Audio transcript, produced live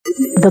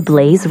The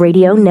Blaze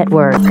Radio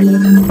Network.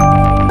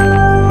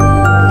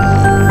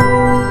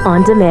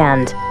 On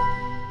demand.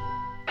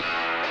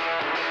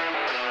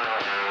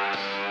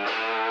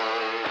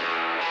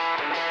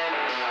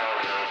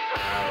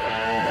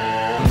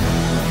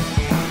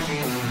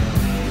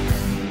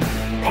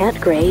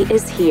 Pat Gray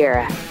is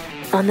here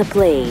on the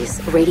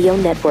Blaze Radio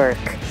Network.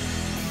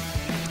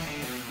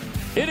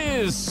 It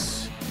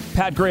is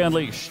Pat Gray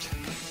Unleashed.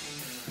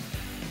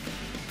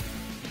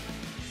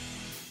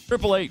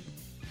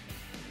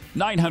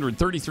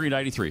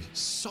 888-900-3393.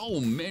 So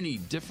many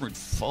different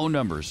phone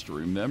numbers to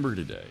remember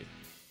today.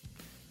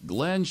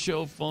 Glenn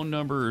Show phone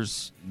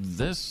numbers,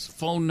 this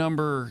phone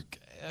number,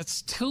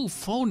 it's 2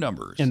 phone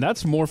numbers. And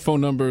that's more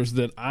phone numbers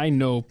that I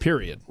know,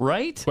 period.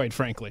 Right? Quite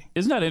frankly.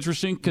 Isn't that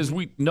interesting? Because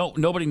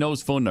nobody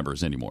knows phone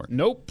numbers anymore.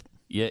 Nope.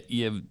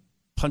 You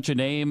punch a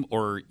name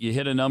or you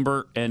hit a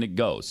number and it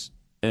goes.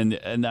 And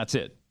that's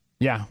it.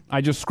 Yeah. I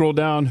just scroll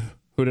down.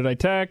 Who did I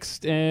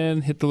text?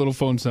 And hit the little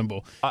phone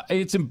symbol.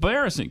 It's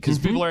embarrassing because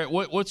people are,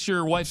 what's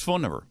your wife's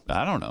phone number?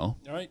 I don't know.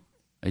 All right.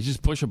 I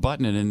just push a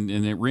button and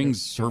it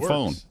rings her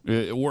phone.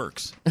 It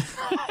works.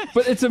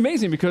 But it's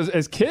amazing because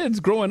as kids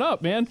growing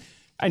up, man,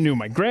 I knew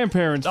my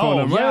grandparents' phone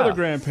number, my other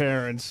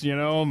grandparents,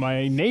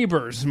 my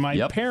neighbors,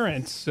 my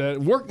parents,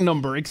 work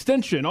number,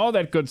 extension, all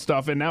that good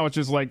stuff. And now it's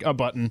just like a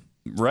button.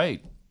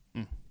 Right.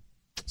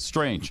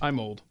 Strange. I'm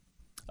old.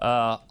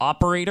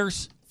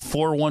 Operators,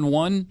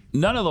 411,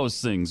 none of those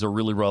things are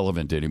really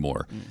relevant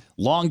anymore.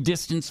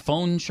 Long-distance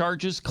phone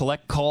charges,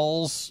 collect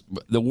calls.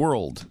 The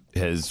world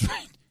has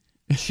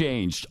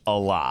changed a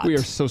lot. We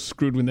are so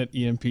screwed when that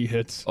EMP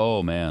hits.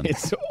 Oh, man.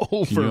 It's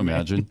over. Can you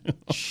imagine?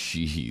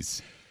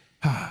 Jeez.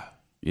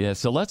 Yeah,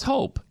 so let's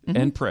hope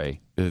and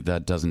pray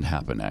that doesn't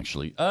happen,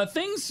 actually.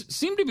 Things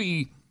seem to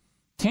be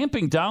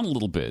tamping down a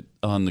little bit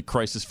on the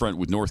crisis front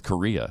with North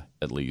Korea,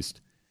 at least.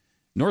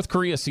 North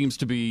Korea seems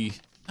to be,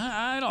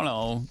 I don't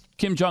know,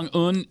 Kim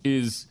Jong-un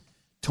is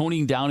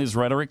toning down his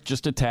rhetoric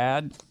just a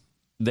tad.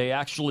 They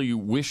actually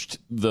wished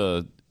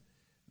the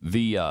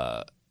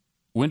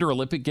Winter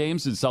Olympic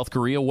Games in South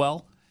Korea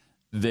well.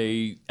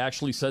 They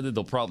actually said that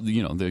they'll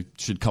probably, they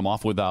should come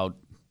off without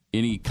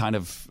any kind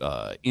of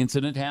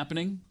incident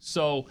happening.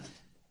 So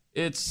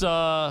it's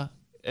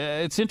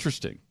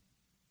interesting.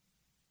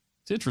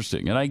 It's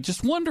interesting. And I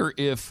just wonder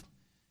if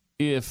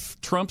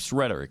Trump's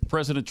rhetoric,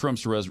 President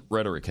Trump's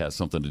rhetoric has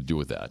something to do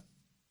with that.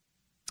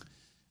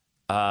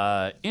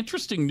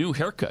 Interesting new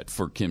haircut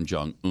for Kim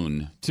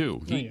Jong-un,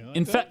 too.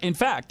 In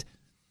fact,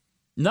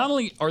 not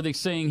only are they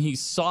saying he's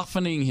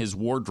softening his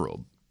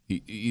wardrobe,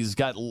 he's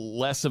got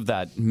less of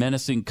that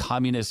menacing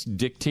communist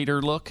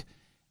dictator look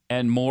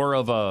and more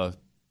of a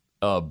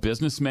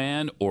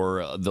businessman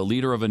or the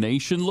leader of a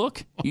nation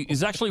look.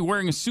 He's actually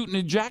wearing a suit and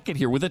a jacket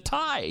here with a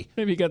tie.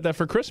 Maybe he got that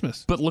for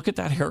Christmas. But look at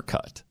that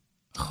haircut.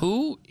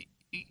 Who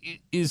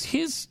is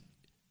his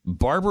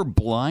barber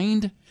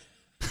blind?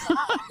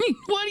 I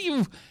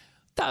mean,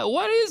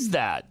 what is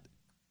that?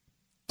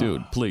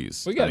 Dude,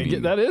 please. We got to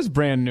get that is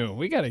brand new.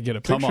 We got to get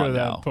a picture of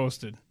that now.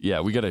 Posted.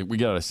 Yeah, we got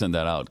to send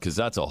that out because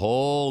that's a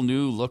whole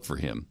new look for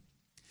him.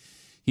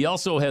 He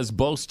also has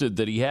boasted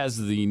that he has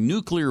the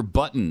nuclear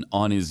button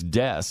on his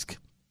desk,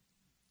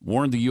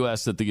 warned the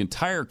U.S. that the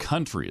entire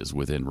country is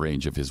within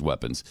range of his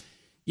weapons.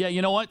 Yeah,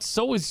 you know what?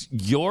 So is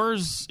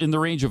yours in the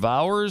range of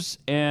ours,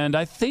 and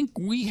I think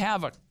we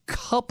have a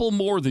couple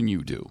more than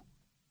you do.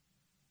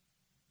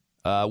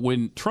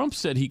 When Trump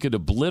said he could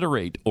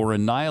obliterate or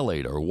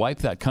annihilate or wipe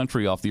that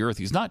country off the earth,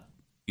 he's not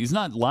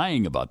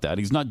lying about that.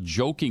 He's not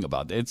joking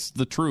about that. It's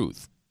the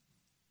truth.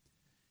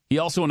 He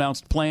also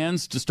announced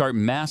plans to start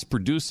mass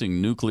producing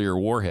nuclear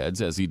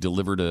warheads as he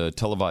delivered a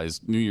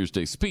televised New Year's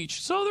Day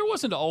speech. So there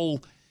wasn't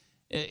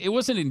it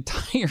wasn't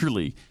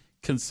entirely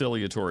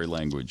conciliatory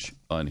language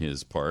on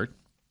his part.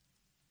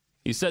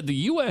 He said the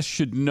U.S.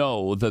 should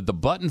know that the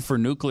button for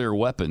nuclear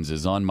weapons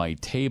is on my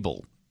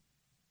table.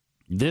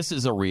 This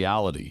is a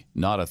reality,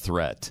 not a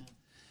threat.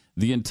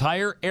 The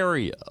entire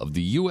area of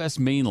the U.S.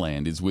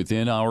 mainland is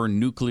within our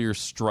nuclear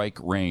strike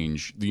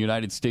range. The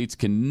United States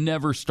can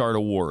never start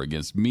a war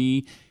against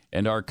me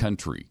and our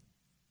country.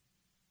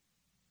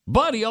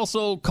 But he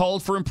also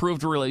called for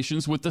improved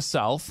relations with the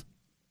South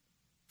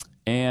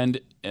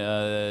and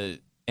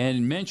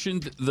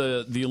mentioned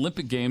the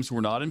Olympic Games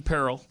were not in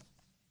peril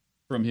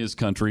from his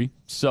country.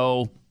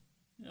 So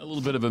a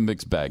little bit of a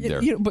mixed bag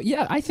there. But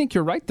yeah, I think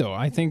you're right, though.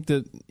 I think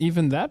that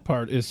even that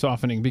part is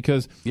softening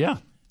because... Yeah.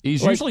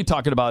 He's usually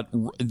talking about,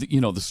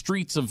 the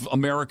streets of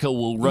America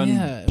will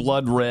run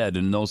blood red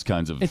and those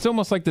kinds of... It's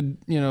almost like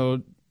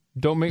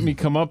don't make me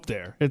come up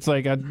there. It's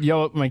like I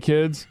yell at my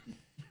kids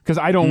because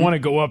I don't want to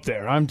go up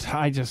there.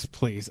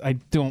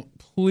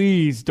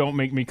 Please don't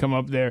make me come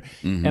up there.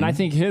 Mm-hmm. And I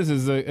think his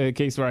is a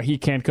case where he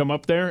can't come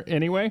up there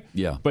anyway.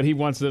 Yeah. But he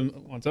wants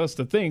us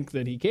to think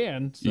that he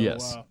can. So,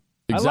 yes.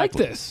 Exactly. I like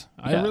this.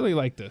 Yeah. I really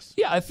like this.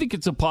 Yeah, I think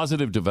it's a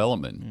positive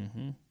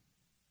development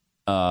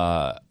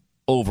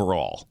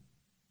overall.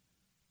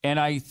 And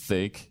I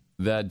think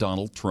that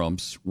Donald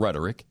Trump's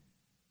rhetoric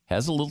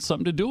has a little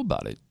something to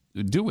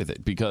do with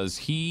it, because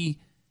he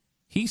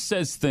He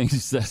says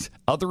things that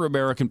other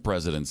American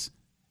presidents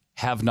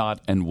have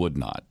not and would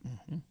not.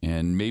 Mm-hmm.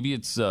 And maybe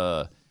it's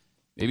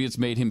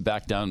made him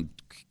back down,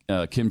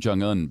 Kim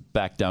Jong-un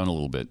back down a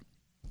little bit.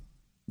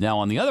 Now,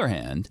 on the other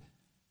hand,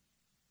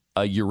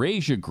 a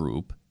Eurasia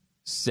group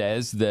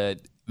says that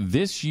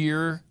this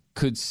year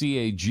could see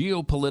a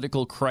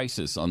geopolitical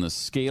crisis on the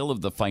scale of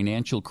the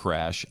financial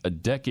crash a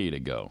decade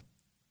ago.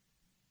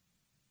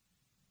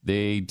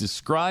 They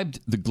described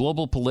the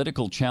global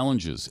political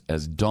challenges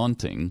as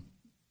daunting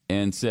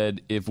and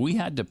said if we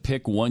had to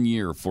pick one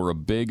year for a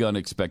big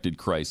unexpected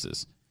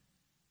crisis,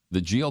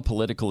 the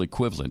geopolitical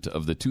equivalent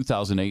of the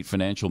 2008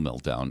 financial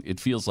meltdown, it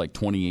feels like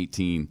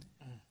 2018.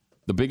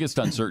 The biggest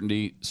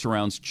uncertainty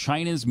surrounds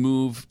China's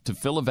move to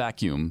fill a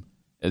vacuum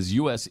as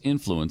U.S.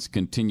 influence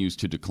continues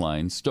to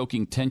decline,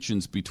 stoking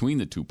tensions between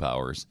the two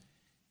powers.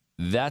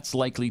 That's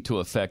likely to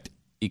affect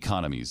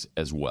economies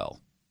as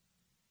well.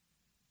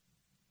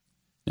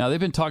 Now, they've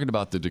been talking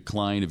about the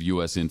decline of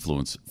U.S.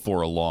 influence for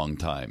a long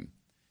time.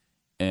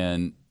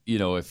 And, you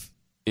know, if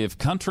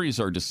countries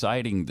are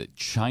deciding that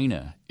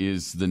China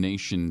is the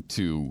nation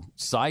to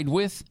side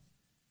with,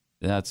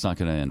 that's not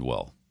going to end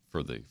well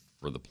for the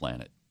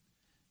planet.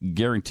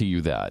 Guarantee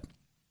you that.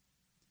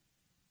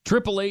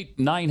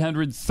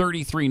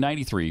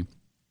 888-900-3393.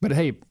 But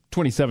hey,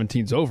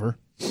 2017's over,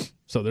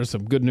 so there's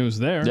some good news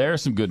there.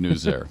 There's some good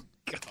news there.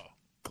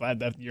 Glad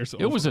that year's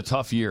over. It was a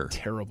tough year.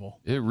 Terrible.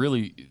 It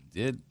really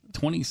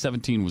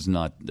 2017 was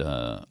not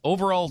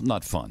overall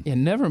not fun.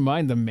 And never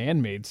mind the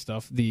man-made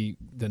stuff. The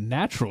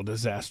natural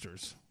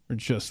disasters are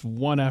just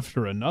one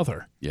after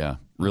another. Yeah,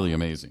 really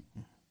amazing.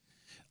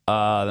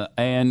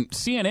 And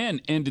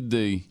CNN ended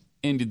the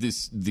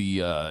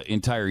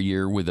entire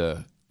year with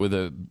a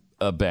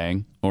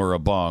bang or a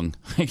bong.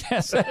 I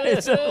guess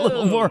it's a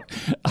little more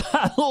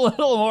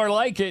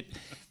like it.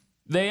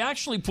 They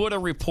actually put a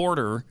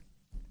reporter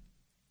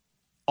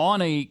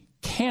on a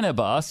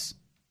Canna-bus.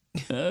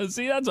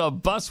 See, that's a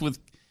bus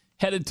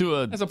headed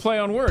to that's a play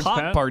on words, pot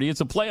Pat. party.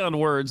 It's a play on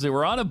words. They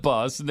were on a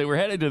bus and they were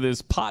headed to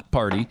this pot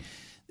party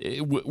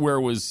where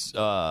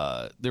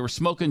they were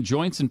smoking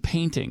joints and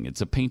painting.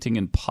 It's a painting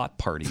and pot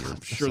party.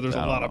 I'm sure there's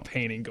a lot of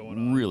painting going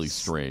on. Really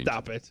strange.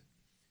 Stop it.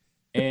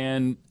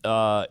 And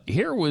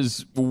here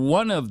was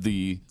one of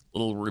the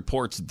little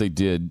reports that they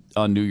did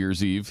on New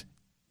Year's Eve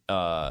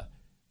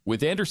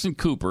with Anderson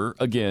Cooper,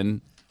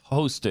 again,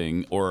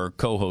 hosting or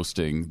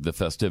co-hosting the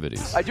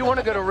festivities. I do want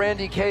to go to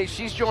Randy Kay.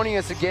 She's joining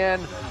us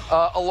again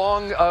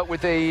along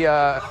with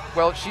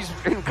she's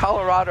in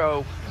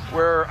Colorado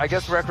where I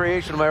guess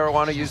recreational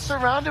marijuana use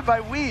surrounded by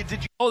weed.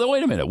 Did you? Oh,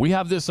 wait a minute. We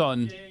have this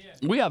on. Yeah.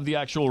 We have the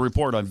actual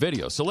report on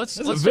video. So let's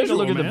take a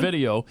look at the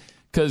video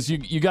because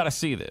you got to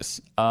see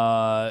this.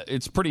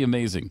 It's pretty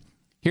amazing.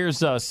 Here's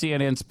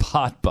CNN's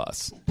pot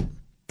bus.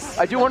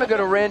 I do want to go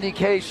to Randy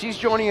Kay. She's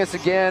joining us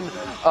again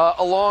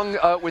along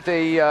with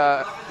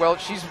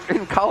she's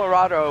in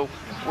Colorado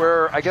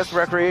where I guess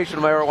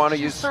recreational marijuana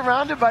use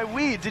surrounded by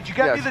weed. Did you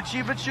get me the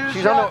Chiba shoes?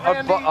 She's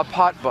on a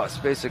pot bus,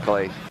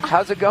 basically.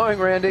 How's it going,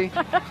 Randy?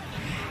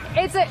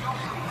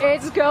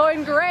 It's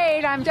going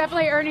great. I'm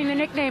definitely earning the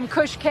nickname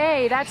Kush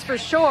K, that's for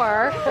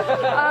sure.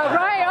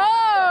 Right?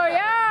 Oh,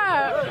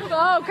 yeah.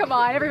 Oh, come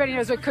on. Everybody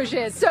knows what Kush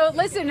is. So,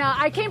 listen,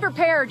 I came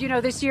prepared,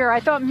 this year. I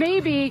thought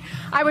maybe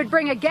I would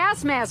bring a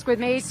gas mask with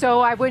me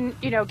so I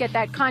wouldn't, get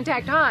that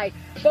contact high.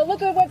 But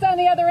look at what's on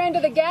the other end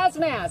of the gas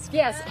mask.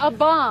 Yes, a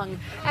bong.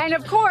 And,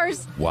 of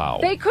course,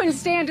 they couldn't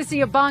stand to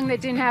see a bong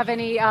that didn't have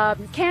any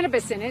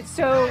cannabis in it.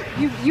 So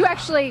you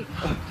actually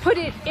put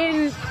it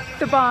in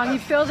the bong. You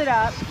filled it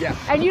up. Yeah.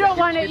 And you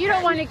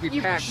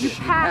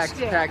packed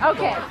it.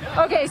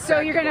 Okay, so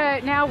you're going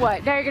to, now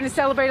what? Now you're going to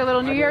celebrate a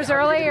little New Year's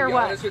early or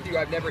what? With you,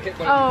 I've never hit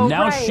one of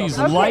now she's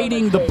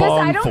lighting the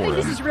bong I don't for think him.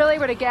 This is really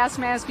what a gas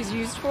mask is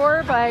used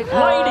for, but...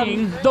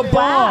 lighting the bong!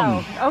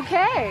 Wow.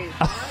 Okay.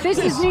 This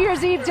is New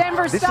Year's Eve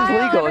Denver this style, is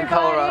legal everybody. in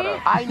Colorado.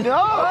 I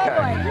know!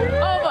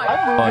 Oh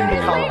my. It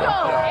is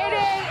legal! It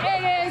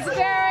is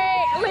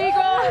very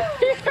legal!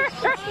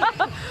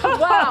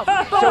 Wow.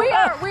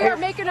 But we are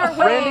making our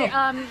way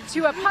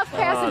to a puff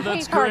pass and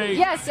paint party.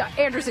 Yes,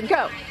 Anderson,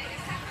 go.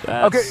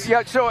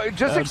 So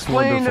just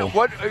explain wonderful.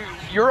 what...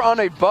 you're on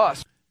a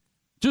bus.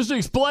 Just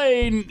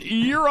explain,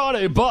 you're on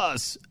a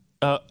bus.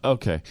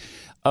 Okay.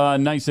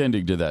 Nice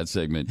ending to that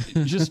segment.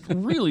 Just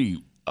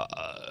really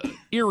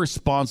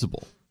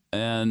irresponsible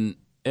and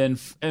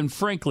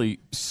frankly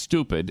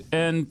stupid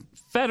and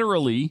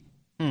federally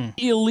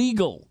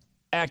illegal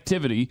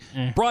activity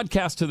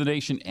broadcast to the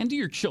nation and to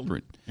your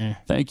children.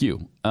 Thank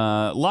you.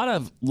 A lot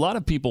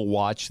of people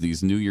watch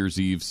these New Year's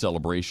Eve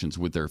celebrations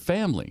with their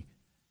family,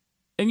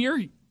 and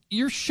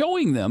you're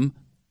showing them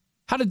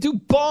how to do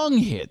bong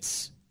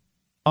hits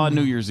on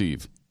New Year's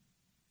Eve.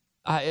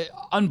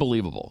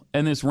 Unbelievable.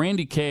 And this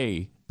Randy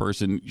Kay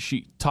person,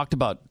 she talked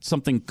about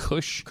something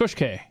Kush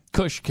K.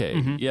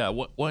 Mm-hmm. Yeah,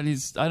 what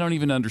is, I don't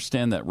even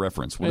understand that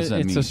reference. What does that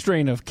mean? It's a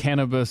strain of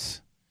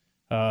cannabis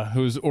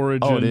whose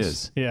origins... Oh, it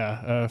is?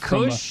 Yeah.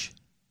 Kush?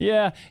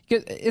 Yeah.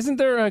 Isn't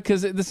there,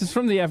 because this is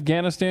from the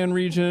Afghanistan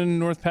region,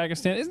 North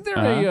Pakistan, isn't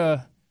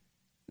there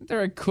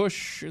there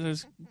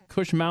there's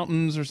Kush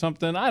Mountains or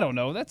something. I don't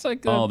know. That's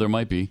like there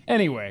might be.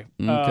 Anyway,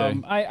 okay.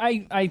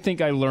 I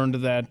think I learned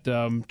that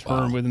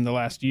term within the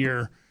last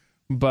year.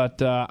 But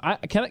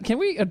can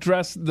we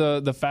address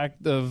the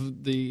fact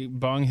of the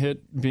bong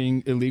hit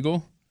being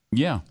illegal?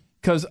 Yeah.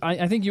 Because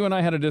I think you and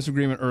I had a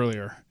disagreement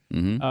earlier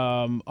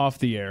off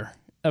the air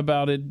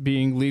about it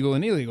being legal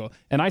and illegal.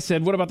 And I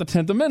said, what about the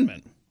 10th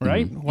Amendment,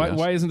 right?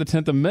 Why isn't the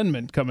 10th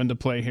Amendment come into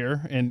play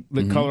here and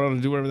let Colorado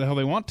do whatever the hell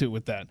they want to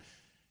with that?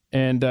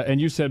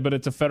 And you said, but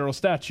it's a federal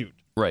statute.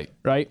 Right.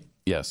 Right?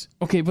 Yes.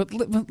 Okay, but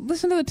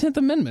listen to the 10th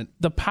Amendment.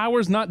 The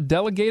powers not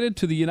delegated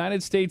to the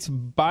United States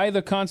by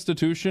the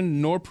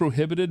Constitution nor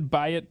prohibited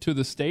by it to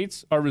the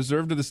states are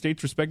reserved to the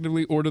states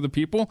respectively or to the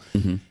people.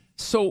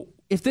 So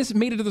if this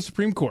made it to the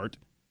Supreme Court,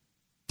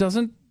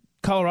 doesn't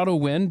Colorado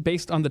win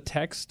based on the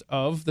text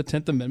of the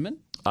 10th Amendment?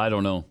 I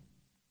don't know.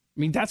 I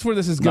mean, that's where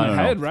this is going to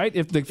head, right?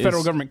 If the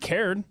federal government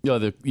cared.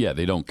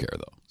 They don't care,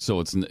 though. So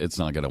it's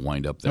not going to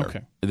wind up there.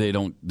 Okay. They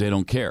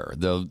don't care.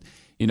 Do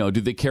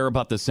they care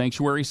about the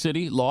sanctuary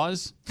city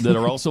laws that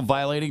are also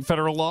violating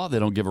federal law? They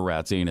don't give a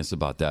rat's anus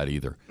about that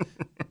either.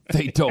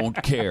 They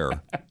don't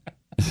care.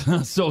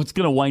 So it's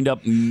going to wind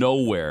up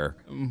nowhere.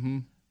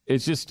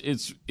 It's just,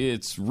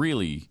 it's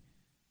really,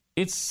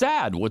 it's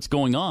sad what's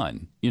going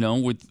on,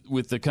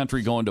 with the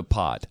country going to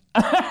pot.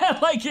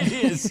 Like it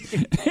is.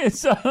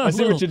 It's I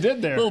see what you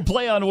did there. Little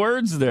play on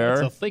words there.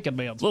 It's a thinking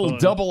man's little fun.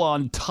 double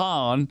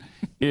entendre,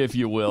 if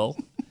you will.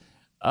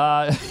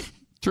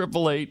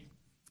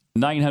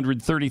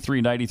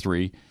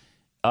 888-900-3393.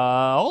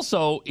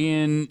 Also,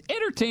 in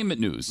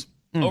entertainment news,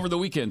 over the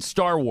weekend,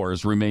 Star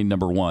Wars remained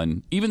number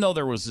one, even though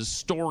there was a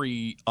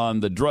story on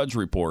the Drudge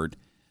Report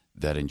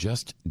that in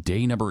just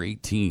day number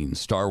 18,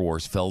 Star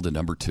Wars fell to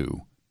number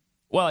 2.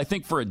 Well, I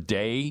think for a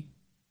day,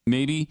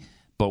 maybe,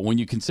 but when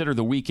you consider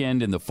the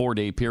weekend and the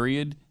 4-day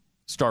period,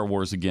 Star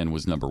Wars again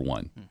was number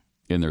 1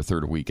 in their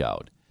third week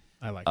out.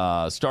 I like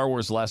it. Star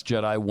Wars Last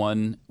Jedi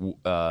won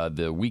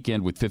the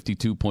weekend with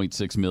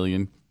 $52.6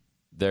 million.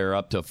 They're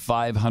up to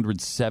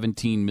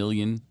 $517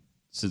 million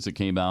since it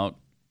came out.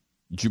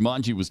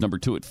 Jumanji was number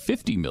 2 at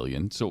 $50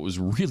 million, so it was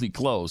really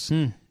close,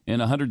 and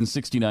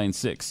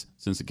 $169.6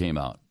 since it came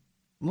out.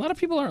 A lot of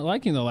people aren't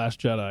liking The Last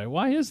Jedi.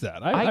 Why is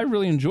that? I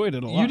really enjoyed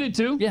it a lot. You did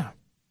too? Yeah.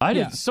 I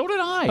did. So did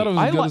I. I thought it was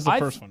as good as the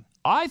first one.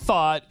 I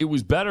thought it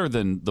was better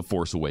than The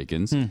Force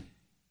Awakens,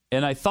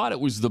 and I thought it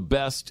was the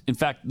best, in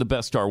fact, the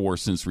best Star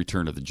Wars since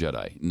Return of the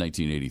Jedi in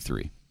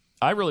 1983.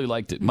 I really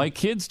liked it. My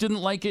kids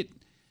didn't like it.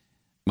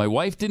 My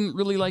wife didn't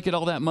really like it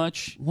all that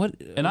much. I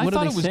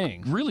thought it was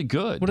really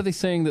good. What are they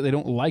saying that they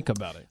don't like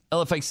about it?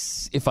 Well, if I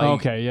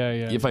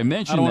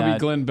mention I don't that, want to be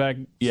Glenn Beck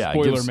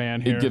spoiler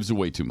man here. It gives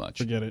away too much.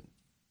 Forget it.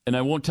 And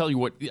I won't tell you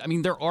what. I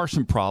mean, there are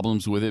some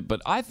problems with it,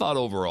 but I thought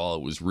overall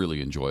it was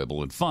really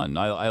enjoyable and fun.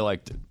 I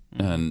liked it,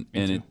 and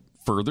it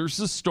furthers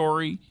the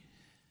story,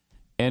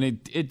 and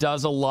it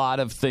does a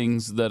lot of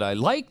things that I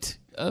liked,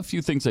 a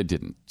few things I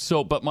didn't.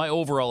 So, but my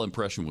overall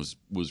impression was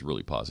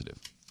really positive.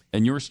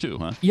 And yours too,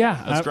 huh?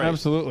 Yeah, that's great.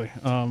 Absolutely.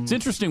 It's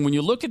interesting when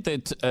you look at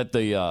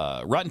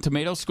the Rotten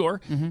Tomatoes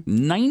score.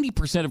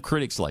 90% of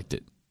critics liked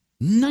it.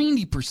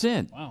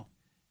 90%. Wow.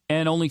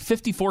 And only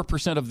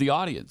 54% of the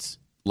audience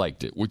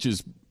liked it, which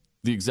is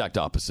the exact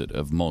opposite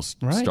of most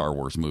Star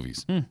Wars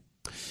movies.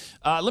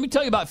 Let me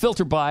tell you about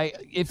Filter By.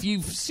 If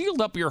you've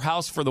sealed up your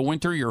house for the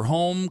winter, your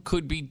home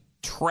could be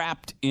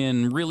trapped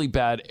in really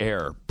bad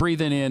air,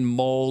 breathing in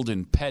mold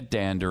and pet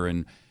dander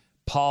and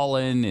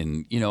pollen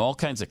and all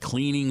kinds of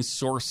cleaning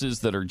sources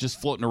that are just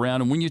floating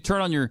around. And when you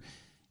turn on your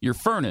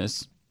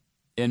furnace,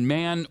 and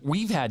man,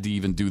 we've had to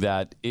even do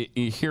that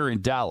here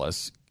in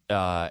Dallas.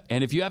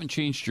 And if you haven't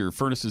changed your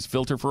furnace's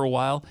filter for a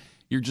while,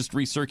 you're just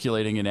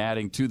recirculating and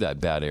adding to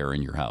that bad air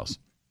in your house.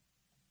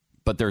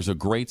 But there's a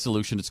great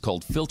solution. It's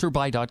called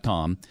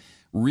filterby.com.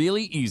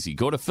 Really easy.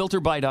 Go to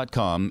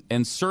filterby.com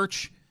and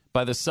search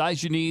by the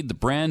size you need, the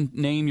brand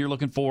name you're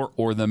looking for,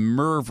 or the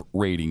MERV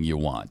rating you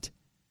want.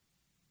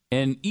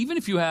 And even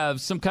if you have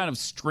some kind of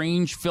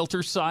strange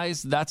filter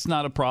size, that's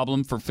not a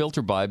problem for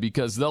FilterBuy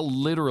because they'll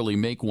literally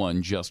make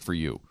one just for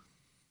you.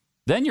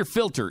 Then your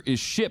filter is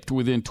shipped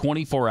within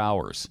 24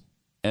 hours.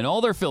 And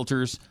all their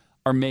filters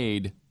are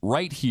made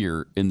right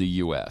here in the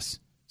U.S.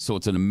 So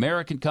it's an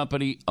American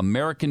company,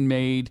 American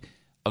made,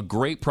 a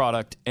great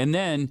product. And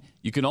then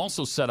you can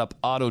also set up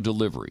auto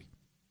delivery.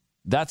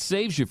 That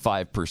saves you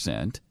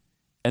 5%.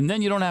 And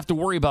then you don't have to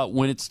worry about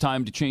when it's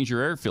time to change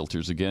your air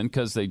filters again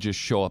because they just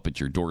show up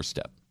at your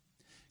doorstep.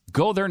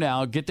 Go there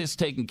now, get this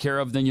taken care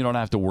of, then you don't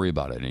have to worry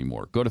about it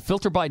anymore. Go to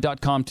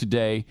filterby.com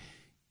today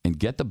and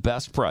get the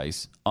best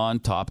price on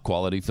top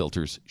quality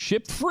filters.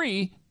 Shipped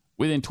free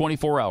within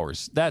 24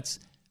 hours. That's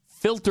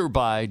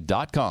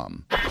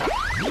filterby.com.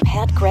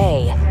 Pat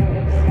Gray,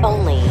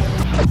 only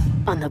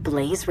on the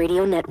Blaze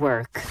Radio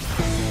Network.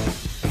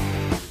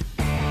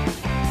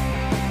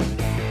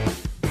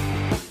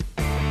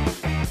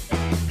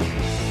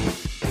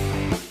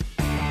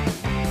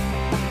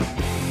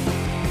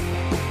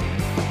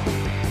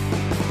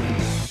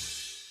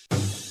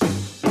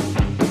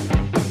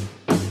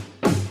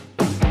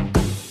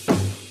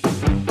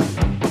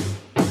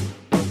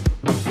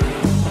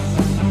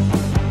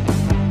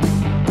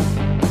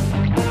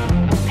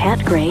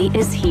 Pat Gray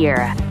is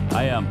here.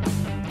 I am.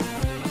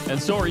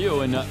 And so are you,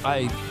 and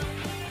I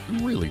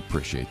really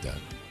appreciate that.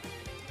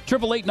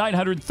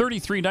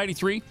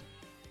 888-900-3393.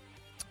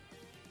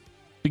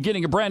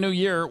 Beginning a brand new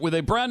year with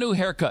a brand new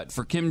haircut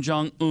for Kim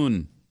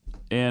Jong-un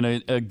and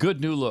a good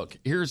new look.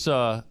 Here's,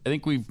 I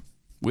think we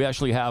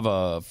actually have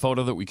a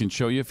photo that we can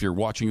show you if you're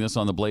watching this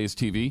on the Blaze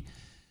TV.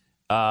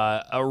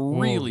 A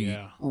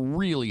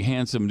really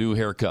handsome new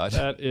haircut.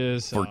 That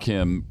is for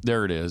Kim.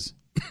 There it is.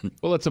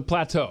 Well, it's a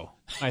plateau,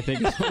 I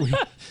think.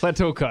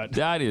 Plateau cut.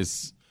 That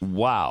is,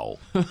 wow.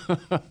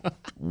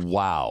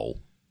 Wow.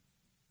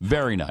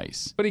 Very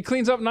nice. But he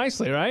cleans up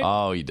nicely, right?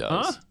 Oh, he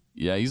does. Huh?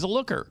 Yeah, he's a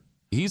looker.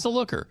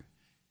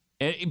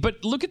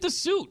 But look at the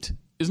suit.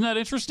 Isn't that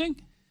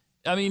interesting?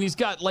 I mean, he's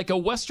got like a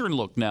Western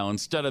look now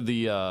instead of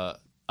the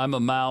I'm a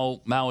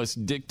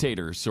Maoist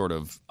dictator sort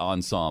of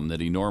ensemble that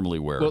he normally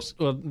wears.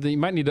 Well, he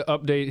might need to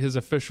update his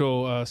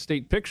official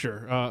state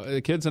picture.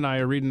 The kids and I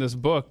are reading this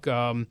book,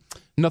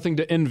 Nothing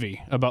to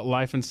Envy, about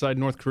life inside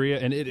North Korea,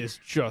 and it is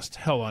just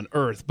hell on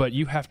earth. But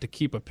you have to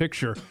keep a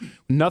picture.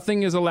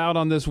 Nothing is allowed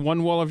on this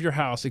one wall of your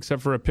house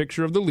except for a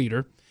picture of the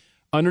leader.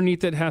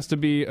 Underneath it has to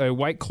be a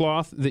white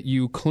cloth that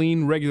you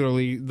clean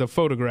regularly, the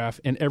photograph,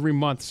 and every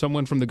month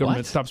someone from the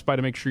government stops by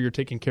to make sure you're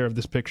taking care of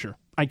this picture.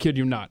 I kid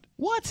you not.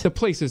 What? The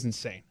place is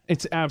insane.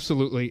 It's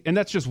absolutely, and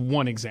that's just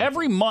one example.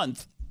 Every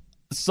month,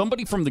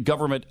 somebody from the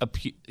government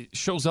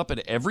shows up at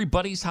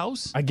everybody's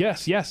house? I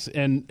guess, yes,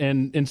 and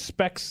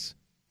inspects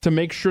to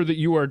make sure that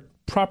you are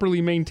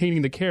properly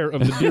maintaining the care of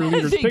the dear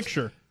leader's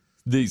picture.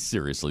 They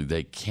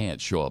can't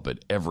show up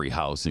at every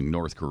house in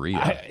North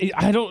Korea.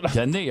 I don't.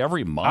 Can they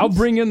every month? I'll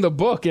bring in the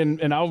book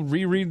and I'll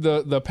reread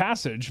the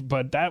passage,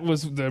 but that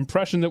was the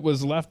impression that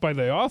was left by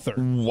the author.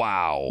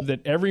 Wow.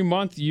 That every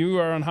month you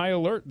are on high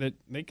alert that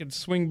they could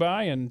swing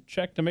by and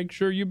check to make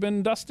sure you've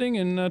been dusting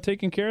and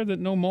taking care that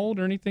no mold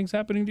or anything's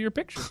happening to your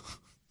picture.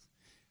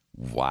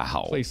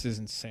 Wow. The place is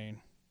insane.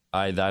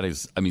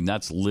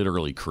 That's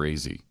literally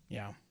crazy.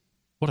 Yeah.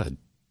 What a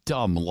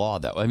dumb law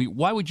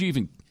why would you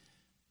even,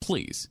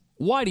 please,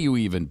 why do you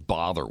even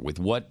bother with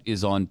what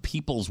is on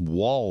people's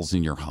walls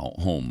in your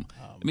home?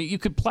 You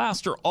could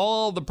plaster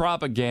all the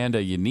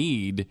propaganda you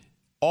need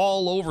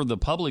all over the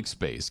public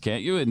space,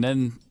 can't you? And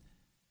then,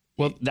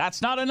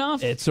 that's not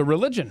enough? It's a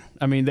religion.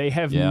 They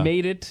have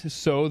made it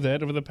so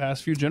that over the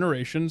past few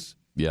generations,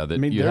 they're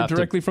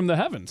directly from the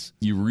heavens.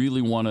 You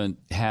really want to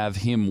have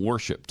him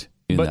worshipped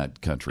in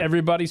that country.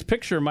 Everybody's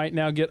picture might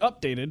now get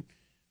updated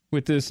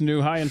with this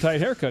new high and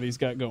tight haircut he's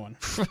got going.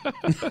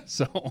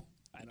 So,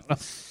 I don't know.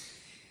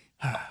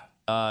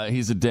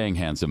 He's a dang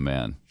handsome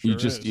man. Sure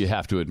you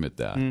have to admit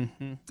that.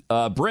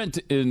 Mm-hmm. Brent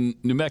in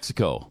New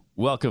Mexico,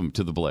 welcome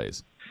to the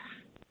Blaze.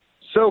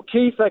 So,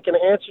 Keith, I can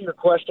answer your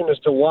question as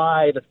to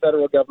why the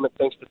federal government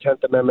thinks the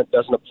 10th Amendment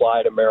doesn't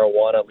apply to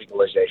marijuana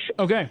legalization.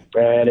 Okay.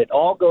 And it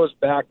all goes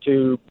back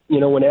to,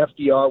 when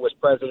FDR was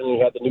president and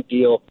he had the New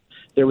Deal.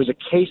 There was a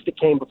case that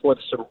came before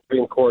the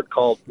Supreme Court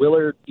called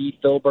Willard v.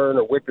 Filburn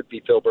or Wickard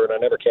v. Filburn. I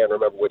never can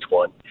remember which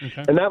one.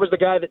 Okay. And that was the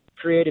guy that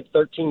created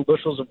 13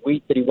 bushels of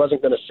wheat that he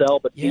wasn't going to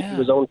sell, but feed to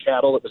his own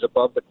cattle. It was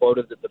above the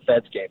quota that the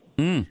feds gave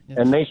him.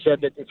 And they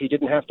said that if he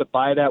didn't have to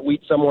buy that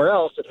wheat somewhere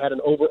else, it had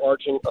an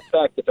overarching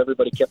effect if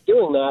everybody kept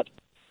doing that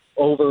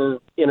over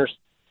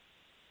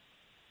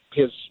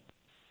his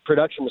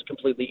production was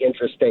completely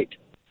intrastate.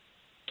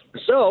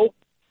 So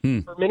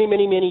for many,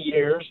 many, many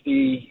years,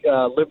 the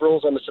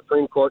liberals on the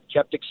Supreme Court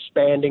kept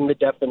expanding the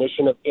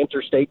definition of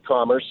interstate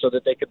commerce so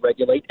that they could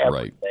regulate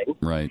everything.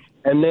 Right.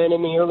 And then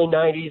in the early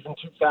 90s and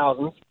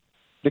 2000s,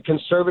 the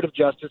conservative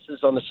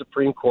justices on the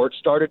Supreme Court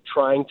started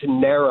trying to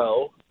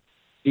narrow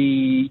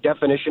the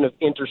definition of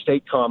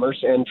interstate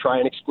commerce and try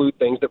and exclude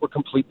things that were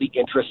completely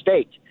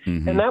intrastate.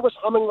 Mm-hmm. And that was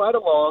humming right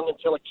along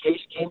until a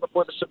case came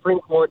before the Supreme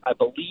Court, I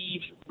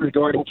believe,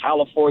 regarding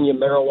California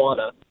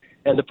marijuana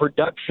and the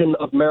production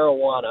of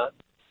marijuana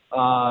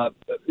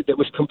that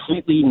was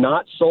completely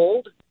not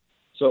sold.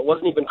 So it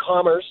wasn't even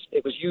commerce.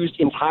 It was used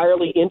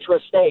entirely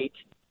intrastate.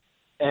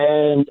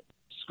 And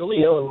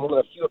Scalia, in one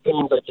of the few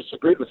opinions I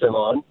disagreed with him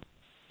on,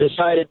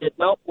 decided that,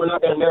 no, we're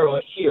not going to narrow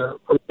it here.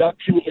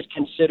 Production is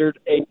considered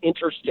an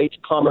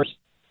interstate commerce,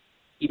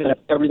 even if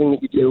everything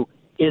that you do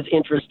is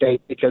intrastate,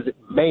 because it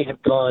may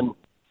have gone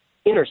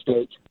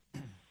interstate.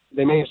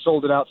 They may have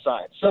sold it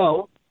outside.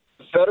 So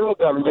the federal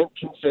government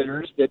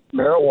considers that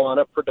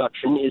marijuana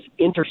production is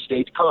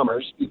interstate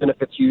commerce, even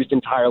if it's used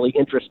entirely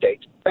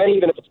intrastate, and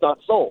even if it's not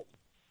sold.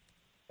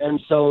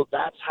 And so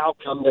that's how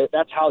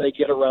they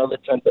get around the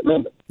 10th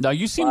Amendment. Now,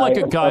 you seem like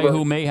a guy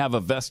who may have a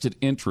vested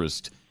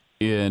interest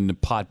in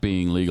pot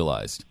being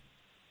legalized.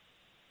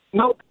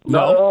 No,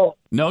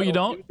 you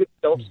don't?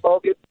 Don't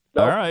smoke it.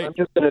 No, all right. I'm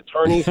just an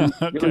attorney who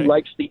really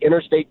likes the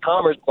interstate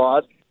commerce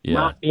clause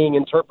not being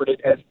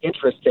interpreted as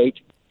intrastate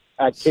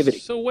activity.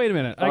 So wait a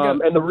minute.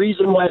 And the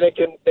reason why they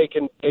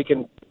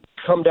can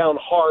come down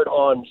hard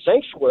on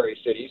sanctuary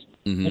cities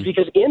is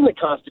because in the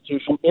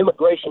Constitution,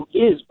 immigration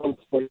is one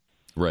of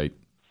right.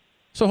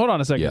 So hold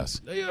on a second. Yes.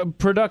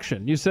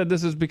 Production. You said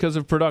this is because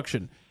of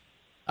production.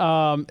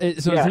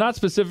 It's not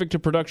specific to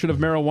production of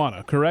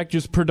marijuana, correct?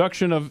 Just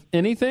production of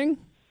anything?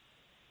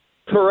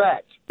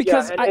 Correct.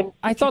 Because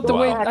I thought the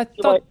way I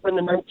thought in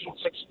the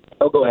 1960s.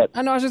 Oh, go ahead.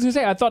 I know. I was just going to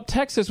say I thought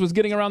Texas was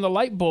getting around the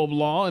light bulb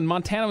law, and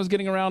Montana was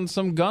getting around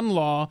some gun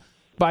law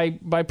by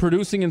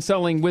producing and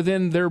selling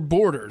within their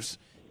borders.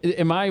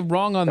 Am I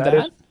wrong on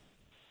that?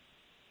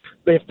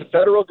 If the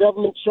federal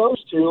government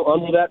chose to,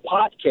 under that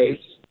pot case,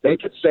 they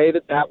could say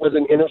that was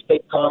an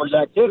interstate commerce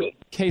activity.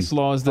 Case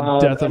law is the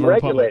death of a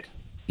republic.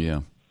 Yeah.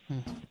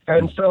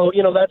 And so,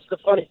 that's the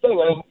funny thing.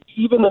 I mean,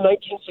 even the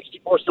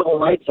 1964 Civil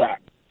Rights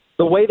Act,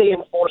 the way they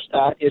enforced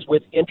that is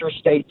with the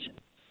Interstate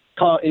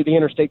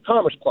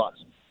Commerce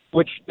Clause,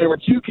 which there were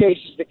two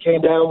cases that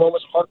came down. One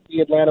was Hark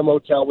the Atlanta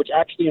Motel, which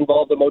actually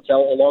involved a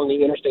motel along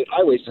the interstate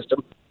highway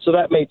system, so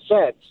that made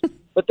sense.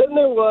 But then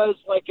there was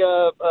like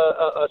a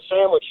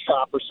sandwich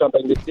shop or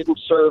something that didn't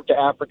serve to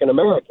African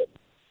Americans.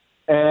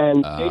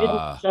 And they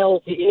didn't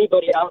sell to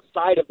anybody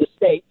outside of the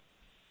state,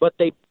 but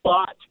they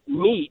bought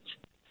meat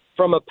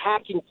from a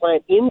packing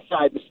plant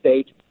inside the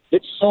state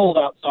that sold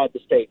outside the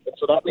state. And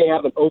so that may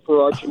have an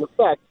overarching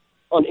effect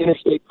on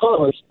interstate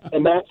commerce,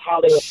 and that's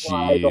how they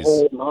apply the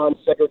whole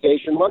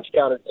non-segregation lunch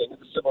counter thing to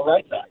the Civil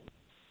Rights Act.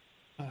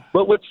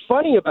 But what's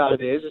funny about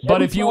it is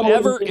but if you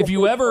ever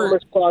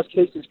clause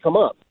cases come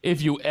up,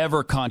 if you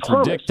ever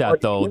contradict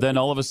that, though, then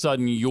all of a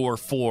sudden you're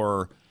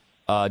for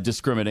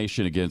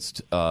discrimination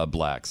against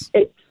blacks.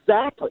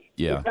 Exactly.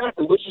 Yeah.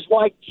 Exactly. Which is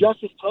why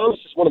Justice Thomas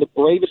is one of the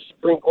bravest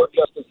Supreme Court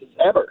justices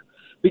ever,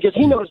 because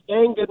he knows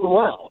dang good and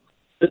well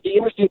that the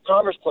Interstate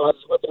Commerce Clause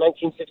is what the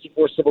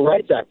 1964 Civil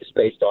Rights Act is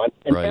based on.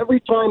 And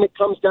every time it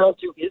comes down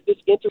to is this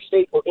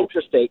interstate or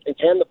intrastate, and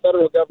can the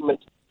federal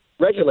government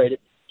regulate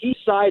it, he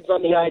sides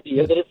on the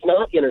idea that it's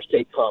not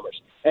interstate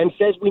commerce and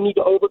says we need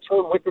to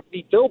overturn Wickard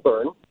v.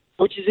 Filburn,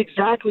 which is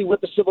exactly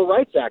what the Civil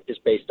Rights Act is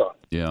based on.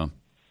 Yeah.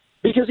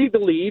 Because he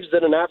believes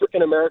that an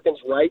African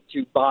American's right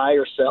to buy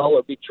or sell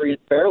or be treated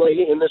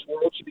fairly in this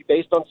world should be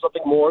based on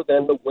something more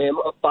than the whim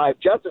of 5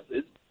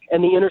 justices,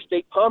 and the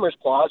Interstate Commerce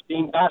Clause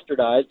being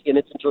bastardized in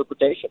its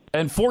interpretation.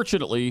 And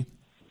fortunately,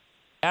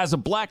 as a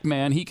black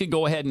man, he can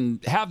go ahead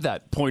and have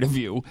that point of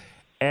view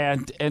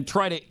and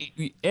try to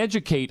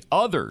educate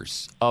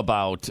others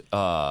about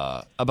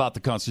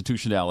the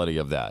constitutionality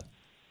of that.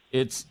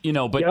 It's,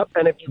 but yep,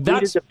 and if you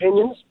read his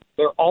opinions,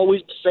 they're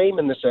always the same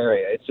in this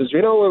area. It says,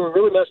 where we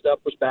really messed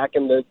up was back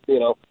in the,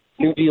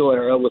 New Deal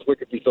era with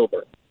Wickard v.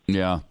 Filburn.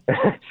 Yeah.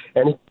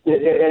 and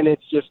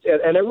it's just,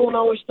 and everyone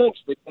always thinks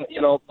that,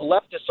 the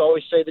leftists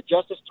always say that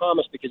Justice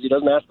Thomas, because he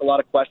doesn't ask a lot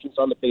of questions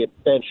on the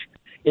bench,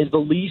 is the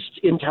least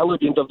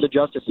intelligent of the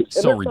justices.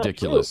 And so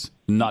ridiculous.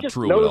 Not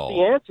true at all. He knows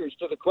the answers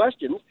to the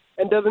questions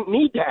and doesn't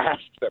need to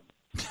ask them.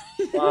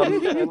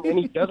 And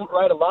he doesn't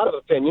write a lot of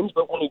opinions,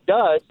 but when he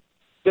does,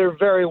 they're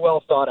very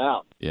well thought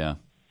out. Yeah.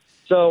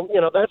 So,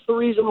 that's the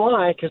reason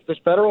why, because the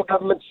federal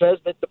government says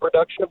that the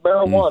production of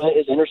marijuana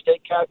is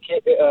interstate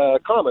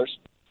commerce,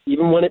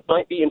 even when it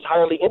might be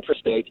entirely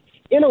intrastate,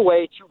 in a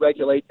way to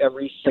regulate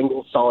every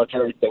single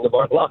solitary thing of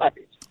our lives.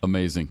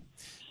 Amazing.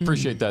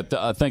 Appreciate that.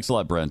 Thanks a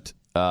lot, Brent.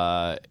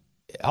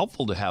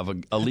 Helpful to have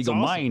a legal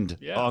mind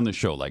on the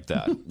show like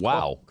that.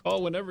 Wow.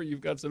 Call whenever you've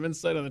got some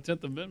insight on the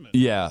 10th Amendment.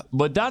 Yeah,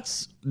 but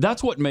that's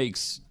what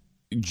makes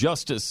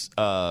Justice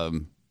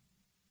Thomas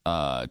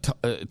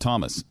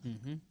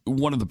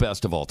one of the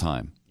best of all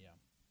time. Yeah.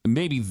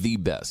 Maybe the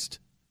best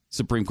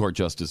Supreme Court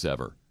justice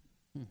ever.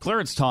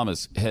 Clarence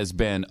Thomas has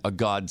been a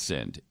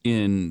godsend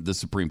in the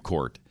Supreme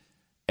Court.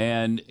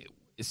 And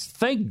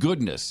thank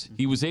goodness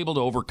he was able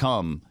to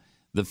overcome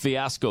the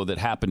fiasco that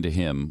happened to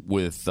him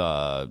with,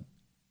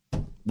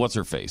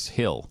 what's-her-face,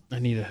 Hill.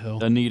 Anita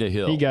Hill.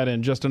 He got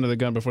in just under the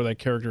gun before that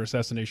character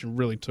assassination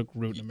really took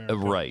root in America.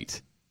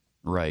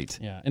 Right.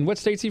 Yeah. And what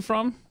state's he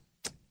from?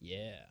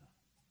 Yeah.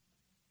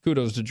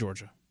 Kudos to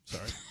Georgia.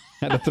 Sorry.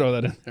 Had to throw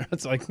that in there.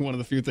 That's like one of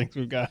the few things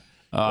we've got.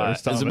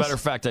 As a matter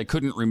of fact, I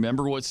couldn't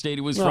remember what state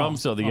he was from,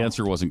 so the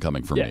answer wasn't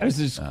coming from me. Yeah, it's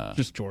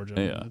just Georgia.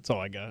 Yeah. That's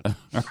all I got. All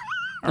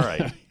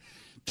right.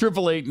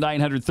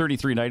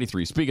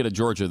 888-933-93. Speaking of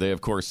Georgia, they,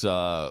 of course,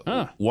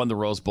 won the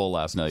Rose Bowl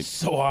last night.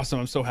 So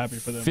awesome. I'm so happy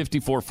for them.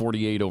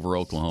 54-48 over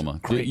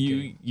Oklahoma.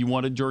 You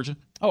wanted Georgia?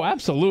 Oh,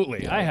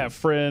 absolutely. Yeah. I have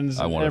friends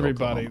and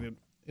everybody.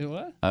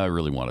 What? I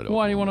really wanted Oklahoma.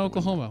 Why do you want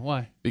Oklahoma?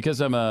 Why?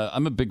 Because I'm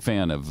a big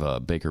fan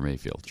of Baker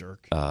Mayfield.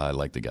 Jerk. I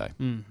like the guy.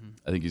 Mm-hmm.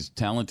 I think he's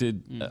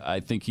talented.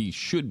 I think he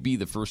should be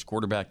the first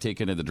quarterback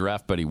taken in the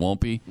draft, but he won't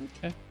be.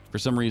 Okay. For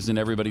some reason,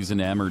 everybody's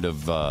enamored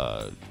of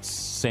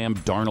Sam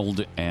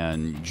Darnold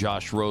and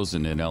Josh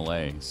Rosen in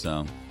L.A.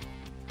 So,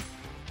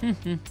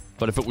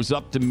 But if it was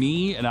up to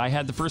me and I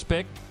had the first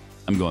pick,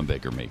 I'm going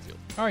Baker Mayfield.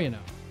 How are you now?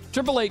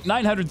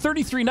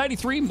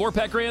 888-933-93. More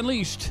Pat Gray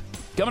Unleashed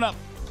coming up.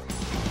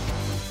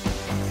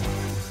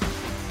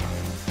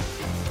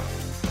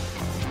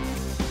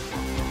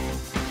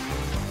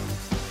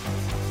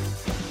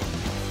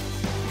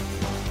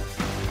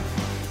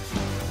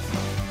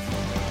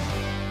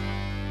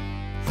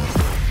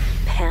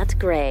 Pat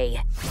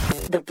Gray,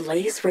 the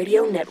Blaze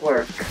Radio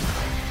Network.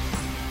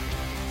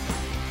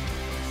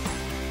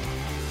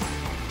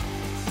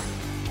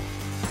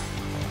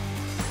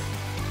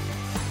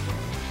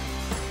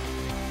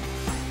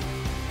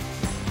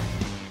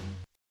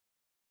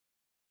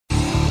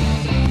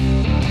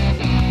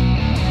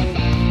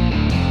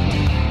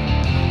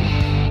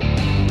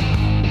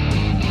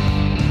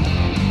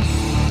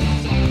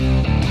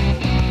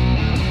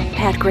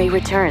 Pat Gray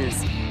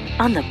returns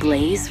on the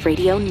Blaze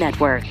Radio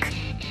Network.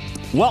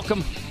 Welcome.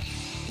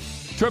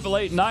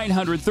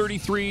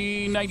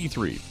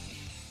 888-933-93.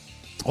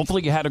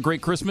 Hopefully you had a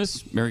great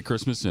Christmas. Merry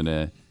Christmas and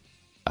a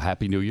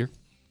Happy New Year.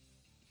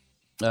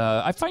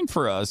 I find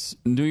for us,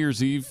 New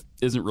Year's Eve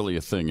isn't really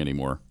a thing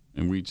anymore.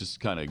 And we just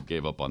kind of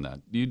gave up on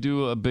that. Do you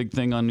do a big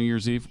thing on New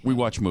Year's Eve? We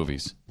watch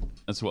movies.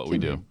 That's what we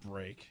do. Give me a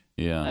break.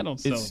 Yeah. I don't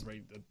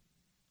celebrate the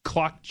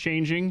clock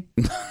changing.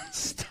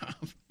 Stop.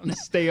 I'm going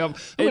to stay up.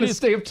 I'm going to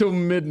stay up till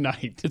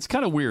midnight. It's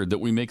kind of weird that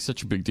we make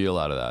such a big deal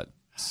out of that.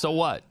 So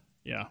what?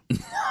 Yeah.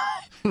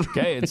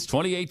 Okay, it's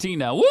 2018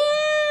 now. Woo!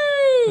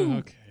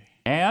 Okay.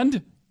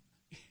 And?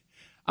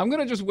 I'm going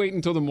to just wait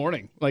until the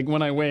morning, like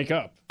when I wake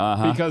up.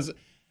 Because,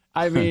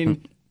 I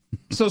mean...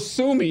 So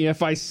sue me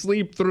if I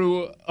sleep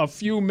through a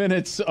few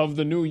minutes of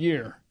the new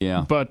year.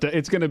 Yeah. But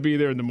it's going to be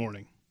there in the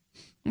morning.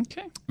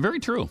 Okay. Very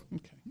true.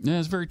 Okay. Yeah,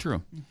 it's very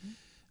true.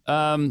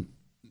 Mm-hmm.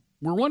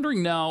 We're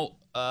wondering now,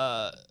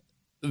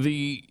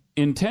 the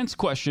intense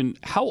question,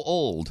 how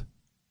old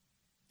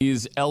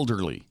is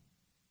elderly?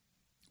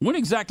 When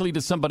exactly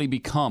does somebody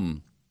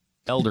become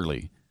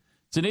elderly?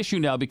 It's an issue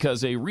now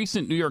because a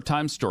recent New York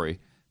Times story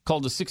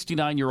called a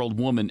 69-year-old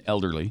woman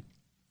elderly.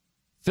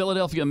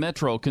 Philadelphia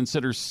Metro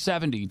considers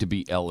 70 to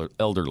be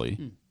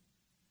elderly.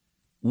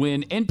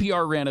 When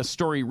NPR ran a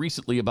story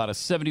recently about a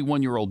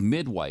 71-year-old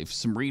midwife,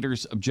 some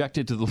readers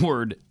objected to the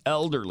word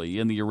elderly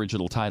in the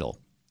original title.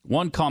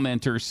 One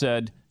commenter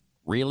said,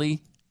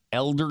 "Really?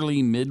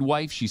 Elderly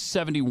midwife? She's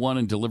 71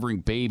 and delivering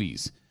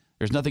babies.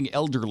 There's nothing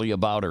elderly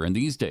about her, and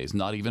these days,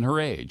 not even her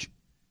age."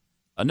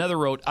 Another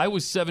wrote, "I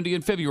was 70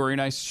 in February,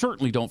 and I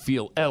certainly don't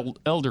feel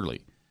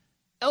elderly.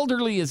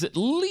 Elderly is at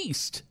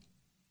least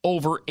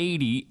over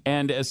 80,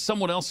 and as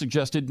someone else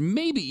suggested,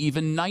 maybe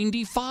even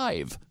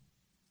 95.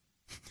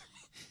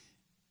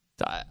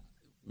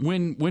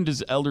 When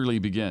does elderly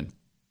begin,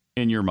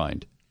 in your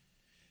mind?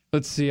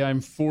 Let's see,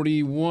 I'm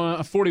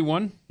 41.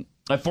 41.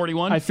 At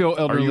 41? I feel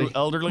elderly. Are you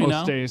elderly most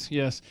now? Days,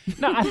 yes.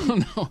 No, I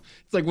don't know.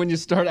 It's like when you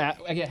start,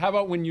 how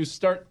about when you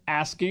start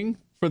asking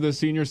for the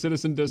senior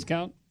citizen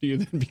discount? Do you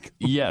then become?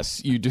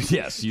 Yes, you do.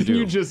 Yes, you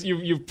do.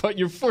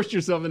 You forced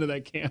yourself into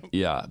that camp.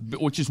 Yeah,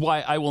 which is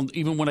why I will,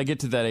 even when I get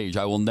to that age,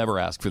 I will never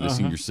ask for the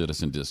senior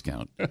citizen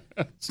discount.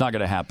 It's not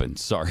going to happen.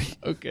 Sorry.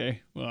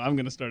 Okay. Well, I'm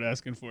going to start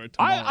asking for it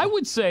tomorrow. I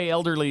would say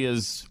elderly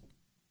is.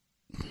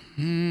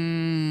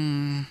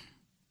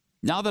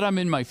 Now that I'm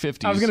in my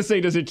 50s. I was going to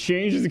say, does it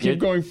change? Does it keep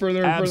going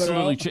further and further?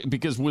 Absolutely.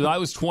 Because when I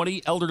was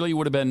 20, elderly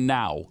would have been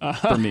now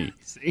for me.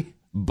 See?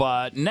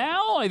 But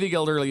now I think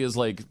elderly is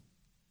like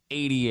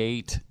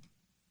 88.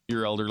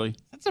 You're elderly.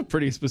 That's a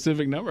pretty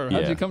specific number.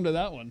 How'd you come to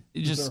that one?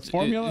 It just,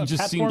 formula? It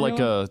just seemed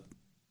formula?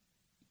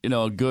 like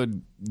a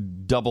good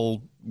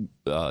double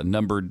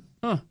numbered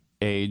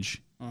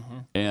age.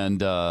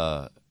 And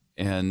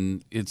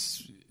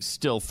it's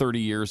still 30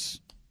 years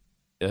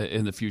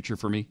in the future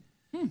for me,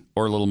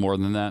 or a little more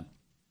than that.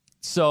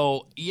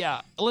 So,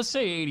 yeah, let's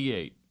say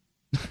 88.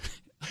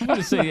 I'm going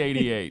to say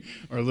 88.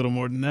 Or a little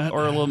more than that.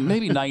 Or a little,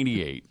 maybe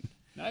 98.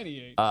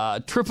 98.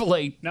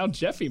 888. Now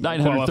Jeffy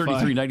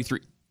 933-93.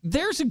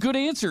 There's a good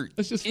answer.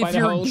 Let's just if find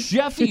you're out.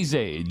 Jeffy's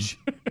age,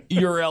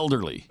 you're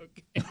elderly.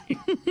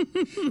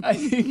 I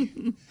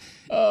think,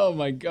 oh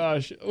my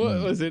gosh,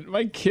 what was it?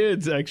 My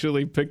kids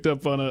actually picked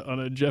up on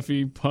a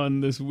Jeffy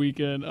pun this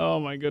weekend. Oh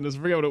my goodness, I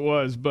forget what it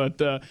was,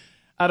 but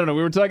I don't know.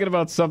 We were talking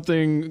about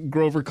something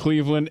Grover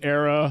Cleveland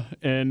era,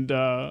 and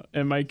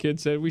my kid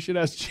said we should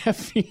ask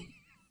Jeffy.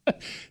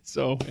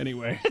 So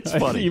anyway, it's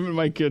funny. Even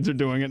my kids are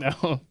doing it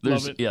now.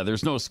 Love it. Yeah,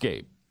 there's no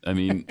escape. I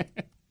mean,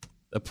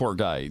 the poor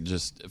guy,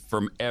 just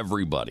from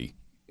everybody.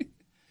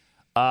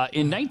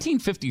 In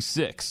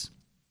 1956,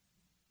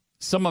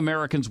 some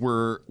Americans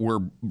were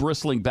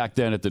bristling back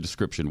then at the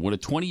description. When a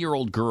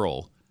 20-year-old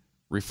girl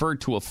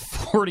referred to a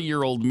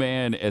 40-year-old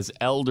man as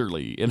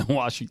elderly in a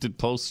Washington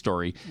Post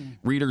story,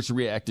 readers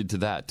reacted to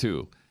that,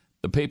 too.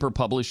 The paper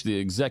published the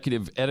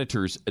executive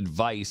editor's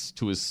advice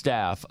to his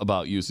staff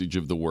about usage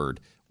of the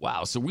word.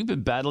 Wow, so we've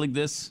been fighting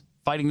this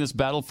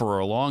battle for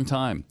a long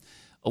time.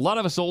 A lot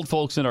of us old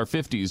folks in our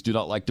 50s do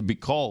not like to be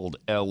called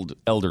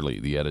elderly,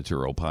 the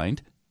editor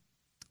opined.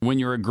 When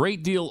you're a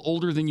great deal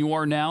older than you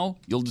are now,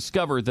 you'll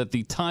discover that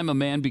the time a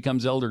man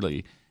becomes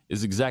elderly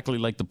is exactly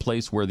like the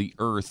place where the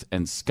earth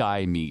and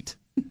sky meet.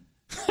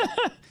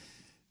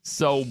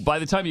 So by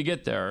the time you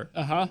get there,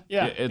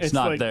 it's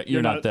not like that.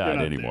 You're not that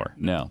anymore.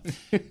 No.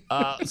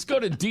 Let's go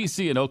to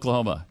D.C. in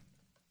Oklahoma.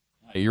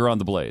 You're on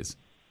the Blaze.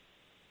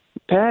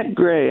 Pat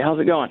Gray, how's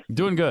it going?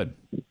 Doing good.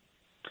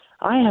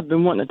 I have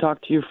been wanting to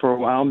talk to you for a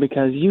while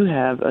because you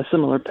have a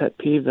similar pet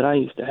peeve that I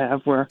used to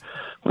have, where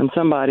when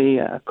somebody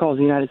calls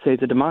the United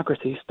States a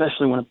democracy,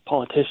 especially when a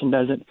politician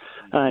does it,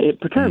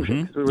 it perturbs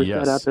you, because we were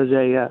set up as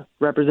a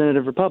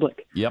representative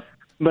republic. Yep.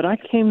 But I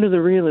came to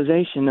the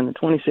realization in the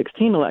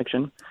 2016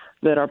 election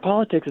that our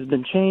politics has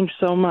been changed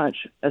so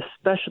much,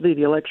 especially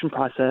the election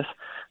process,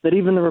 that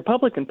even the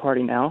Republican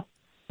Party now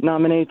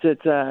nominates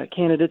its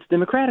candidates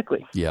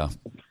democratically. Yeah.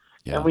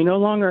 And we no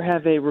longer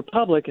have a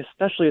republic,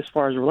 especially as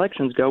far as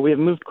elections go. We have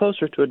moved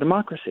closer to a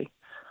democracy.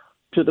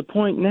 to the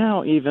point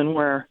now even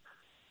where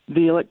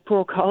the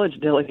Electoral College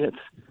delegates,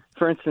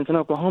 for instance, in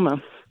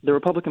Oklahoma, the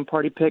Republican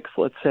Party picks,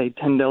 let's say,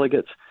 10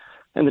 delegates,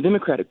 and the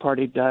Democratic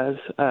Party does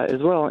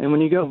as well. And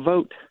when you go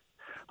vote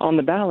on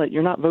the ballot,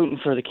 you're not voting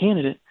for the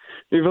candidate.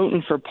 You're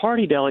voting for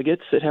party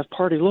delegates that have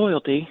party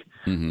loyalty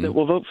that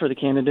will vote for the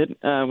candidate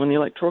when the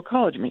Electoral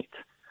College meets.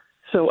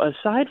 So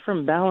aside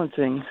from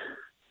balancing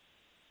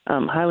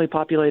highly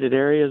populated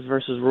areas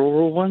versus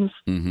rural ones,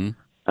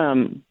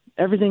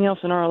 everything else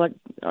in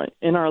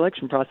our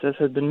election process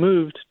has been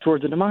moved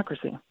towards a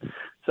democracy.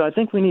 So I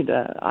think we need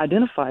to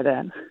identify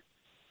that,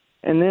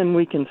 and then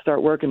we can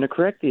start working to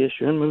correct the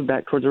issue and move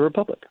back towards a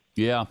republic.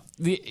 Yeah,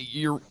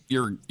 you're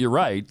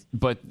right,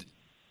 but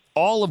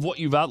all of what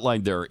you've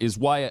outlined there is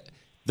why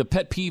the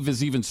pet peeve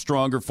is even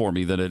stronger for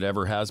me than it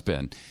ever has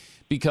been.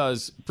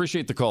 Because,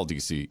 appreciate the call,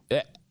 DC.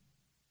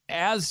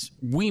 As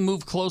we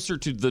move closer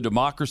to the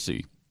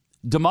democracy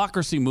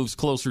moves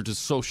closer to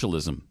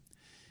socialism.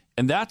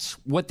 And that's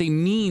what they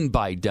mean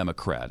by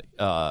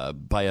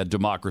by a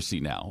democracy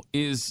now.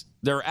 Is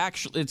they're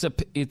actually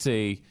it's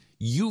a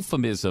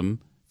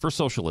euphemism for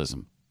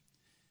socialism,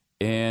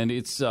 and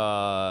it's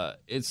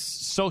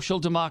social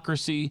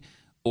democracy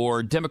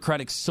or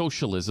democratic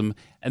socialism,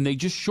 and they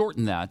just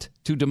shorten that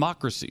to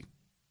democracy.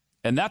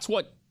 And that's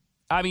what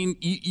I mean.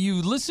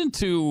 You listen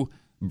to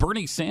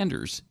Bernie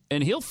Sanders,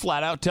 and he'll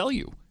flat out tell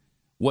you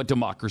what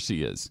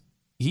democracy is.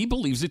 He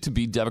believes it to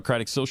be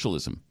democratic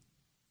socialism.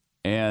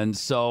 And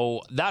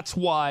so that's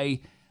why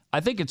I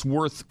think it's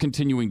worth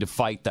continuing to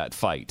fight that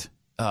fight.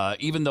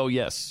 Even though,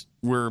 yes,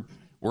 we're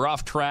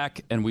off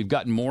track, and we've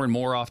gotten more and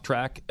more off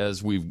track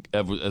as we've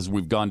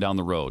gone down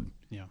the road.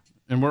 Yeah,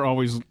 and we're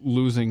always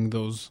losing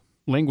those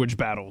language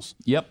battles.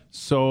 Yep.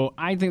 So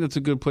I think that's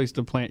a good place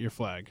to plant your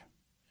flag.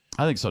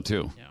 I think so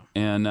too. Yeah.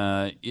 And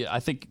I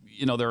think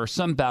there are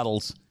some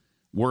battles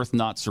worth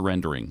not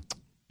surrendering,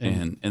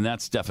 and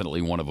that's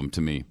definitely one of them to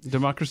me.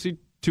 Democracy.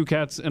 2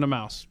 cats and a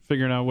mouse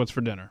figuring out what's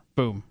for dinner.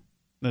 Boom.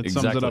 That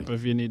sums it up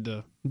if you need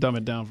to dumb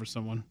it down for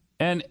someone.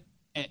 And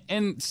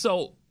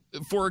so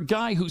for a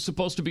guy who's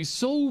supposed to be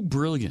so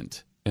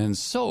brilliant and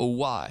so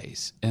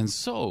wise and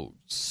so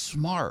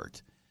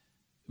smart,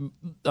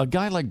 a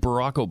guy like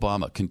Barack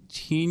Obama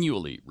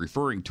continually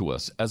referring to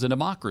us as a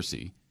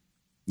democracy,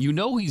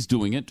 he's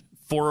doing it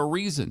for a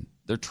reason.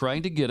 They're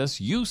trying to get us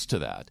used to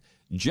that,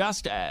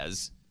 just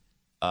as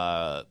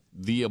the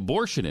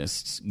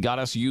abortionists got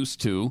us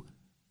used to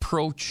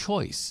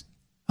pro-choice.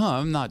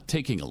 I'm not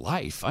taking a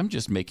life. I'm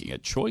just making a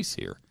choice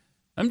here.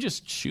 I'm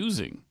just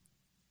choosing.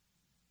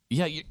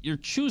 Yeah, you're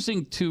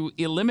choosing to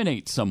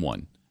eliminate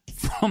someone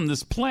from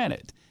this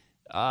planet.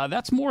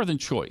 That's more than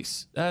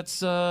choice.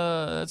 That's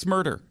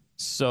murder.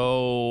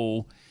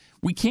 So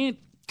we can't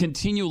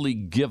continually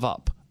give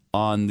up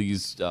on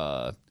these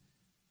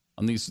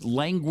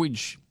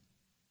language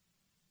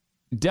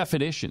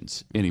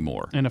definitions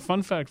anymore. And a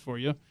fun fact for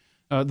you.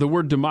 The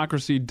word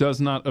democracy does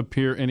not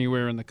appear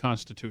anywhere in the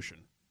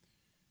Constitution.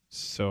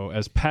 So,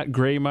 as Pat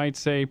Gray might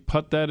say,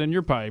 put that in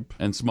your pipe.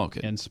 And smoke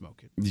it.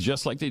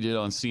 Just like they did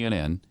on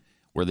CNN,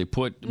 where they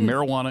put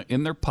marijuana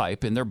in their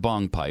pipe, in their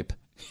bong pipe,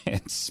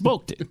 and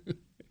smoked it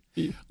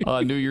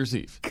on New Year's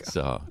Eve. God.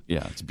 So,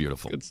 yeah, it's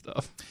beautiful. Good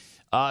stuff.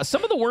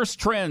 Some of the worst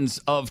trends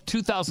of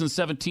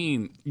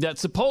 2017 that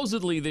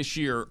supposedly this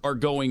year are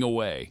going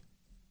away.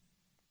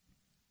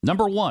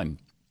 Number 1,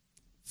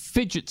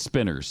 fidget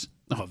spinners.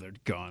 Oh, they're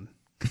gone.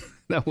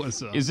 That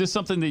was. Is this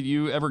something that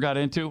you ever got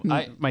into?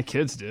 My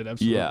kids did,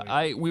 absolutely.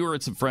 Yeah, we were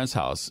at some friend's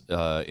house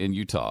in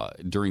Utah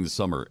during the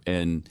summer,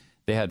 and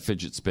they had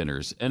fidget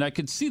spinners, and I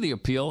could see the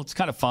appeal. It's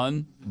kind of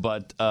fun,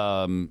 but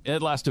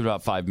it lasted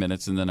about 5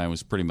 minutes, and then I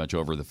was pretty much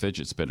over the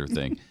fidget spinner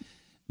thing.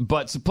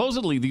 But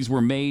supposedly these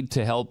were made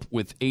to help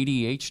with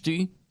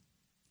ADHD,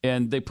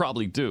 and they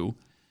probably do.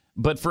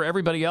 But for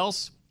everybody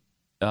else,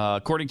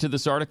 according to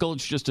this article,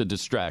 it's just a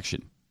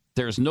distraction.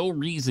 There's no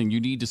reason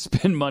you need to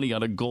spend money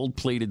on a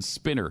gold-plated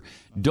spinner.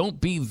 Don't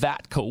be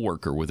that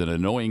coworker with an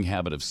annoying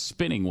habit of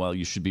spinning while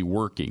you should be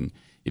working.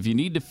 If you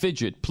need to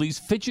fidget, please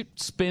fidget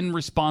spin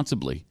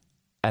responsibly.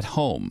 At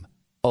home,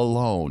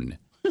 alone.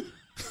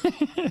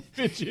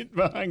 Fidget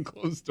behind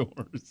closed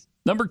doors.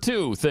 Number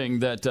 2 thing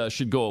that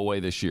should go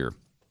away this year.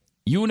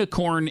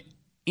 Unicorn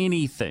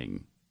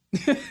anything.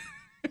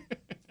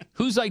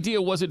 Whose idea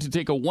was it to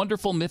take a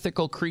wonderful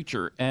mythical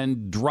creature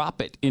and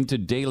drop it into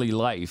daily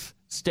life?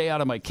 Stay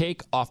out of my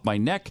cake, off my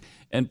neck,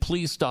 and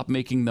please stop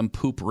making them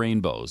poop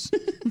rainbows.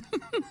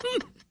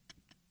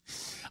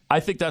 I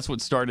think that's what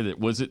started it.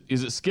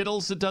 Is it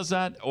Skittles that does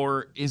that,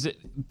 or is it?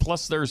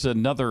 Plus, there's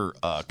another.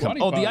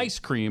 The ice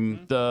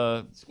cream.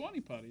 The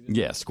Squatty Potty.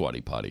 Yeah,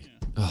 Squatty Potty.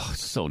 Yeah. Oh,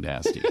 it's so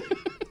nasty.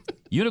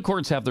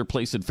 Unicorns have their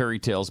place in fairy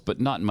tales,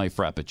 but not in my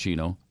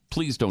Frappuccino.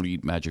 Please don't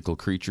eat magical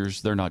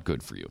creatures. They're not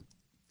good for you.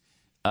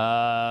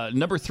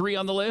 Number 3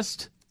 on the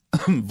list: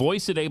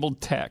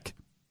 voice-enabled tech.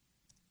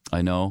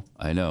 I know.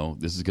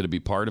 This is going to be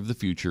part of the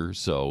future,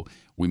 so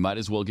we might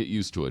as well get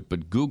used to it.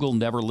 But Google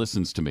never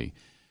listens to me.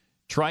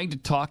 Trying to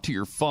talk to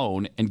your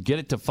phone and get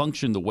it to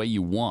function the way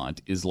you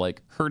want is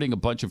like herding a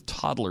bunch of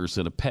toddlers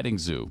in a petting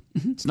zoo.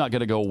 It's not going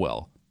to go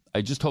well.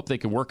 I just hope they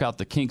can work out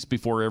the kinks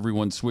before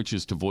everyone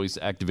switches to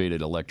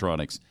voice-activated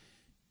electronics.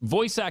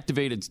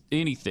 Voice-activated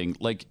anything,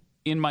 like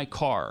in my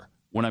car,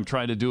 when I'm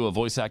trying to do a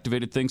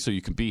voice-activated thing, so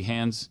you can be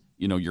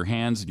your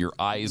hands and your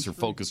eyes are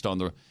focused on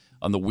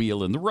the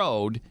wheel in the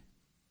road,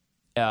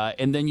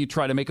 and then you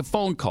try to make a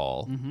phone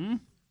call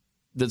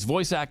that's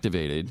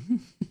voice-activated.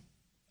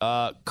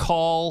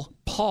 Call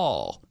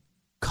Paul.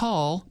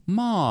 Call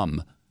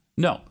Mom.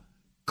 No.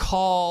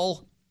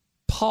 Call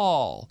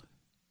Paul.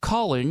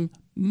 Calling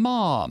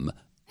Mom.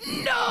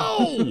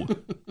 No!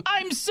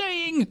 I'm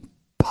saying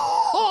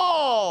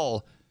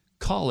Paul.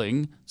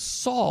 Calling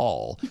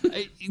Saul.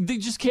 They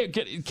just can't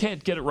get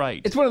it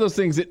right. It's one of those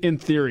things that, in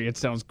theory, it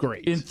sounds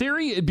great. In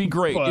theory, it'd be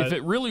great. But if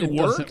it really it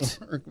worked,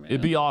 doesn't work,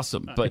 it'd be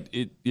awesome. But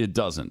it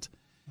doesn't.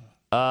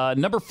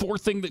 Number 4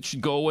 thing that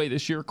should go away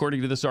this year,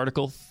 according to this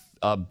article,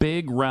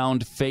 big,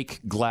 round,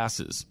 fake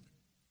glasses.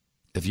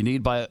 If you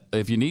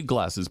need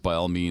glasses, by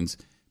all means,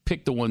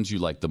 pick the ones you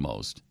like the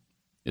most.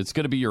 It's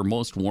going to be your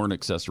most worn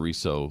accessory,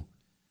 so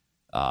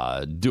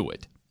do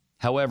it.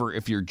 However,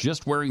 if you're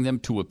just wearing them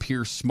to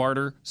appear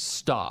smarter,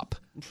 stop.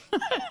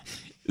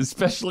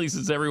 Especially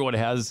since everyone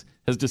has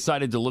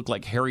decided to look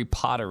like Harry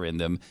Potter in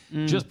them.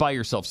 Just buy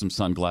yourself some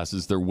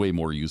sunglasses. They're way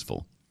more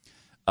useful.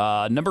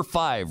 Number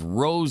 5,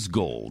 rose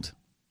gold.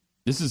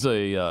 This is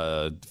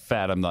a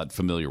fad I'm not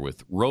familiar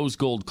with. Rose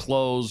gold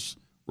clothes,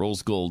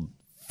 rose gold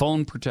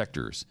phone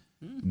protectors,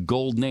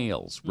 gold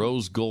nails,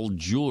 rose gold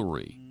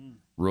jewelry,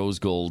 rose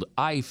gold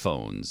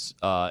iPhones,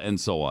 and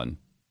so on.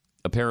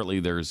 Apparently,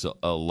 there's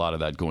a lot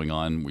of that going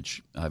on,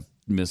 which I've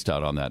missed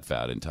out on that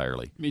fad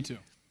entirely. Me too.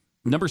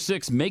 Number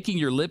 6, making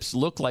your lips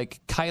look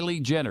like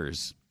Kylie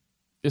Jenner's.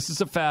 This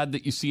is a fad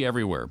that you see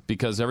everywhere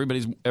because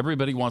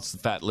everybody wants the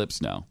fat lips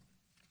now.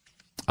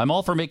 I'm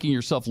all for making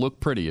yourself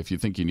look pretty if you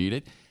think you need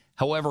it.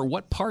 However,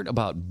 what part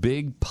about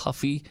big,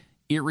 puffy,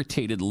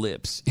 irritated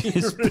lips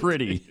is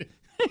pretty?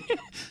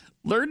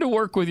 Learn to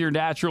work with your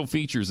natural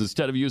features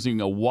instead of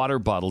using a water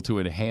bottle to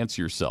enhance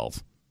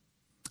yourself.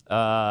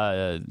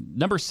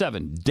 Number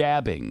 7,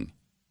 dabbing.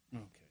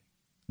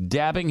 Okay.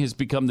 Dabbing has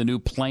become the new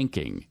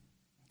planking.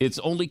 It's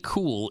only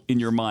cool in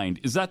your mind.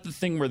 Is that the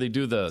thing where they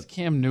do the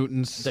Cam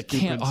Newton's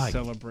stupid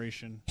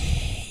celebration? I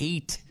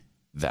hate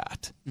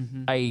that.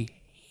 I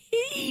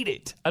hate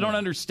it. I don't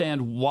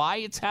understand why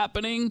it's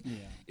happening. Yeah.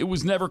 It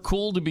was never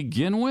cool to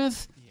begin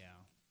with.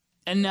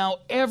 And now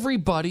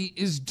everybody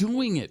is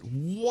doing it.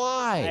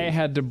 Why? I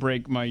had to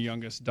break my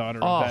youngest daughter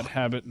of that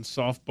habit in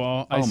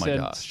softball. I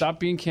said,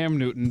 stop being Cam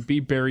Newton, be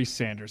Barry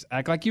Sanders.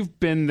 Act like you've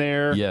been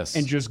there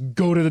and just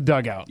go to the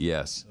dugout.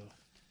 Yes.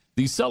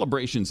 These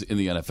celebrations in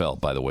the NFL,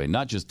 by the way,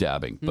 not just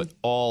dabbing, but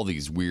all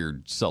these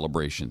weird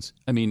celebrations.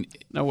 I mean,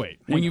 no,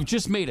 wait. When you've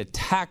just made a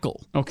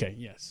tackle. Okay,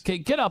 yes. Okay,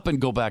 get up and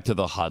go back to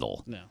the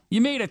huddle. No.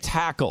 You made a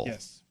tackle.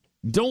 Yes.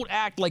 Don't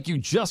act like you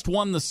just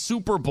won the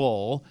Super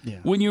Bowl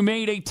when you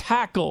made a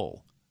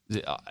tackle.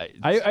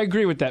 I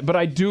agree with that, but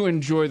I do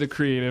enjoy the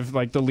creative,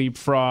 like the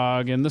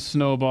leapfrog and the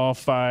snowball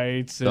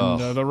fights and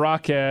the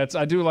Rockettes.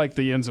 I do like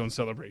the end zone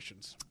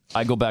celebrations.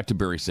 I go back to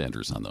Barry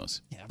Sanders on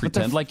those. Yeah,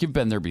 pretend like you've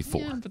been there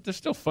before. Yeah, but they're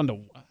still fun to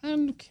watch.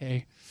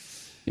 Okay.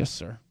 Yes,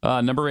 sir.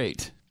 Number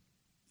 8,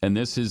 and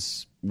this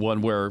is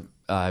one where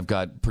I've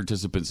got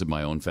participants in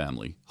my own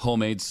family.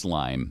 Homemade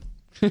slime.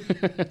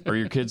 Are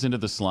your kids into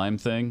the slime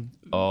thing?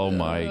 Oh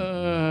my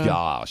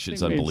gosh,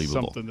 it's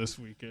unbelievable. Something this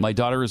weekend. My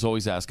daughter is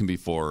always asking me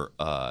for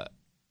a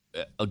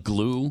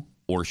glue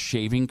or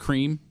shaving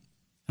cream.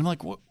 I'm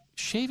like, what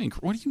shaving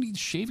cream? What do you need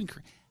shaving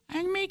cream?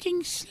 I'm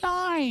making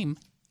slime.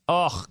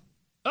 Ugh.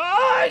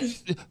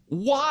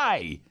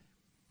 Why?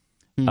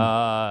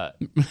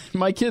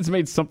 My kids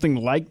made something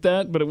like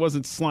that, but it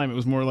wasn't slime. It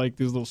was more like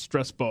these little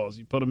stress balls.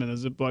 You put them in a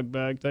Ziploc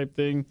bag type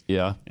thing.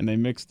 Yeah. And they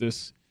mix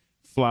this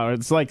flour.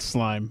 It's like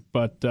slime,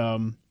 but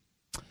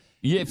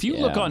if you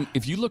look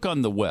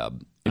on the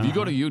web, if you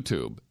go to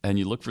YouTube and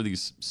you look for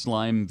these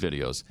slime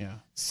videos,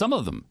 some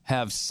of them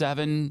have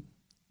 7,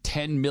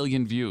 10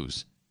 million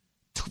views,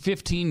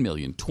 15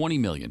 million, 20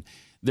 million.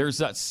 There's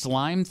that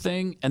slime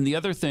thing, and the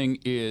other thing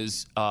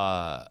is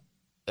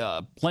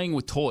playing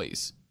with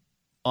toys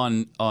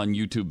on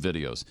YouTube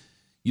videos.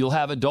 You'll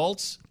have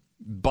adults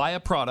buy a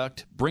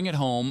product, bring it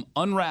home,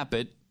 unwrap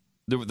it.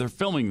 They're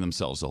filming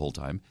themselves the whole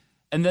time.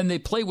 And then they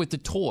play with the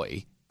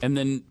toy and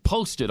then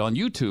post it on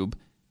YouTube.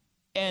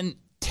 And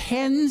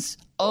tens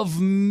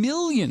of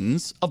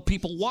millions of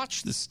people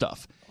watch this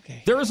stuff.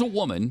 Okay. There is a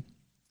woman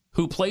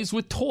who plays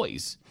with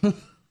toys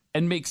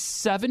and makes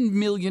 $7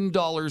 million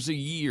a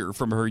year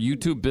from her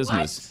YouTube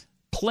business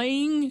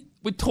playing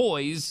with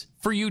toys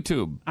for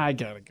YouTube. I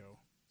gotta go.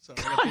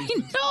 I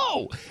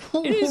know.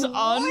 It is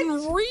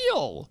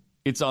unreal.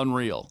 It's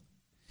unreal.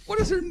 What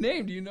is her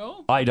name? Do you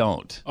know? I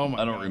don't. Oh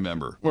my I don't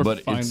remember. We're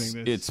finding this.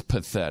 It's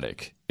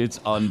pathetic. It's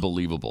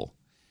unbelievable.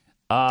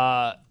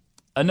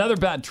 Another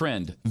bad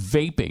trend: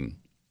 vaping.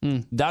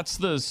 That's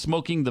the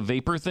smoking the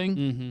vapor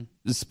thing.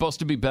 It's supposed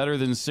to be better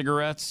than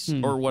cigarettes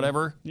or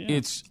whatever. Yeah.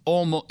 It's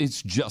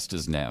just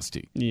as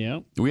nasty.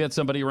 Yeah. We had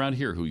somebody around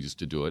here who used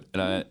to do it,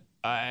 and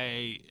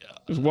I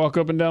just walk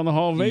up and down the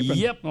hall vaping.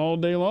 Yep. All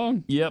day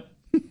long. Yep.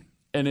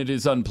 and it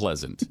is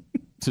unpleasant,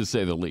 to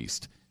say the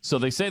least. So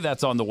they say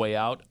that's on the way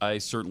out. I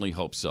certainly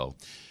hope so.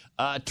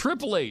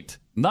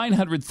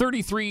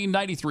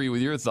 888-933-93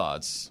 with your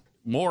thoughts.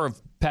 More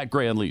of Pat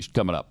Gray Unleashed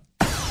coming up.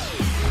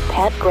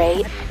 Pat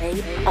Gray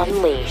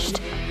Unleashed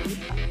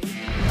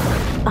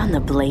on the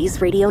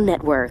Blaze Radio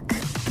Network.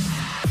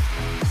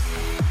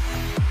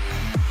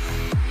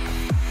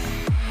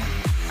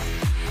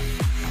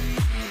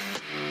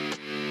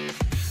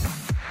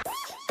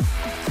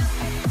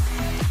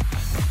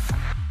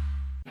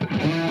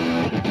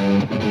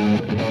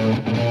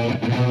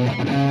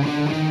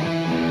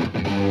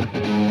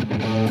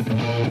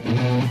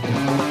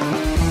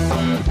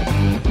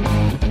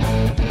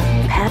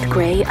 Pat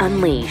Gray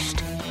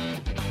Unleashed.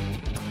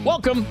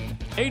 Welcome,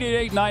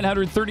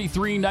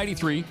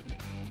 888-933-93.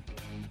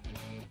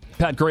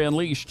 Pat Gray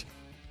Unleashed.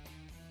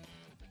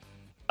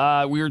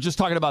 We were just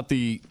talking about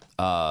the,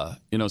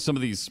 some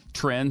of these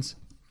trends,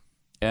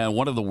 and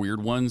one of the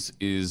weird ones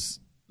is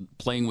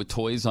playing with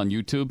toys on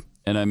YouTube.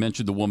 And I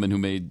mentioned the woman who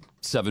made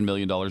 $7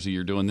 million a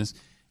year doing this.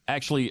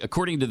 Actually,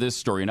 according to this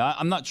story, and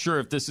I'm not sure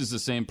if this is the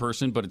same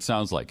person, but it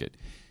sounds like it.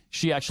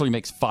 She actually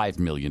makes $5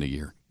 million a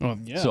year. Oh,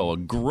 yeah. So a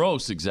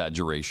gross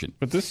exaggeration.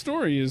 But this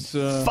story is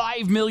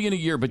 $5 million a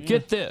year. But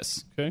get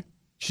this. Okay.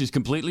 She's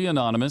completely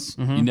anonymous.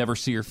 Mm-hmm. You never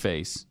see her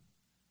face.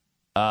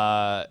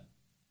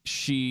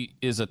 She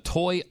is a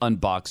toy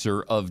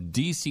unboxer of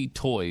DC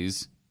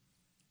toys,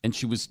 and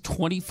she was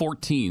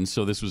 2014.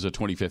 So this was a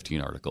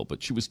 2015 article,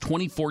 but she was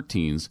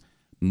 2014's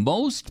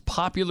most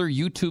popular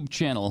YouTube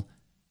channel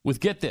with,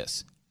 get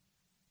this,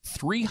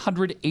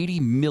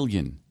 380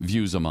 million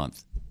views a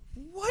month.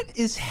 What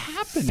is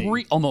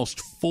happening? Almost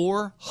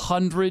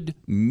 400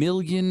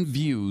 million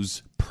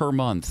views per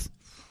month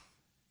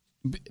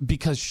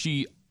because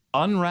she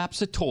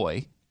unwraps a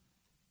toy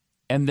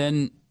and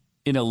then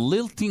in a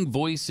lilting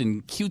voice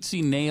and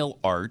cutesy nail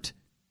art,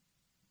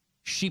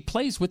 she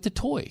plays with the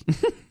toy.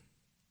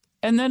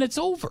 And then it's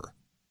over.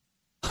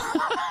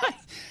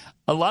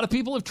 A lot of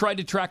people have tried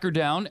to track her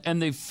down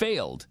and they've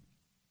failed.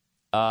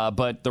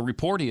 But the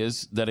report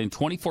is that in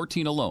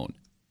 2014 alone,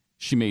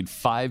 she made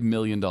 $5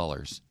 million.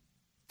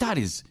 That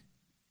is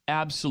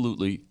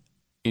absolutely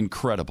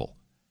incredible.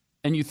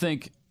 And you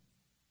think,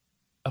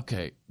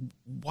 okay,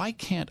 why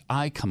can't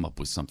I come up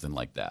with something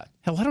like that?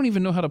 Hell, I don't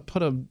even know how to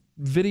put a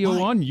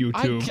video on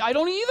YouTube. I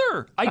don't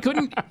either. I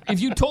couldn't. If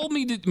you told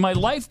me that my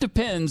life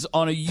depends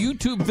on a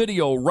YouTube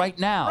video right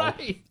now,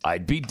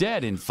 I'd be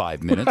dead in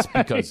 5 minutes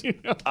because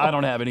I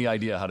don't have any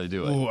idea how to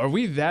do it. Oh, are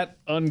we that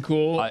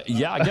uncool?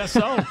 Yeah, I guess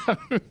so.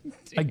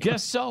 I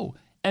guess so.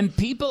 And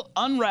people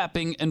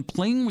unwrapping and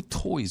playing with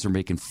toys are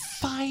making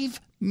 $5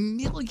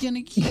 million a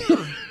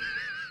year.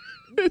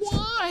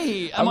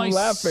 Why am I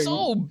laughing.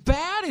 so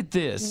bad at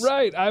this?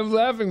 Right, I'm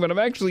laughing, but I'm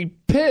actually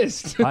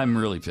pissed. I'm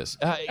really pissed.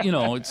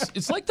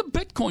 It's like the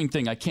Bitcoin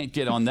thing. I can't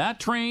get on that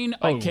train.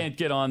 I can't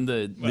get on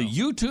the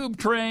YouTube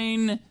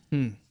train.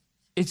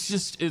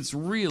 It's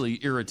really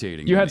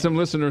irritating. You had some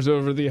listeners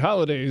over the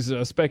holidays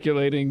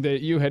speculating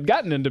that you had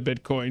gotten into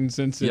Bitcoin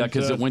since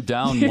because it went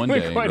down one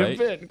day, quite right?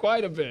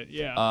 a bit,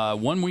 yeah.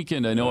 One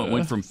weekend, I know it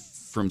went from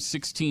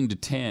 16 to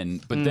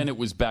 10, but then it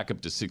was back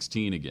up to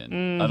 16 again.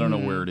 Mm-hmm. I don't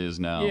know where it is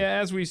now. Yeah,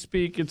 as we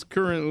speak, it's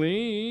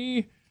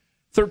currently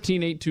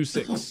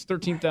 13,826,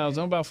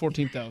 13,000, about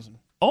 14,000.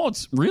 Oh,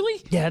 it's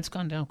really? Yeah, it's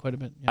gone down quite a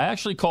bit. Yeah. I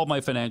actually called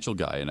my financial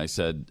guy and I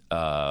said,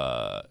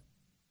 first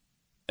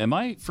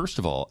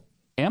of all,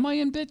 am I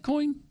in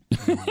Bitcoin?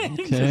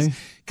 Okay.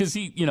 Because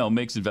he,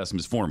 makes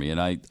investments for me,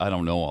 and I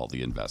don't know all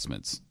the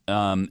investments.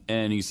 And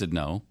he said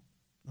no.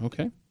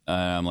 Okay.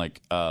 I'm like,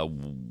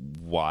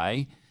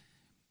 why?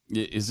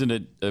 Isn't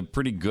it a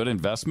pretty good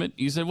investment?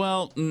 He said,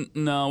 well,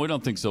 no, we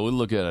don't think so. We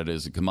look at it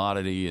as a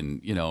commodity,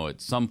 and, at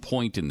some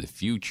point in the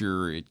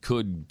future, it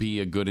could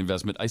be a good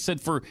investment. I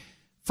said,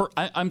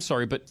 I'm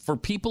sorry, but for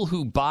people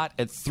who bought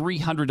at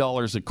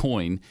 $300 a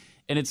coin,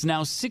 and it's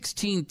now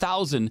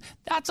 $16,000,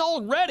 that's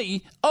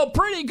already a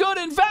pretty good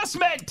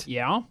investment.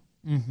 Yeah.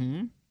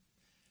 Mm-hmm.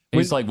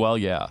 He's like, well,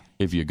 yeah,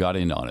 if you got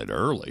in on it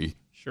early.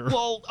 Sure.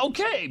 Well,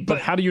 okay, but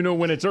how do you know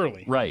when it's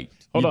early? Right.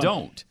 Hold you on.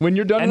 don't. When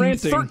you're done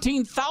ranting,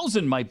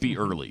 13,000 might be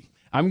early.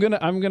 I'm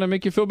gonna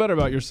make you feel better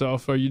about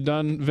yourself. Are you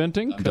done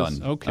venting? I'm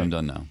done. Okay. I'm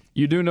done now.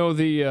 You do know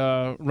the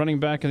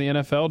running back in the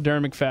NFL,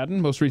 Darren McFadden,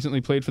 most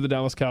recently played for the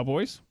Dallas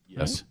Cowboys.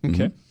 Yes. Right?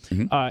 Okay.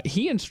 Mm-hmm.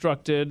 He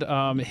instructed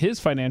his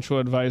financial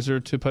advisor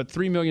to put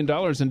 $3 million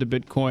into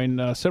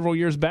Bitcoin several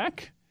years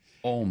back.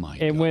 Oh my!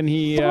 And God. when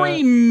he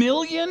 $3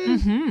 million?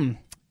 Mm-hmm.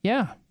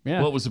 Yeah.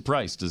 What was the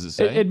price? Does it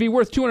say? It'd be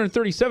worth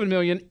 $237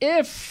 million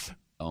if.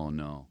 Oh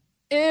no!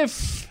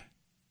 If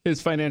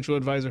his financial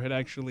advisor had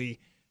actually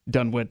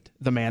done what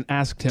the man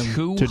asked him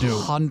to do.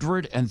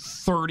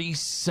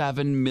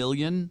 $237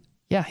 million?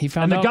 Yeah, he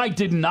found out. And the guy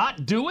did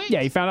not do it?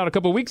 Yeah, he found out a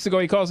couple of weeks ago.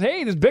 He calls,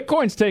 hey, this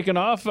Bitcoin's taken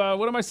off.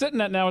 What am I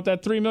sitting at now with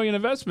that $3 million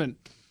investment?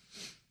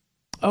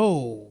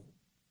 Oh,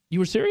 you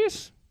were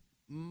serious?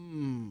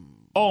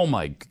 Oh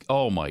my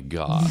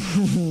God.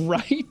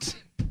 Right?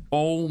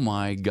 Oh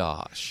my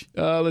gosh.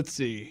 Let's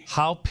see.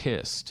 How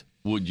pissed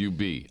would you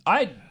be?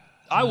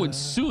 I would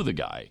sue the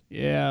guy.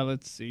 Yeah,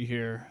 let's see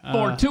here.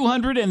 For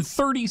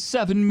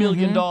 $237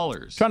 million.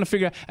 Trying to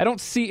figure out. I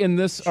don't see in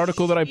this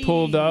article that I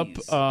pulled up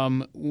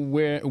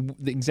where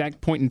the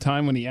exact point in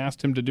time when he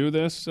asked him to do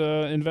this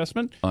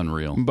investment.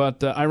 Unreal.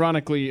 But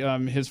ironically,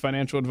 his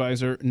financial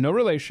advisor, no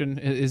relation,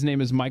 his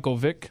name is Michael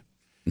Vick.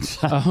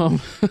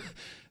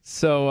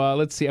 So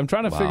let's see. I'm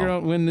trying to figure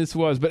out when this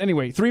was, but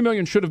anyway, $3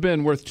 million should have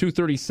been worth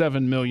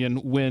 $237 million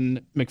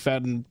when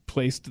McFadden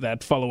placed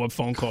that follow-up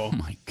phone call. Oh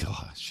my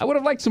gosh! I would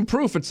have liked some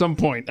proof at some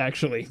point,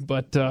 actually,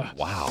 but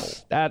wow,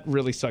 that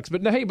really sucks.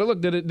 But hey, but look,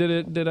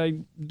 did I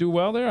do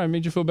well there? I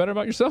made you feel better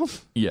about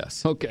yourself?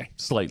 Yes. Okay.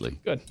 Slightly.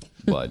 Good.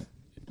 But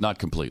not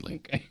completely.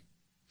 Okay.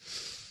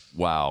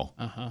 Wow.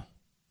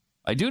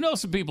 I do know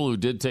some people who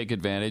did take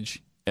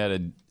advantage at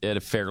a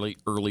fairly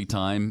early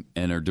time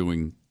and are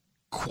doing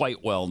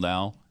quite well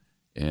now.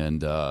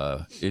 And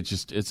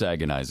it's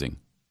agonizing.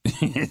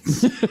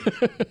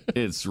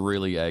 It's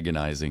really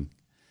agonizing.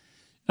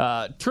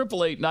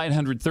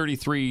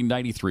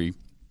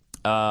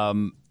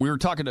 888-933-93. We were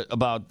talking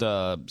about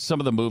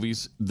some of the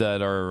movies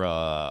that are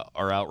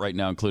out right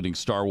now, including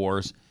Star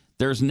Wars.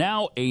 There's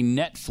now a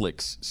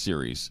Netflix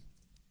series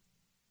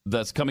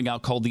that's coming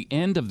out called The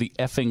End of the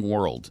Effing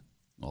World,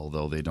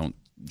 although they don't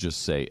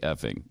just say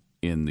effing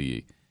in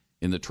the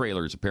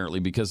trailers, apparently,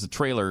 because the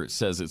trailer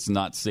says it's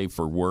not safe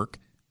for work.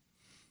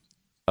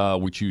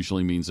 Which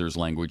usually means there's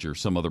language or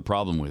some other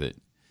problem with it.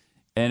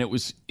 And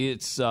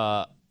it's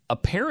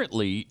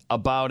apparently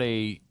about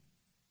a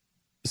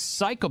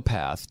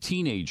psychopath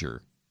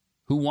teenager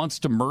who wants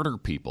to murder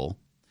people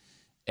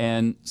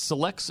and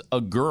selects a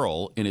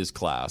girl in his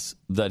class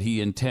that he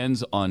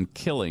intends on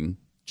killing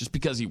just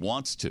because he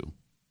wants to.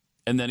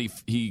 And then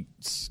he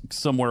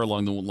somewhere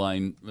along the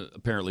line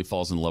apparently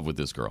falls in love with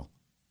this girl.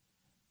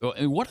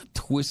 And what a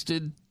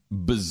twisted,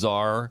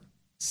 bizarre,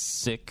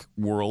 sick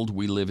world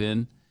we live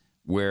in,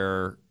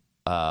 where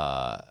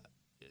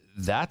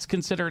that's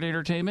considered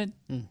entertainment.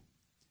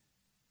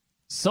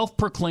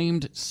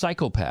 Self-proclaimed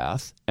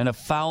psychopath and a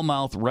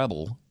foul-mouthed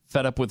rebel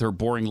fed up with her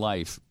boring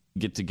life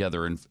get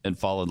together and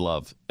fall in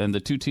love. And the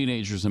two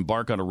teenagers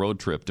embark on a road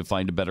trip to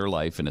find a better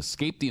life and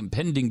escape the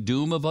impending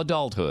doom of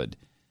adulthood.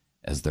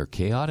 As their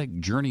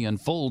chaotic journey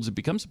unfolds, it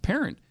becomes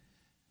apparent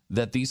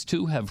that these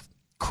two have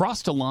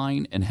crossed a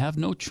line and have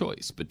no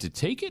choice but to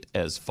take it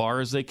as far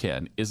as they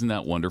can. Isn't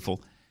that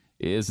wonderful?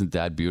 Isn't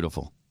that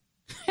beautiful?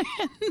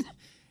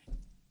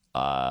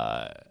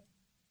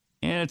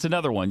 And it's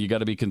another one you got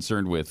to be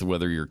concerned with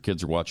whether your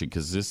kids are watching,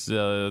 because this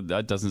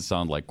that doesn't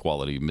sound like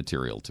quality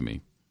material to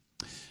me.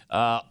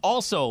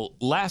 Also,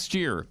 last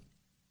year,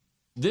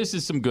 this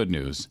is some good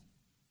news.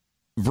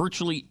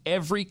 Virtually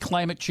every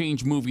climate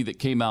change movie that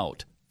came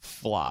out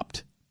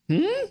flopped.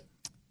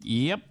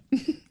 Yep.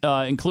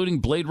 Including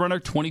Blade Runner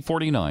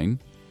 2049,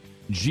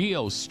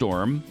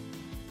 Geostorm,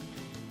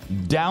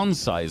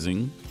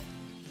 Downsizing,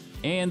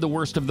 and the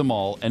worst of them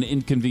all, an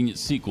inconvenient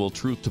sequel,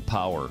 Truth to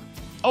Power.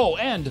 Oh,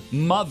 and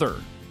Mother.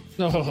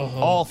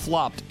 All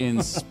flopped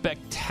in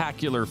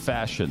spectacular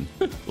fashion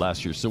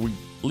last year. So at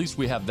least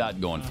we have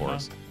that going for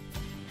us.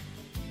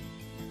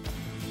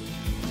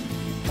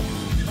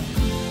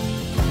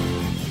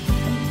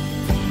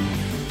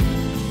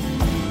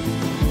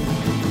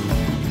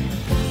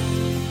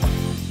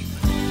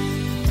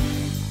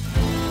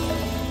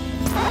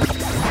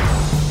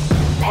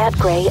 Pat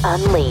Gray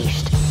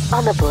Unleashed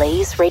on the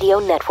Blaze Radio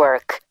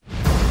Network.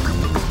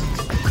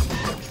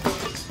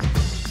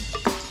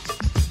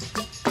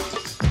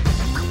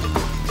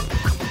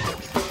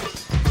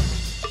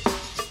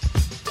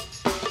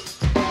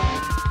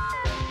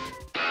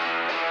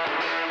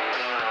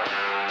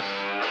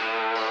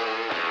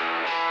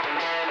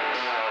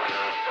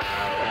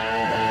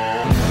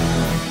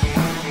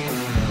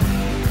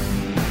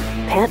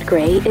 Pat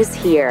Gray is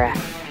here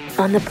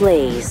on the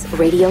Blaze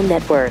Radio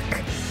Network.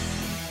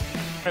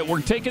 All right,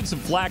 we're taking some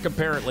flack,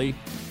 apparently,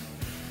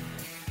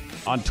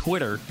 on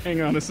Twitter.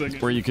 Hang on a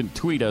second. Where you can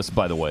tweet us,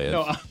 by the way.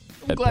 No,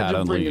 I'm glad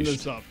you're bringing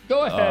this up.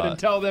 Go ahead and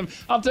tell them.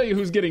 I'll tell you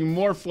who's getting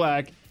more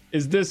flack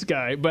is this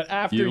guy. But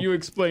after you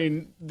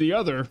explain the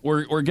other.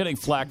 We're getting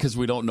flack because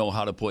we don't know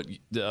how to put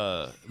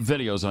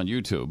videos on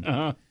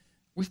YouTube.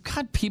 We've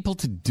got people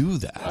to do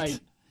that. Right.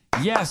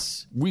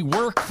 Yes, we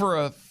work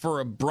for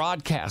a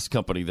broadcast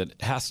company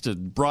that has to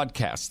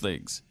broadcast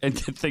things and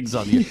get things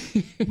on the air.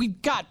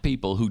 We've got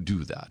people who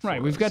do that. Right,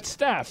 we've got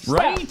staff.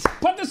 Right?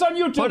 Put this on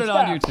YouTube. Put it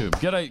on YouTube.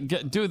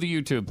 Do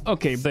the YouTube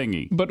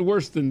thingy. But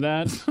worse than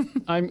that,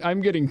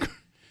 I'm getting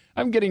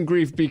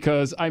grief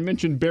because I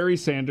mentioned Barry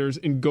Sanders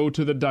in Go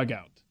to the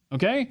Dugout.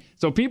 Okay?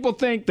 So people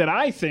think that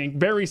I think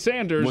Barry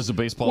Sanders was a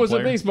baseball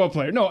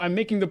player. No, I'm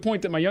making the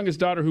point that my youngest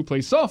daughter who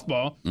plays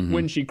softball,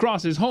 when she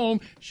crosses home,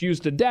 she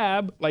used to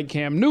dab like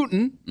Cam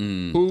Newton,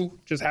 who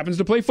just happens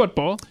to play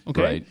football.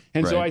 Okay? Right,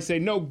 and so I say,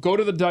 no, go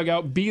to the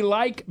dugout. Be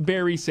like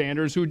Barry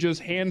Sanders, who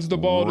just hands the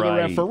ball to the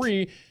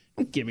referee.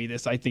 Don't give me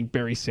this. I think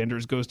Barry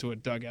Sanders goes to a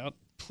dugout.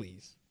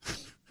 Please.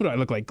 What do I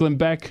look like? Glenn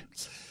Beck?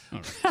 All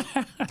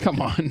right.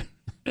 Come on.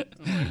 All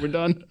right, we're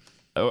done?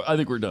 I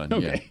think we're done.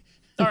 Okay. Yeah.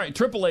 All right,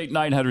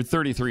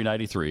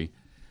 888-933-93.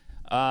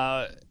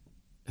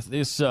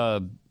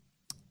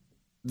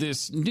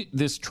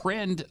 This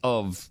trend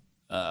of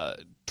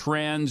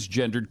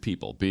transgendered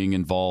people being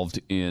involved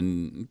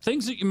in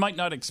things that you might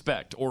not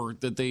expect or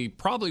that they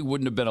probably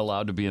wouldn't have been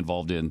allowed to be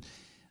involved in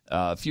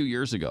a few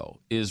years ago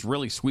is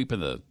really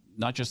sweeping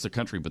not just the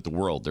country but the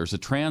world. There's a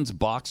trans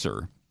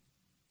boxer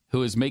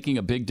who is making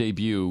a big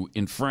debut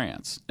in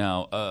France.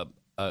 Now,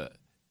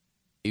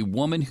 a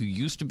woman who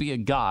used to be a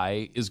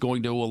guy is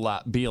going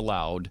to be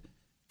allowed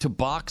to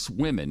box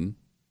women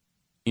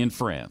in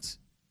France.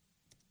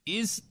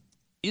 Is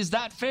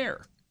that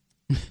fair?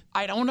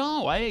 I don't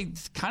know. I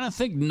kind of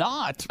think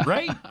not,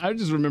 right? I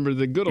just remember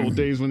the good old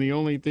days when the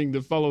only thing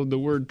that followed the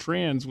word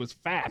trans was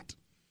fat.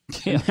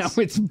 Yes. Now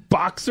it's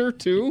boxer,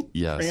 too?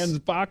 Yes. Trans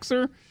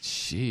boxer?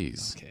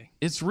 Jeez. Okay.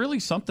 It's really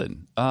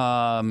something.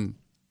 A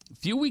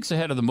few weeks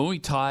ahead of the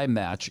Muay Thai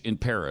match in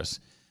Paris,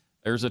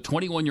 there's a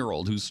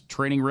 21-year-old who's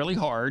training really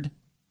hard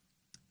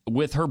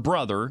with her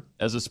brother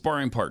as a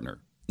sparring partner.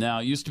 Now,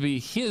 it used to be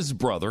his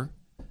brother,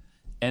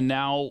 and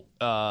now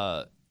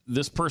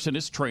this person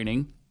is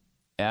training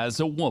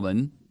as a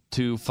woman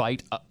to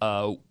fight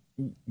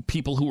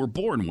people who were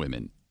born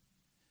women.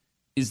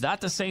 Is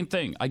that the same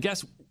thing? I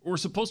guess we're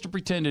supposed to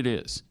pretend it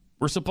is.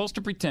 We're supposed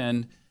to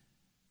pretend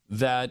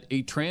that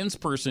a trans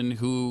person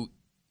who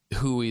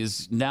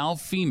is now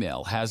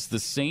female has the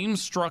same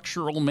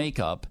structural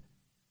makeup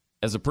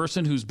as a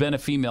person who's been a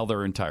female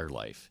their entire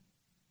life.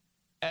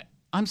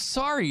 I'm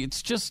sorry,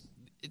 it's just,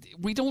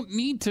 we don't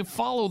need to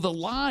follow the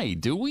lie,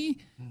 do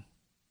we?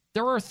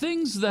 There are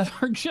things that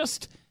are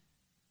just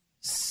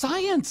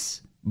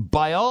science,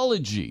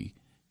 biology,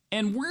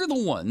 and we're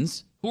the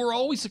ones who are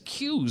always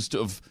accused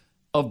of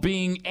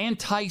being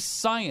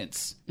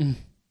anti-science.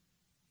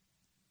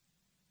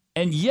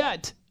 And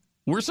yet,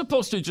 we're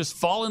supposed to just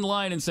fall in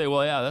line and say,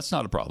 well, yeah, that's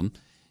not a problem.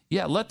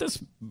 Yeah, let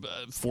this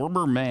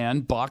former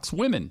man box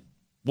women.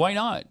 Why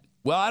not?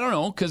 Well, I don't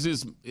know,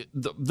 because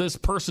this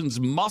person's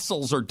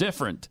muscles are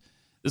different.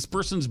 This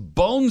person's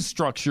bone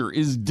structure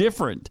is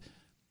different.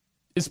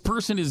 This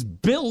person is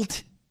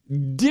built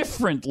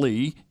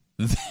differently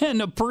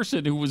than a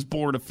person who was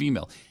born a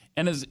female.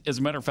 And as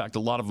a matter of fact,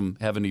 a lot of them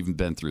haven't even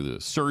been through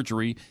the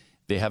surgery.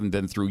 They haven't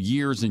been through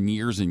years and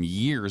years and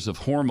years of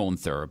hormone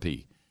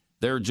therapy.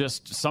 They're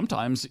just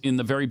sometimes in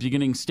the very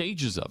beginning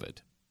stages of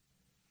it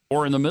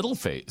or in the middle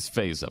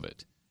phase of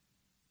it.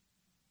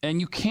 And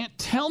you can't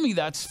tell me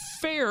that's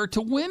fair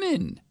to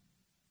women.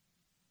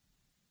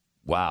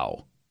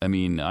 Wow. I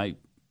mean,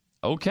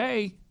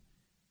 okay.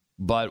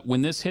 But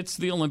when this hits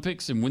the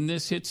Olympics and when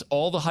this hits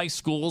all the high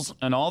schools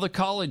and all the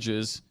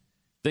colleges,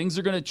 things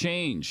are going to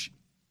change.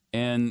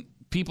 And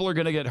people are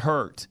going to get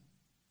hurt.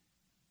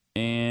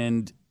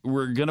 And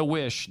we're going to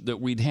wish that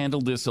we'd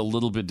handled this a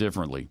little bit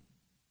differently.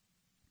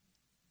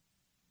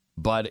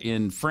 But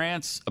in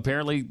France,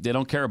 apparently, they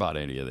don't care about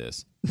any of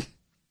this.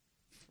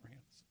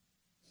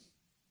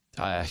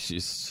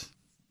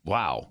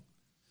 Wow.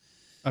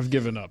 I've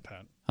given up,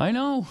 Pat. I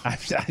know. I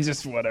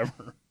just,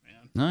 whatever,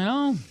 man. I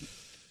know.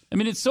 I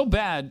mean, it's so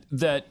bad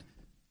that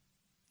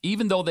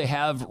even though they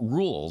have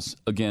rules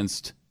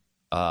against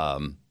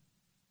steroids,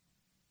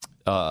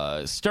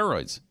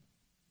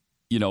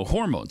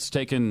 hormones,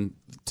 taking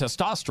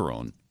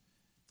testosterone,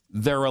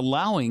 they're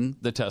allowing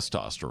the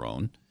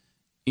testosterone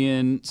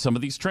in some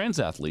of these trans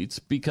athletes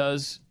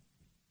because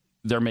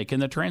they're making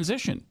the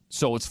transition.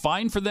 So it's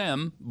fine for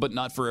them, but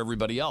not for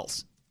everybody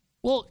else.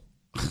 Well,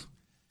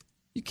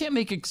 you can't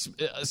make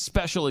a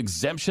special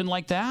exemption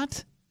like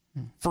that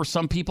for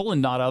some people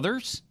and not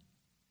others.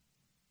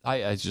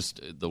 I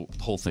just, the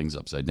whole thing's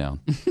upside down.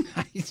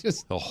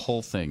 The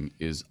whole thing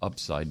is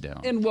upside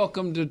down. And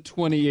welcome to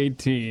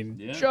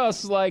 2018,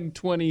 just like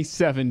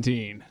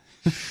 2017.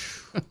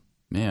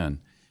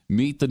 Man,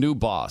 meet the new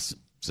boss,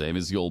 same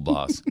as the old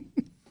boss.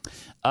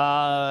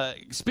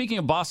 Speaking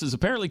of bosses,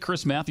 apparently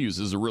Chris Matthews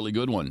is a really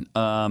good one.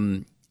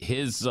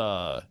 His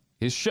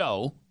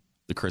show,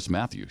 the Chris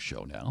Matthews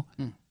Show now,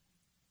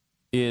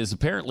 is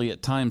apparently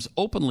at times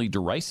openly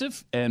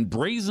derisive and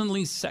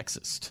brazenly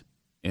sexist.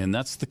 And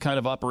that's the kind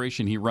of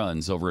operation he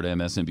runs over at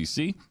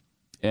MSNBC.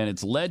 And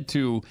it's led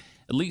to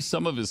at least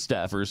some of his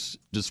staffers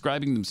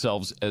describing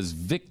themselves as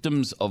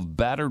victims of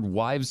battered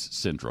wives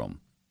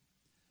syndrome.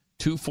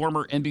 Two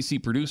former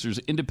NBC producers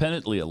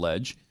independently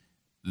allege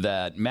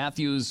that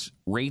Matthews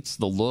rates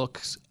the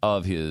looks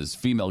of his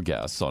female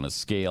guests on a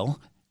scale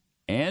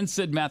and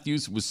said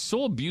Matthews was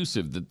so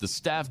abusive that the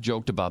staff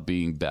joked about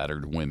being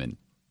battered women.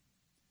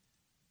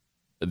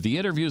 The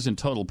interviews in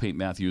total paint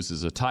Matthews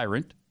as a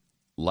tyrant,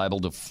 liable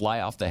to fly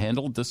off the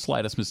handle at the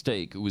slightest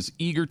mistake, who was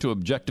eager to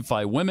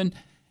objectify women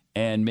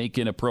and make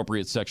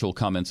inappropriate sexual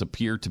comments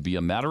appear to be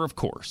a matter of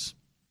course.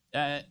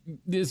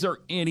 Is there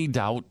any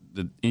doubt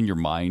in your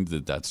mind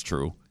that that's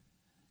true?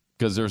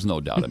 Because there's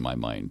no doubt in my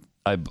mind.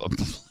 I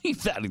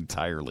believe that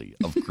entirely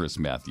of Chris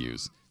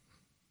Matthews.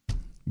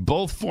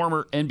 Both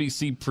former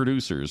NBC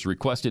producers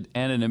requested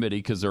anonymity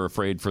because they're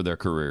afraid for their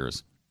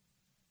careers.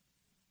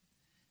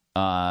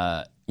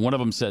 One of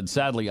them said,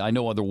 sadly, I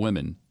know other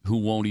women who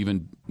won't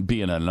even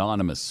be an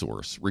anonymous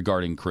source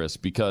regarding Chris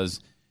because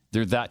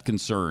They're that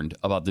concerned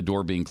about the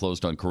door being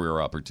closed on career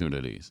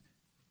opportunities.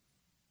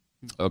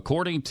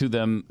 According to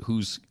them,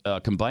 whose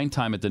combined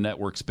time at the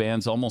network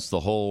spans almost the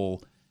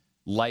whole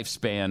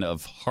lifespan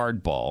of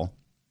Hardball,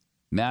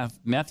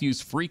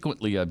 Matthews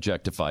frequently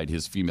objectified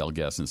his female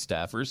guests and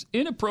staffers,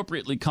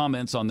 inappropriately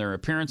comments on their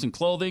appearance and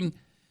clothing,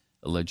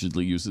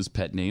 allegedly uses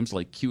pet names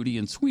like Cutie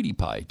and Sweetie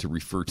Pie to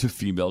refer to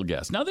female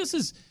guests. Now,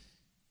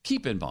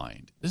 keep in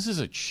mind, this is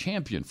a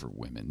champion for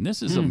women.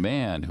 This is a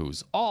man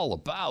who's all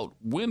about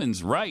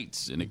women's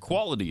rights and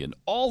equality and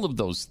all of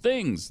those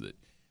things that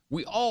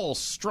we all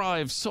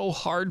strive so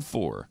hard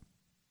for.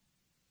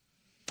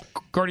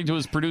 According to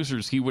his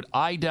producers, he would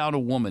eye down a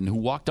woman who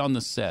walked on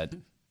the set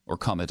or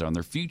comment on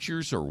their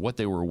features or what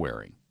they were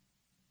wearing,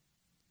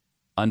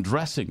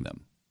 undressing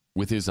them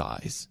with his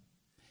eyes.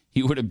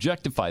 He would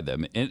objectify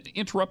them and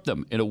interrupt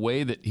them in a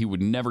way that he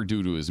would never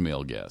do to his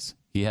male guests.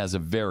 He has a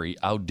very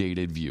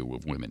outdated view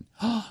of women.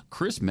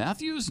 Chris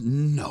Matthews?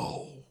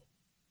 No.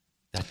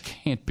 That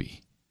can't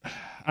be.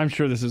 I'm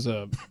sure this is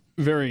a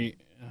very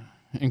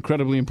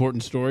incredibly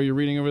important story you're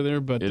reading over there,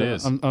 but it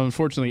is.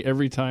 Unfortunately,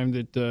 every time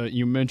that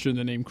you mention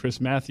the name Chris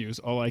Matthews,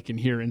 all I can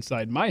hear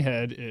inside my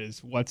head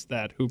is, what's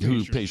that? Who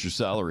pays your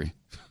salary?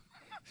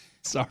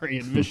 Sorry,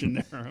 admission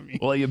there. I mean.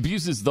 Well, he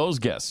abuses those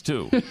guests,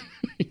 too. Right.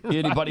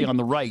 Anybody on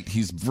the right,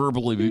 he's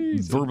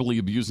verbally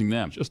abusing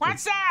them.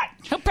 What's that?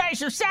 Who pays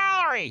your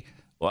salary?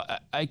 Well,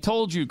 I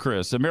told you,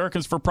 Chris,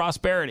 Americans for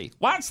Prosperity.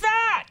 What's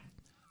that?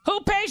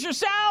 Who pays your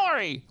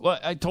salary? Well,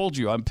 I told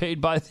you, I'm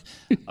paid by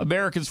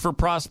Americans for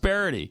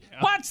Prosperity. Yeah.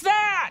 What's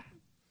that?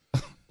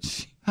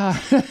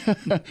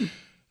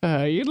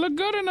 You look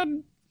good in a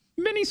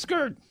mini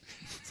skirt.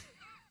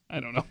 I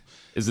don't know.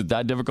 Is it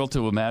that difficult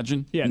to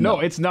imagine? Yeah, no,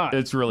 it's not.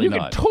 It's really not.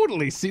 You can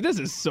totally see. This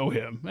is so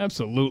him.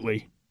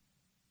 Absolutely.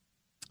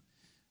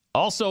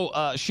 Also,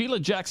 Sheila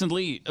Jackson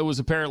Lee was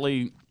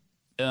apparently,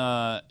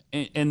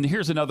 and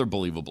here's another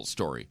believable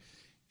story.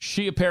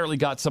 She apparently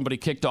got somebody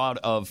kicked out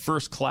of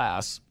first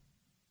class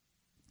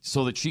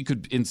so that she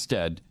could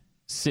instead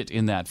sit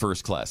in that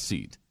first class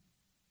seat.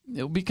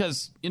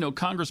 Because,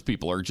 Congress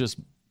people are just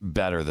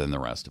better than the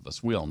rest of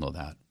us. We all know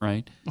that,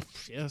 right?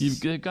 Yes.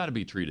 You've got to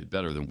be treated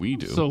better than we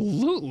do.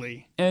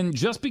 Absolutely. And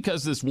just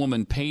because this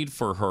woman paid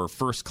for her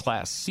first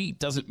class seat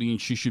doesn't mean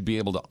she should be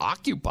able to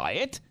occupy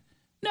it.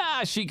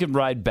 Nah, she can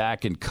ride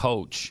back and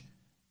coach.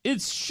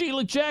 It's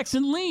Sheila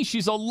Jackson Lee.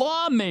 She's a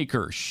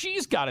lawmaker.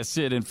 She's got to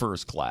sit in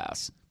first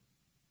class.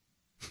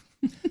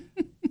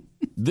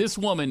 This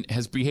woman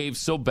has behaved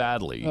so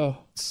badly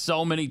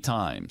so many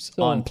times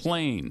on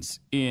planes,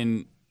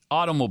 in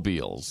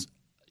automobiles,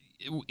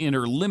 in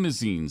her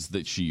limousines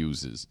that she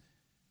uses.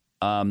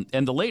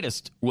 And the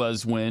latest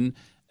was when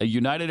a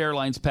United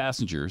Airlines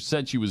passenger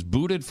said she was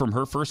booted from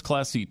her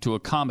first-class seat to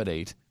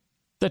accommodate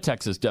the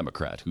Texas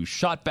Democrat, who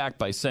shot back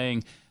by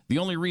saying the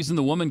only reason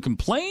the woman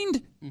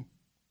complained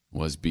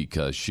was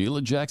because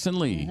Sheila Jackson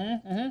Lee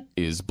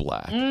is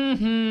black.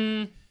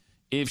 Mm-hmm.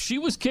 If she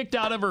was kicked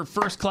out of her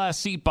first-class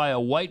seat by a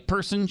white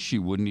person, she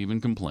wouldn't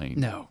even complain.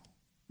 No.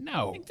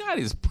 That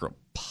is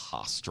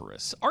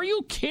preposterous. Are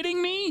you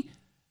kidding me?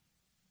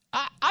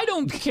 I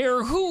don't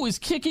care who is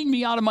kicking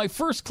me out of my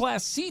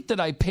first-class seat that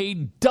I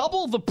paid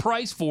double the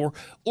price for,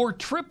 or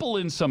triple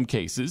in some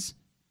cases,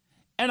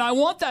 and I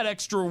want that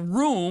extra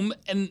room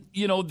and,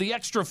 the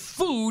extra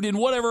food and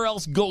whatever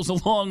else goes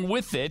along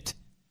with it.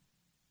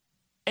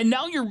 And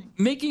now you're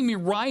making me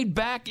ride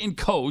back and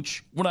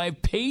coach when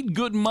I've paid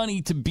good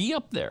money to be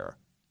up there.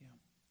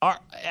 Yeah.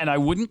 And I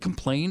wouldn't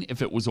complain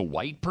if it was a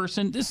white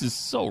person. This is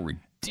so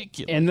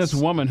ridiculous. And this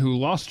woman who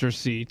lost her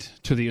seat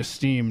to the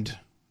esteemed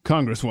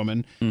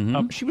Congresswoman,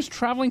 she was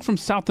traveling from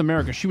South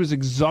America. She was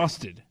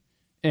exhausted.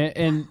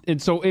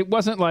 And so it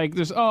wasn't like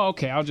this,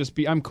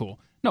 I'm cool.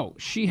 No,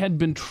 she had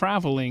been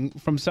traveling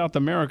from South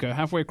America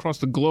halfway across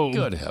the globe.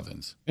 Good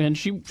heavens. And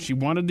she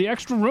wanted the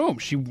extra room.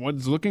 She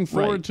was looking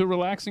forward to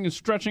relaxing and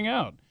stretching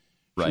out.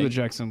 Right. Sheila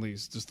Jackson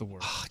Lee's just the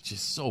worst.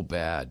 Just so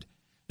bad.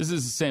 This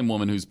is the same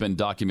woman who's been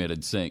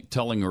documented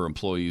telling her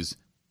employees,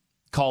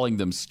 calling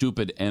them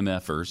stupid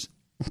MFers,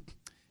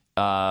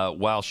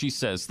 while she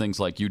says things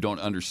like, you don't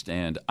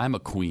understand, I'm a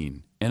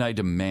queen, and I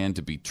demand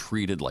to be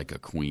treated like a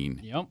queen.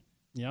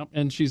 Yep.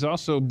 And she's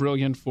also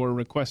brilliant for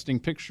requesting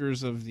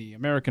pictures of the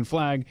American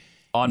flag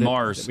on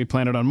Mars. That we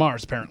planted on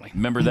Mars, apparently.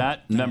 Remember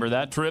that? Remember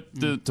that trip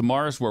to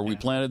Mars where we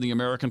planted the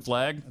American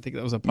flag? I think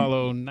that was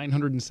Apollo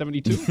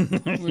 972.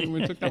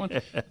 we took that one.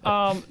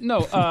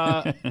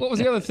 What was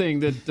the other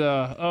thing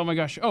that? Oh my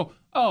gosh!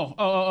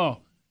 Oh!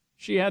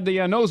 She had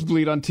the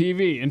nosebleed on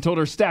TV and told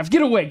her staff,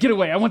 "Get away!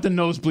 I want the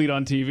nosebleed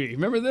on TV."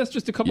 Remember this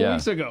just a couple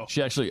weeks ago?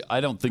 She actually,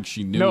 I don't think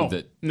she knew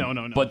that. No.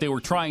 But they were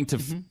trying to.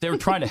 They were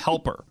trying to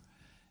help her.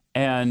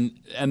 And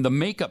the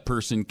makeup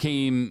person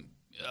came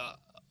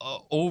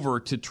over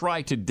to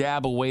try to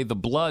dab away the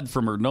blood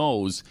from her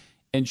nose,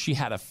 and she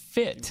had a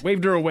fit.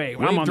 Waved her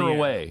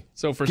away.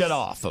 So get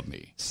off of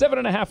me.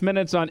 7.5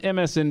 minutes on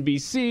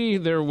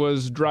MSNBC, there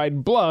was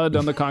dried blood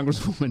on the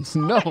Congresswoman's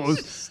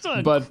nose.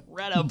 But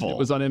incredible. It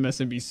was on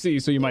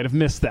MSNBC, so you might have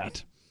missed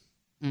that.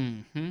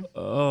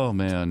 Oh,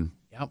 man.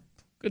 Yep.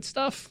 Good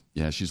stuff.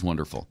 Yeah, she's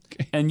wonderful.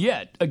 Okay. And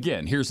yet,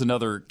 again, here's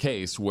another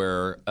case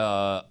where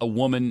a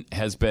woman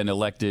has been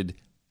elected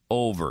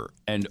over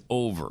and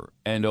over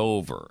and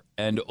over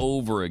and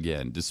over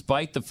again,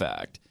 despite the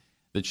fact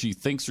that she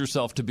thinks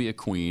herself to be a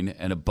queen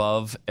and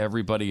above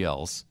everybody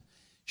else.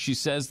 She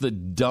says the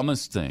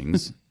dumbest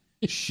things.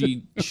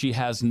 She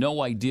has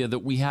no idea that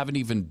we haven't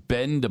even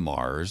been to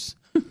Mars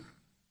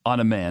on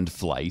a manned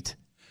flight.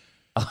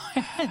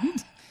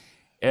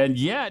 and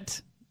yet,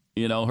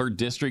 her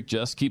district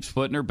just keeps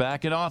putting her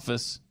back in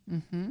office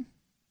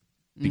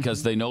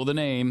because they know the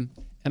name.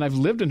 And I've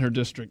lived in her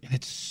district, and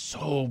it's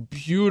so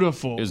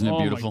beautiful. Isn't it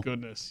beautiful? Oh, my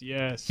goodness,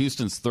 yes.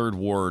 Houston's 3rd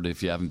Ward,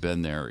 if you haven't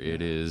been there,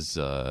 it is...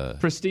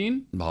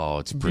 pristine? Oh,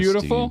 it's pristine.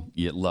 Beautiful?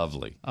 Yeah,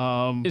 lovely.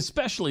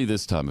 Especially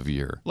this time of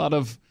year. A lot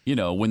of...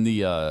 when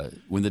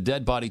the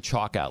dead body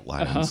chalk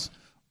outlines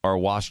are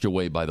washed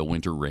away by the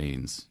winter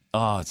rains.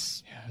 Oh,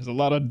 there's a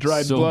lot of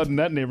dried blood in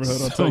that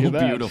neighborhood, I'll tell you that.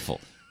 So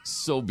beautiful.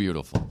 So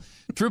beautiful.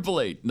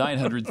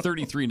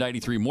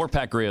 888-900-3393. More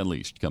Pat Gray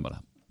Unleashed coming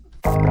up.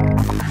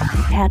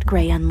 Pat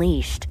Gray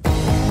Unleashed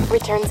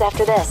returns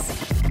after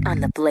this on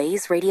the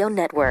Blaze Radio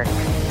Network.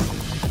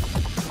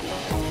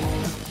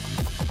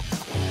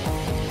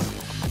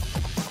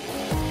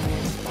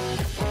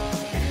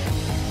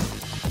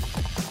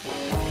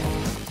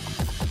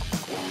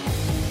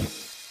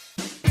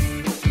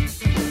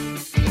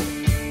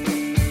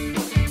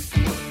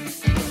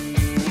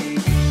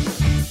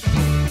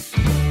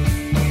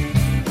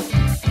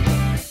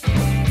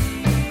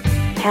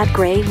 Pat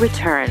Gray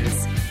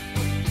returns.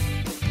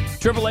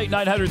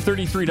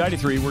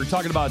 888-900-3393. We're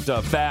talking about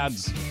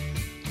fads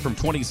from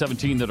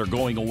 2017 that are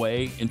going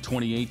away in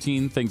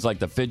 2018. Things like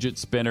the fidget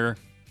spinner,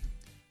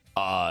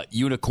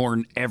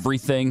 unicorn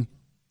everything.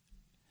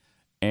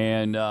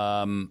 And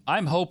I'm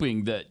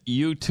hoping that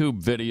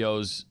YouTube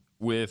videos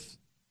with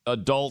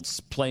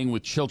adults playing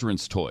with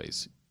children's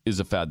toys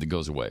is a fad that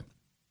goes away.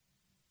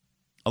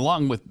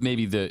 Along with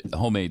maybe the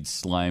homemade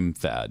slime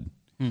fad.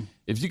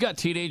 If you got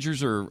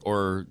teenagers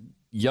or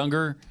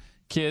younger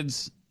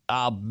kids,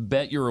 I'll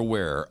bet you're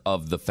aware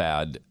of the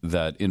fad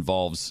that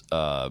involves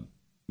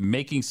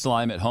making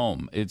slime at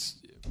home. It's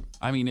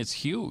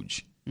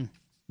huge,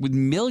 with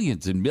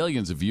millions and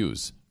millions of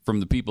views from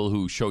the people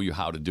who show you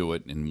how to do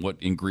it and what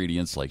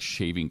ingredients, like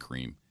shaving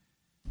cream.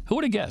 Who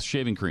would have guessed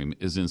shaving cream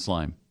is in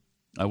slime?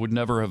 I would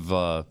never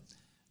have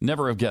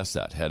guessed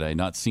that had I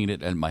not seen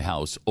it at my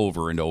house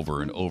over and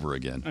over and over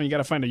again. You got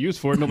to find a use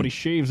for it. Nobody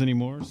shaves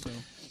anymore, so.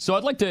 So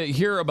I'd like to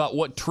hear about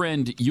what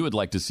trend you would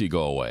like to see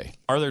go away.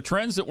 Are there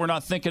trends that we're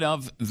not thinking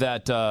of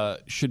that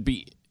should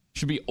be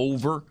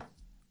over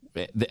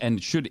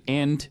and should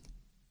end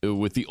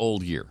with the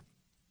old year?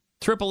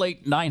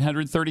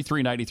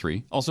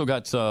 888-900-3393. Also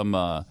got some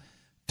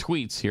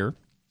tweets here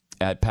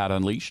at Pat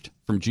Unleashed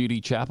from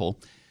GD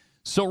Chapel.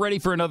 So ready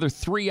for another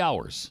 3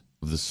 hours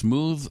of the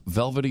smooth,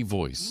 velvety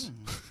voice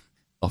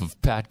of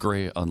Pat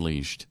Gray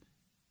Unleashed.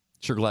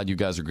 Sure glad you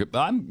guys are good.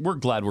 We're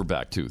glad we're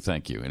back, too.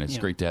 Thank you. And it's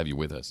great to have you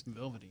with us.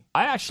 Velvety.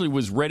 I actually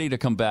was ready to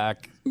come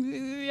back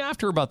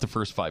after about the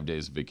first 5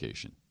 days of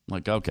vacation.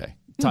 Like, okay,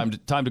 time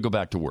to go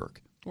back to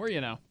work. Were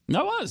you now?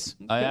 I was.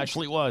 Okay. I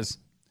actually was.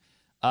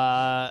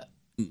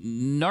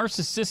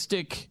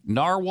 Narcissistic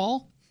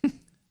narwhal.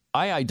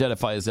 I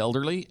identify as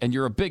elderly, and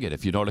you're a bigot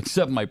if you don't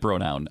accept my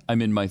pronoun.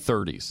 I'm in my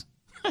 30s.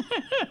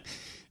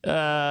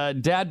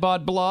 Dad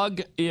bod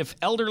blog. If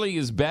elderly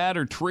is bad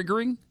or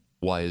triggering,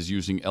 why is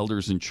using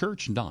elders in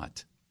church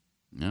not?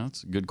 Yeah,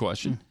 that's a good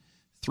question.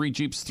 3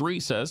 Jeeps 3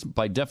 says,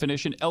 by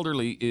definition,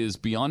 elderly is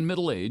beyond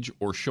middle age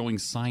or showing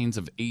signs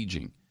of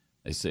aging.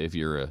 They say if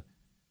you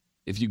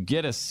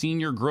get a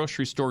senior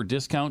grocery store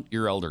discount,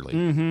 you're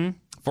elderly.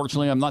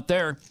 Fortunately, I'm not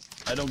there.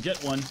 I don't get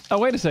one. Oh,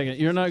 wait a second.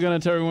 You're not going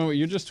to tell everyone what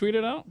you just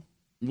tweeted out?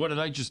 What did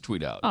I just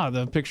tweet out?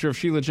 The picture of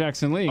Sheila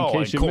Jackson Lee, in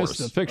case you missed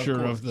the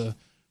picture of the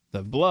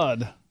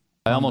blood.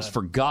 I almost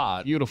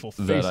forgot beautiful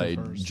face that I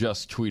of hers.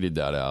 Just tweeted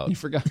that out. You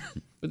forgot.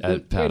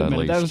 At Pat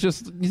Unleashed. That was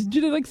just, you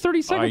did it like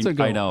 30 seconds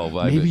ago. I know.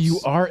 Maybe you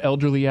are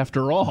elderly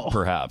after all.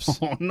 Perhaps.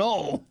 Oh,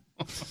 no.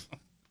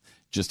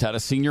 Just had a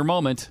senior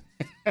moment.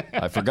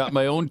 I forgot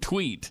my own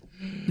tweet.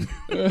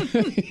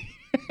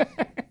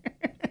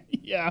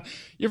 Yeah.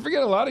 You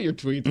forget a lot of your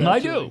tweets, actually. I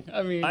do.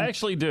 I mean, I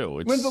actually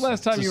do. When's the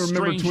last time you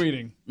remember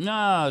tweeting?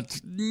 Nah, it's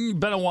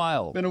been a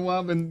while. Been a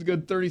while? Been a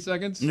good 30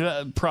 seconds?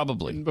 Yeah,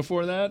 probably. And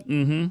before that?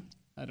 Mm-hmm.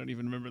 I don't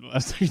even remember the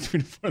last time you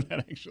tweeted before that,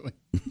 actually.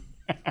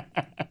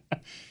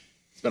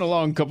 It's been a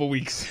long couple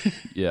weeks.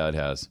 Yeah, it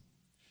has.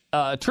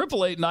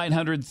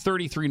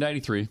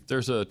 888-900-3393.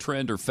 There's a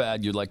trend or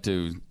fad you'd like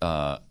to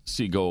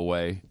see go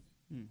away,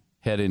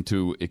 head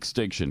into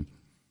extinction.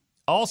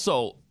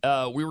 Also,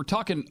 we were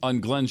talking on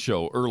Glenn's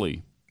show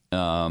early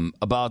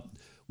about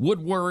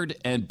Woodward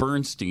and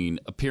Bernstein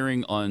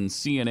appearing on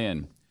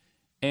CNN.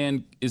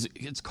 And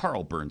it's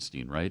Carl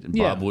Bernstein, right? And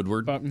Bob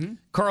Woodward.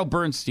 Carl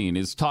Bernstein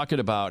is talking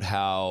about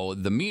how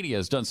the media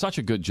has done such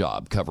a good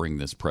job covering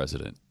this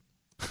president.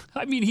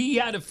 I mean, he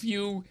had a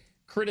few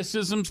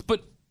criticisms,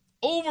 but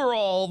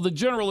overall, the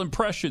general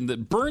impression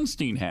that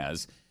Bernstein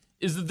has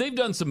is that they've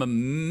done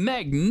some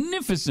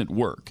magnificent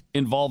work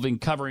involving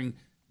covering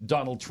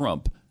Donald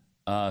Trump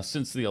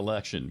since the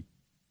election.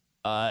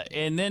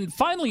 And then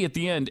finally at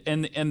the end,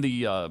 and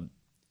the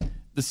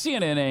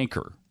CNN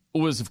anchor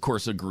was, of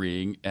course,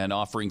 agreeing and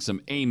offering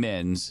some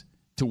amens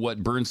to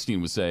what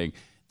Bernstein was saying.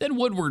 Then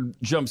Woodward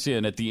jumps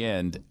in at the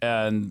end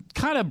and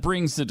kind of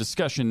brings the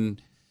discussion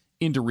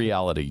into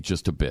reality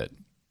just a bit.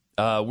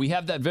 We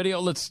have that video.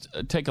 Let's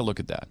take a look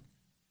at that.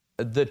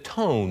 The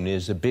tone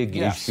is a big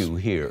issue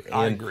here.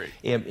 I agree.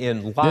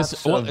 In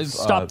lots of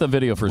stop the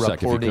video for a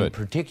second, if you could.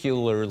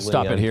 Particularly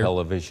stop on it here.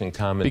 Television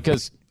commentary.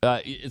 Because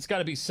it's got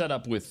to be set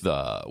up with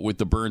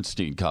the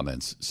Bernstein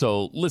comments.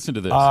 So listen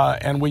to this.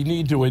 And we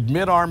need to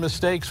admit our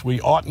mistakes.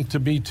 We oughtn't to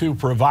be too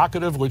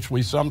provocative, which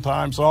we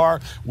sometimes are,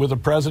 with a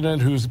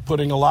president who's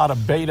putting a lot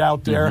of bait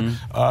out there.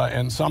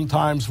 And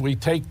sometimes we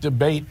take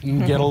debate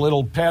and get a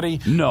little petty.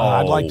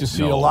 I'd like to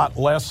see a lot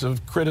less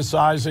of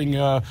criticizing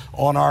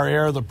on our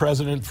air the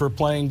president for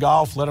playing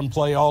golf. Let him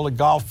play all the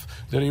golf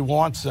that he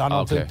wants. I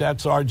don't think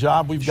that's our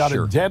job. We've got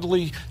a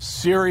deadly,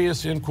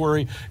 serious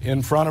inquiry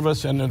in front of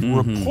us, and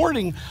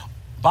reporting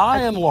by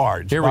and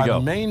large, by the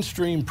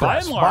mainstream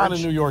press, by the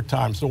New York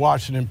Times, the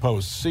Washington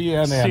Post,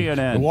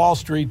 CNN, the Wall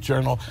Street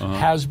Journal,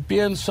 has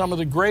been some of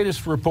the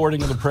greatest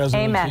reporting of the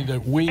presidency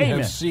that we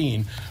have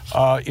seen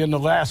in the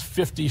last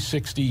 50,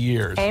 60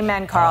 years.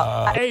 Amen,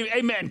 Carl.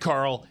 Amen,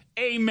 Carl.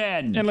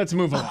 Amen. And let's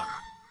move on.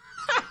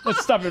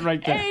 Let's stop it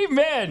right there.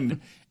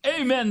 Amen.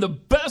 Amen. The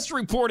best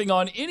reporting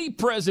on any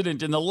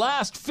president in the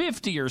last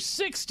 50 or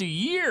 60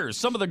 years.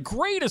 Some of the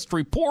greatest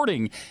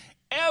reporting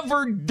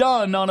ever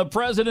done on a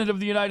president of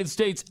the United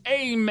States.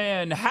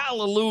 Amen.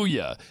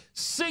 Hallelujah.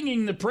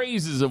 Singing the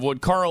praises of what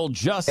Carl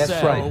just said.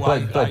 That's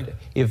right. But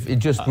if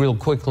just real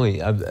quickly,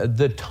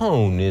 the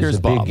tone is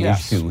a big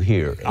issue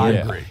here. I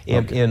agree.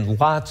 In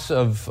lots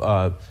of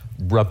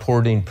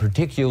reporting,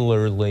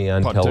 particularly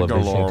on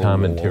television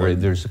commentary,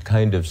 there's a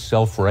kind of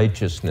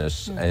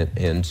self-righteousness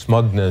and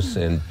smugness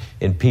and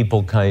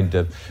people kind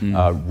of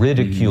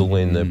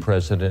ridiculing the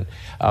president.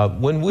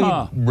 When we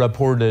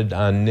reported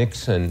on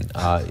Nixon,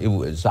 it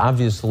was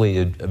obviously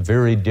a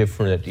very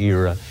different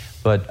era.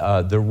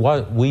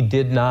 But we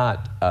did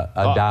not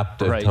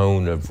adopt a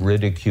tone of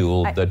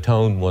ridicule. The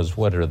tone was,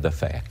 what are the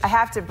facts? I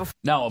have to.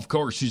 Now, of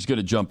course, she's going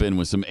to jump in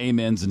with some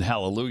amens and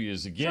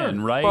hallelujahs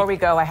again, right? Before we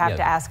go, I have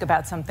to ask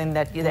about something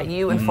that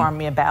you informed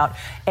me about.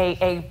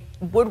 A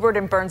Woodward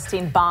and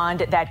Bernstein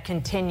bond that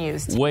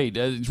continues. Wait,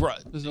 there's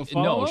no follow-up?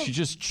 No, she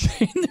just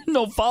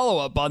no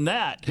follow-up on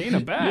that. Dana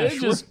Bash.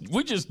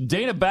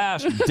 Dana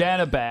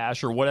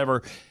Bash, or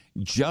whatever,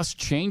 just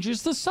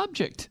changes the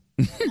subject.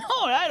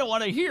 No, I don't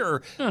want to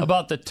hear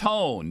about the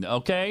tone,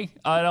 okay?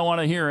 I don't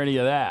want to hear any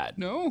of that.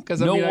 No?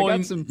 Because I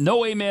got some...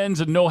 No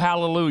amens and no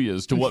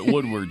hallelujahs to what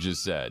Woodward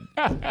just said.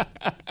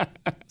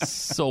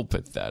 So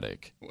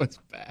pathetic. What's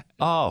bad?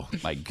 Oh,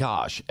 my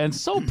gosh. And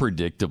so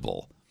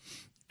predictable.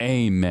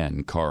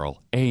 Amen,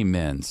 Carl.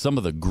 Amen. Some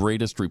of the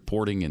greatest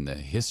reporting in the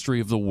history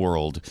of the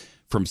world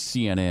from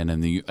CNN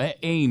and the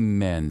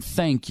amen.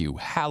 Thank you.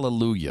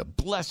 Hallelujah.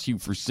 Bless you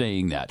for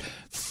saying that.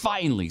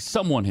 Finally,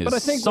 someone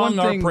has sung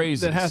our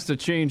praises. That has to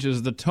change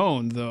is the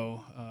tone,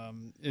 though.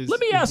 Let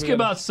me ask you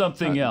about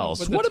something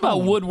else. What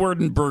about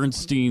Woodward and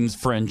Bernstein's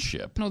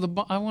friendship? No,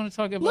 I want to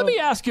talk about... Let me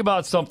ask you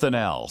about something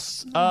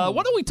else. Why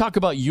don't we talk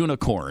about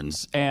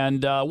unicorns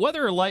and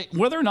whether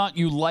or not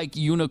you like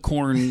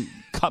unicorn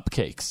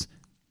cupcakes?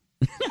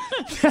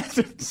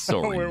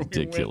 So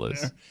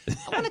ridiculous. I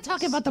want to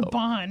talk about the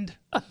bond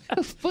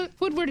of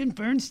Woodward and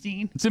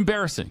Bernstein. It's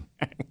embarrassing.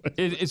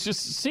 It's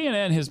just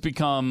CNN has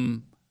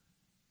become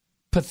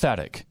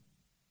pathetic,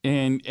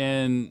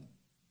 and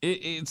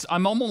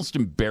I'm almost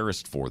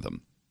embarrassed for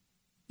them.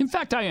 In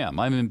fact, I am.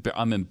 I'm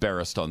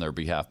embarrassed on their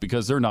behalf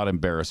because they're not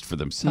embarrassed for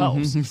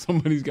themselves.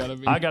 Somebody's got to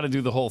be. I got to do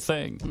the whole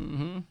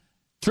thing.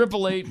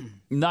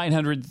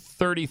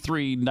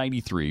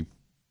 888-900-3393.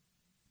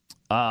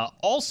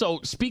 Also,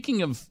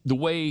 speaking of the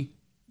way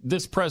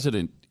this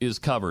president is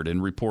covered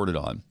and reported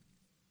on,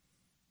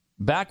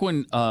 back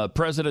when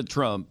President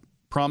Trump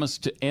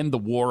promised to end the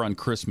war on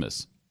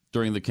Christmas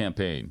during the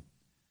campaign,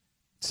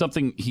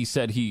 something he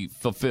said he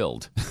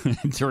fulfilled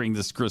during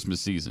this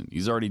Christmas season.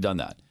 He's already done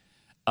that.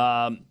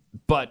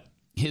 But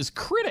his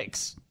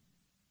critics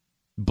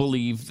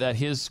believe that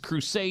his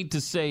crusade to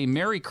say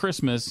Merry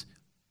Christmas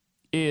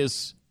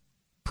is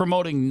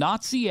promoting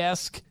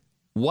Nazi-esque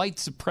white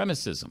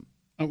supremacism.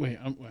 Oh, wait,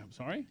 I'm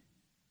sorry?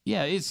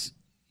 Yeah, it's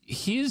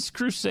his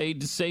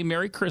crusade to say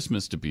Merry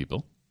Christmas to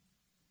people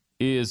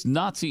is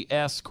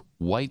Nazi-esque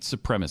white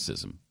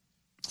supremacism.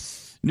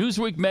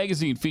 Newsweek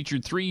magazine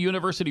featured 3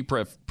 university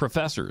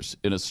professors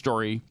in a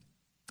story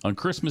on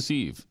Christmas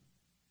Eve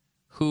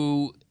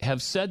who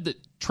have said that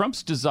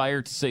Trump's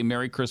desire to say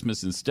Merry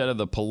Christmas instead of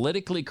the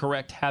politically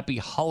correct Happy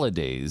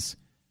Holidays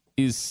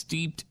is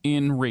steeped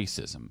in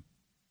racism.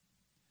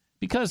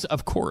 Because,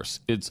 of course,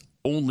 it's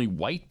only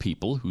white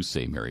people who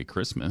say Merry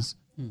Christmas,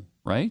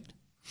 right?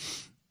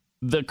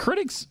 The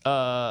critics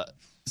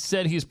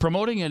said he's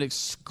promoting an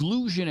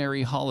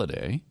exclusionary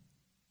holiday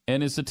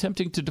and is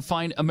attempting to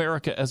define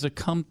America as a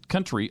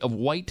country of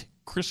white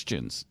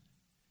Christians.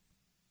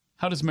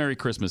 How does Merry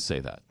Christmas say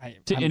that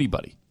to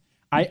anybody?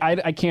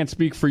 I can't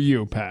speak for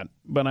you, Pat,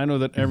 but I know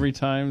that every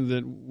time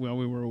that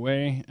we were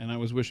away and I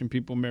was wishing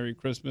people Merry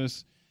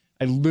Christmas,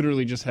 I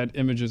literally just had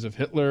images of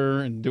Hitler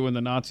and doing the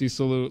Nazi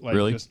salute. Like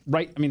really? Just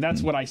right. I mean,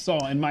 that's what I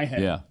saw in my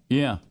head.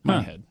 Yeah.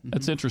 My head.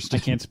 That's interesting.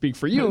 I can't speak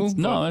for you.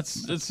 No,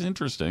 that's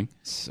interesting.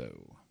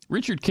 So,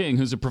 Richard King,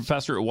 who's a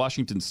professor at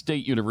Washington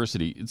State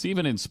University, it's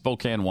even in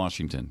Spokane,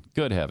 Washington.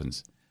 Good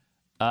heavens.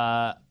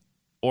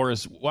 Or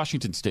is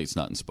Washington State's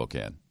not in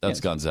Spokane? That's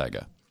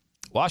Gonzaga.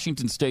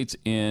 Washington State's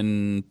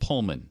in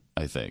Pullman,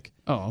 I think.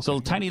 Oh, okay. So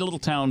tiny little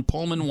town,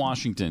 Pullman,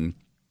 Washington.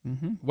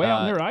 Way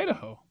out near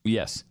Idaho.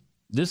 Yes.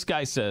 This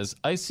guy says,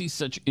 I see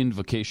such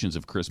invocations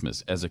of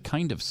Christmas as a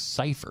kind of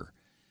cipher,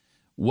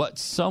 what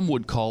some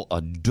would call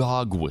a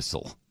dog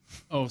whistle.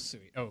 Oh,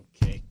 sweet.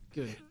 Okay,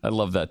 good. I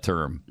love that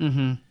term.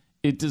 Mm-hmm.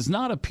 It does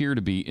not appear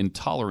to be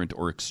intolerant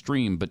or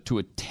extreme, but to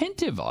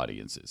attentive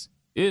audiences,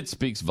 it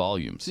speaks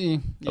volumes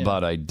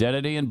about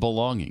identity and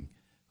belonging,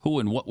 who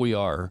and what we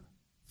are,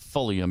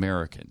 fully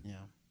American. Yeah.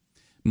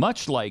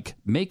 Much like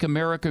Make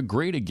America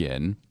Great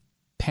Again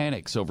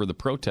panics over the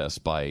protests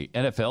by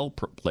NFL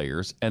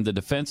players and the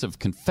defense of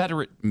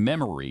Confederate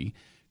memory,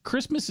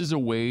 Christmas is a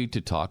way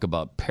to talk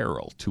about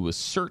peril, to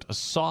assert a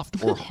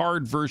soft or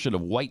hard version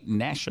of white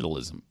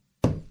nationalism.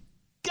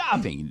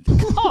 Gavin,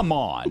 come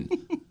on.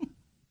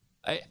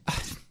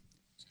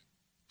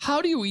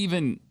 How do you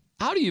even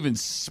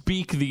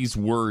speak these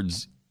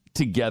words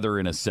together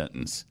in a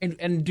sentence?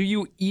 And do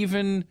you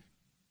even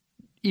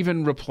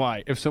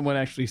reply if someone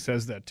actually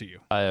says that to you?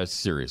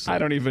 Seriously. I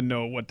don't even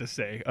know what to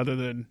say other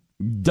than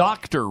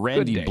Dr.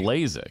 Randy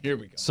Blazek, here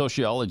we go,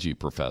 sociology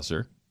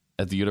professor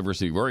at the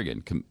University of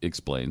Oregon,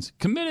 explains,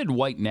 committed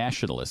white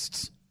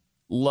nationalists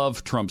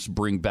love Trump's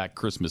Bring Back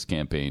Christmas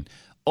campaign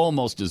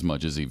almost as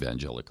much as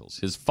evangelicals.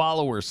 His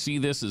followers see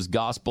this as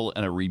gospel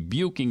and a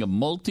rebuking of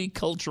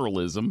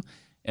multiculturalism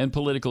and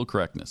political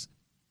correctness,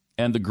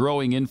 and the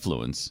growing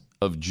influence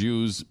of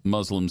Jews,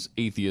 Muslims,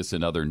 atheists,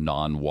 and other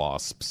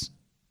non-WASPs.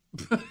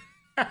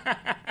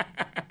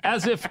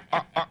 As if,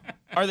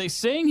 are they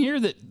saying here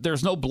that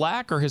there's no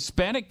black or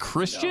Hispanic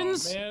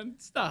Christians? No, man,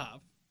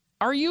 stop.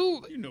 Are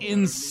you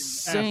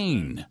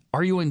insane?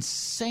 Are you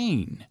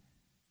insane?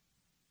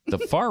 The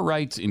far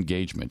right's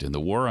engagement in the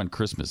war on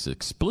Christmas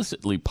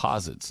explicitly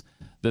posits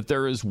that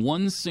there is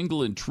one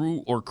single and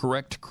true or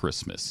correct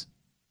Christmas.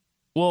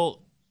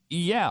 Well,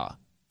 yeah,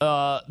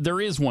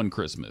 there is one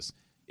Christmas.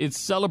 It's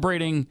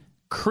celebrating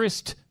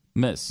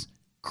Christmas,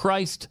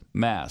 Christ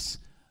Mass,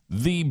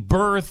 the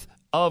birth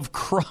of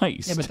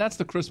Christ. Yeah, but that's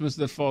the Christmas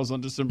that falls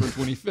on December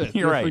 25th.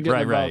 You're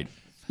right.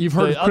 You've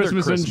heard of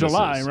Christmas in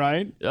July,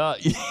 right?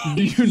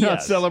 Do you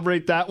not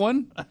celebrate that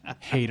one?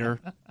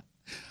 Hater.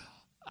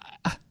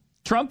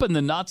 Trump and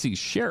the Nazis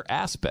share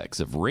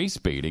aspects of race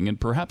baiting and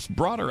perhaps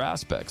broader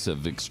aspects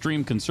of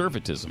extreme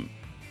conservatism.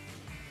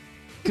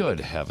 Good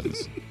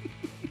heavens.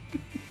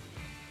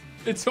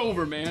 It's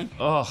over, man.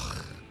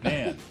 Ugh,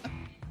 man.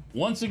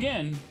 Once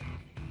again,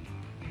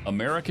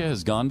 America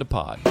has gone to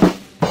pot.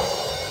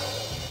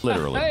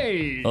 Literally.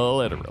 Hey!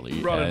 Literally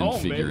and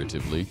home,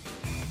 figuratively.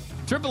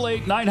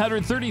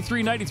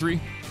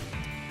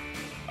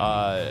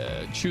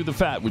 888-933-93. Chew the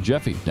Fat with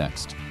Jeffy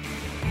next.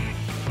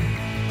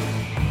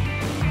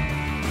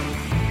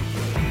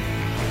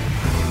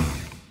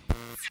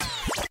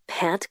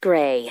 Pat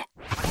Gray,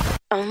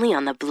 only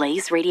on the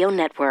Blaze Radio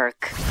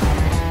Network.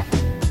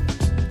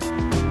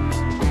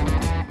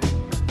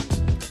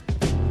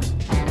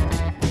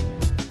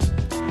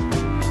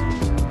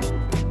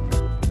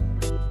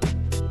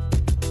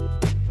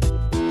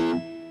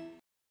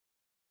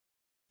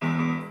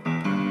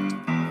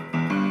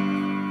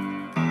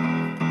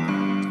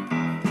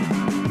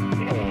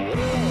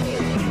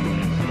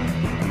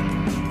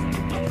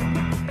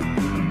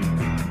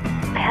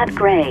 Pat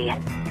Gray.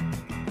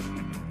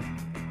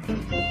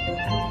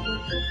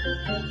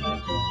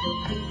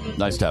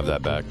 Nice to have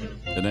that back,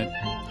 isn't it?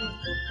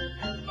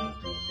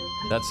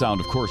 That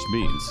sound, of course,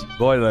 means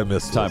boy, did I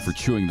miss time this. for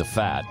Chewing the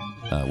Fat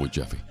with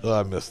Jeffy. Oh,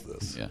 I missed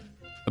this. Yeah,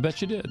 I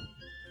bet you did.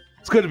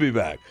 It's good to be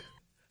back.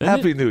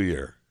 Happy New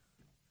Year.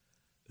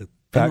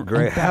 Pat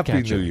Gray,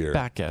 Happy New Year.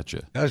 Back at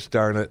you. Gosh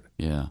darn it.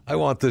 Yeah. I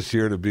want this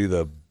year to be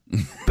the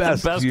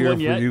best, year one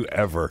for yet? you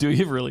ever. Do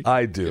you really?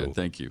 I do. Good,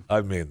 thank you. I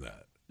mean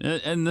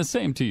that. And the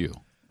same to you,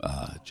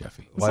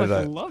 Jeffy. It's like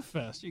a love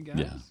fest, you guys.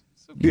 Yeah.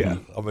 So Yeah.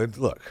 I mean,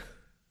 look.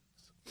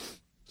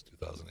 It's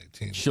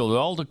 2018. Shall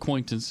old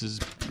acquaintances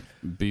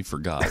be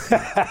forgotten?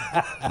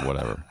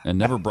 Whatever. And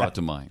never brought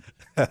to mind.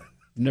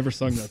 Never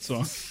sung that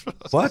song.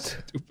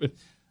 What? Stupid.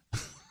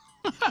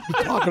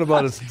 You're talking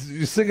about it.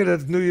 You sing it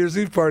at New Year's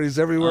Eve parties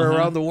everywhere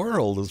around the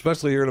world,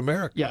 especially here in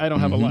America. Yeah, I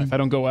don't have a life. I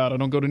don't go out. I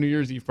don't go to New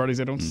Year's Eve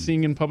parties. I don't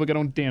sing in public. I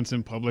don't dance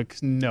in public.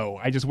 No,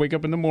 I just wake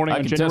up in the morning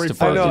on January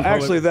 1st. I know.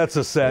 Actually, that's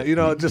a sad. You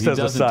know, just as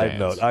a side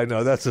note, I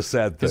know that's a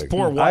sad thing. His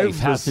poor wife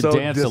has to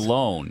dance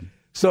alone.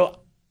 So,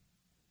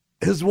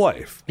 his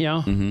wife,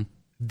 yeah,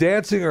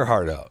 dancing her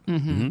heart out,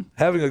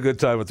 having a good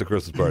time at the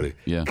Christmas party.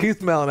 Yeah.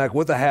 Keith Malinak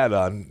with a hat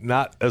on,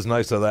 not as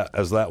nice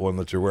as that one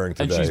that you're wearing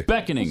today. And she's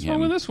beckoning What's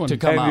wrong with this one? to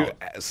come and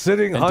out.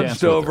 Sitting and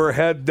hunched over,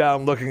 head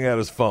down, looking at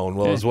his phone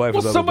while his wife is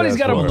on the somebody's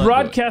dance got floor. to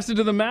broadcast it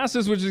to the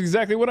masses, which is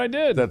exactly what I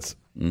did. That's.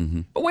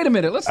 But wait a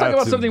minute. Let's talk That's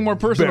about something more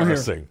personal here.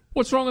 embarrassing.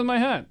 What's wrong with my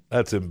hat?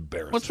 That's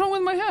embarrassing. What's wrong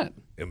with my hat?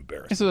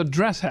 Embarrassing. It's a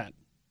dress hat,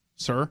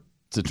 sir.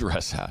 It's a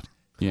dress hat.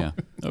 Yeah.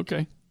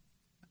 Okay.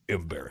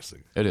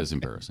 Embarrassing. It is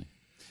embarrassing.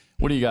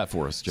 What do you got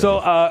for us, Jeff? So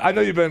I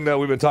know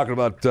we've been talking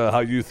about how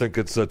you think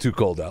it's too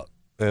cold out,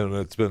 and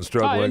it's been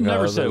struggling. I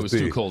never said it was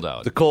too cold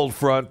out. The cold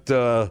front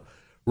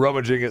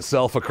rummaging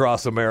itself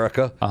across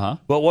America.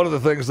 But one of the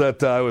things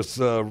that I was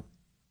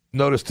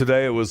noticed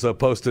today, it was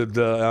posted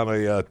on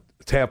a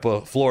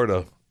Tampa,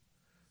 Florida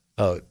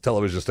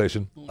television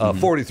station.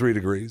 43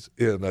 degrees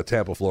in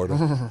Tampa,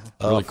 Florida.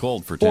 Really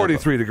cold for Tampa.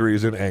 43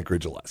 degrees in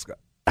Anchorage, Alaska.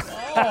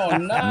 Oh,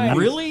 nice.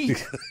 Really?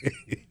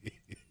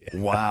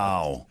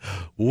 Wow.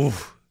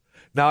 Oof.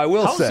 Now, I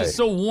will say. How is it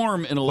so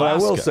warm in But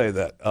Alaska? I will say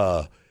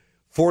that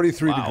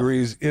 43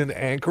 degrees in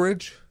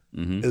Anchorage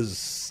is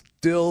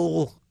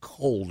still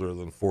colder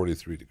than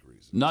 43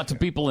 degrees. Not to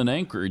people in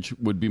Anchorage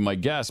would be my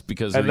guess,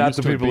 because And they're not used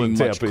to to it people being in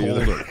much Tampa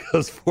either, colder.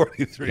 because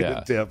 43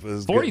 in Tampa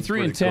is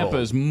 43 in Tampa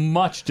cold. is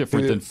much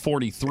different than It-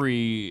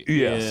 43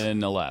 Yes.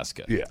 in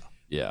Alaska. Yeah.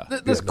 Yeah.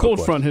 This no cold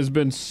question. front has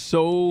been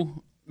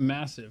so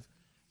massive.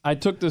 I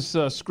took this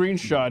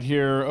screenshot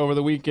here over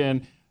the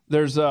weekend.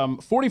 There's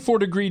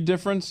 44-degree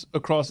difference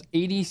across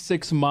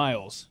 86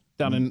 miles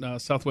down in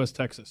southwest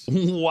Texas.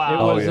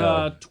 Wow. It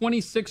was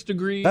 26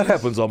 degrees. That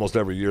happens almost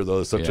every year,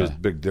 though. It's such a Yeah.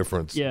 big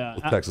difference. Yeah.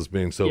 With Texas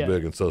being so Yeah.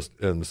 big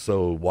and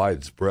so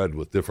widespread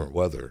with different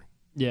weather.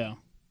 Yeah.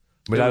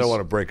 I mean, I don't want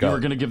to break You out. were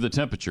going to give the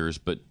temperatures,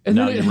 but And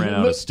now then you ran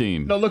out look- of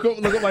steam. No, look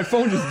what my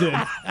phone just did.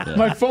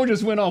 My phone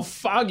just went all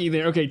foggy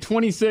there. Okay,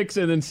 26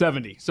 and then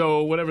 70.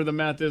 So whatever the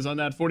math is on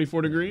that,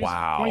 44 degrees.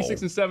 Wow.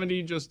 26 and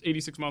 70, just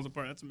 86 miles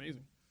apart. That's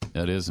amazing.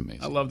 That is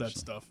amazing. I love that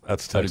stuff.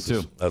 That's I do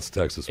Texas. too. That's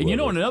Texas. And you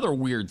know weather. another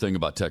weird thing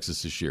about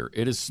Texas this year?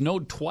 It has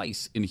snowed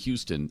twice in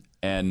Houston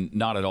and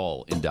not at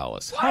all in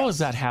Dallas. How has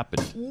that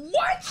happened?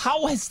 What?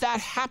 How has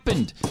that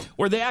happened?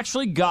 Where they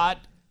actually got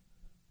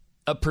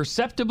a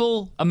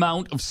perceptible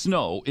amount of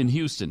snow in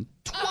Houston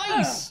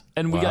twice,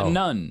 and we got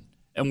none,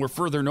 and we're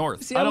further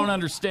north. See, I don't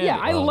understand. Yeah,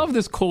 it. I love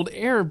this cold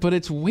air, but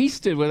it's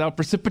wasted without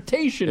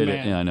precipitation,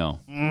 man. Yeah, I know.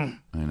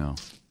 I know.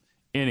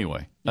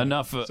 Anyway,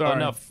 enough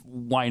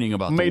whining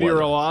about the weather.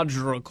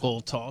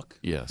 Meteorological talk.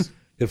 Yes.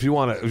 If you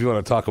want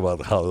to talk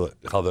about how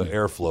the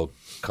airflow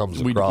comes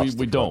across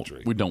the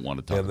country, we don't want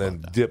to talk and then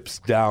about that. dips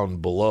down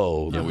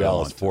below the we don't want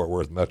Dallas-Fort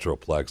Worth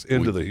Metroplex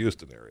into the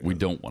Houston area. We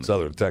don't want to.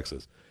 Southern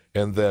Texas,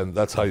 and then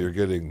that's how you're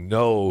getting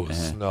no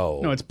snow.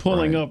 No, it's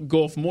pulling up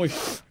Gulf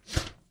moisture.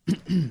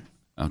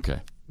 Okay.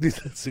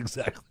 That's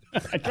exactly.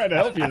 I tried to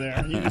help you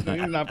there.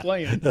 You're not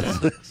playing.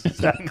 That's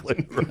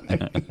exactly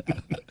right.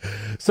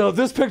 So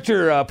this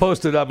picture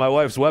posted on my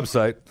wife's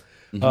website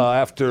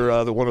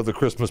after one of the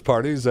Christmas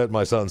parties at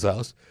my son's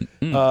house,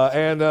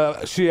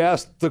 and she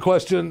asked the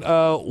question,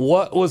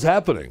 "What was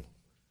happening?"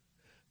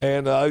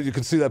 And you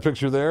can see that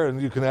picture there,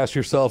 and you can ask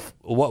yourself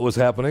what was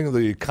happening.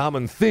 The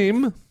common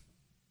theme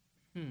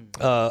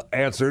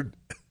answered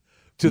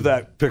to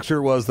that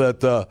picture was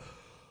that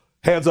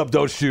hands up,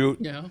 don't shoot.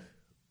 Yeah.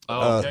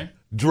 Oh, okay.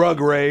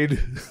 Drug raid,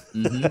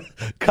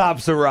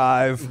 cops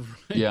arrive.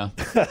 Yeah.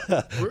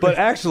 But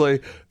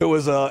actually, it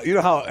was you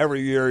know how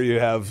every year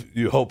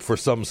you hope for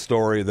some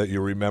story that you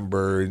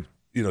remember,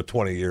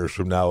 20 years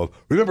from now.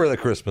 Remember that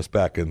Christmas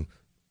back in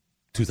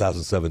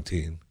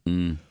 2017.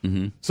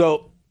 Mm-hmm.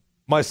 So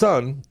my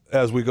son,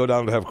 as we go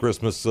down to have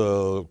Christmas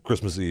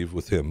Eve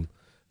with him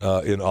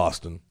in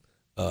Austin,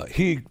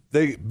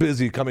 they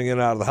busy coming in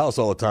and out of the house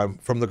all the time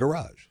from the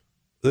garage.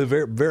 They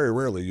very, very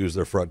rarely use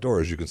their front door,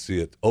 as you can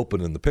see it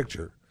open in the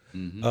picture,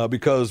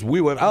 because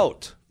we went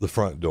out the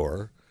front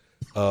door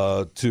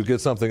to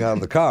get something out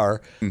of the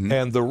car,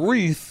 and the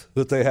wreath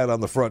that they had on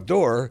the front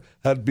door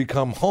had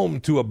become home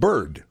to a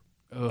bird.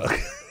 Oh,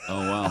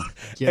 wow.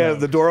 And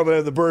the door open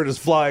and the bird is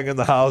flying in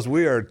the house.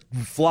 We are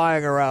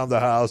flying around the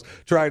house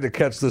trying to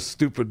catch this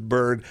stupid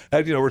bird.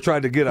 And, I'm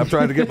trying to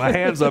get my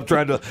hands up,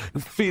 trying to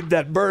feed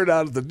that bird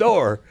out of the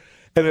door.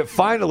 And it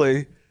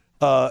finally...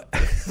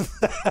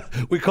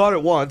 we caught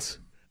it once.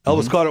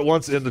 Elvis caught it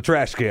once in the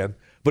trash can,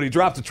 but he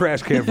dropped the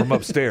trash can from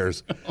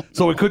upstairs,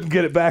 so we couldn't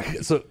get it back.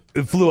 So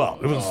it flew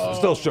out. It was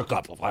still shook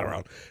up, flying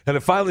around, and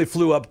it finally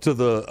flew up to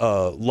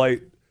the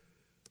light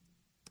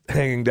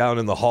hanging down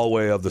in the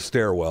hallway of the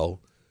stairwell,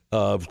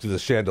 the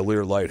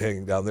chandelier light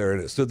hanging down there,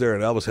 and it stood there.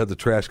 And Elvis had the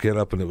trash can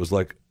up, and it was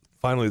like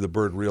finally the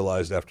bird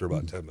realized after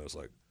about 10 minutes,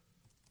 like,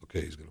 okay,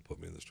 he's going to put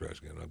me in this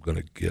trash can. I'm going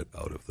to get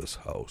out of this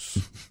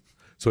house.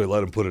 So he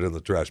let him put it in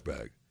the trash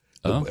bag.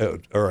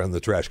 Or in the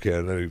trash can,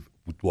 and then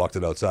he walked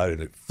it outside,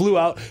 and it flew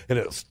out, and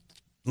it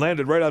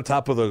landed right on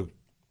top of the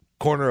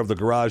corner of the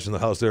garage in the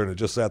house there, and it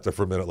just sat there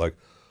for a minute like,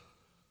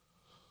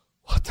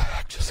 what the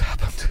heck just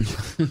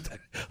happened?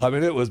 I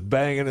mean, it was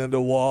banging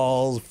into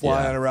walls,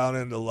 flying around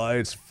into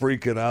lights,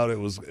 freaking out. It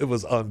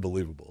was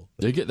unbelievable.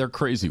 They're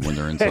crazy when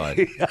they're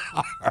inside.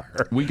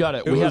 We got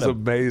it. It was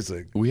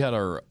amazing. We had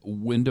our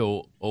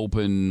window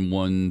open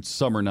one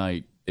summer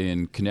night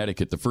in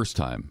Connecticut the first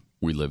time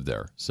we lived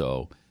there.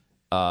 So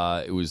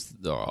it was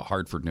the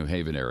Hartford, New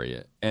Haven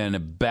area, and a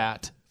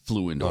bat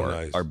flew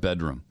into our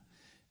bedroom.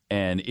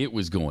 And it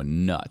was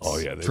going nuts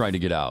trying to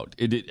get out.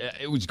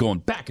 It was going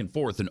back and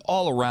forth and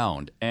all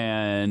around.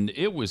 And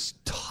it was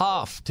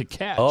tough to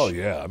catch. Oh,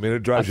 yeah. I mean,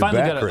 it drives you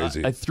back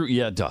crazy.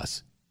 It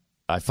does.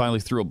 I finally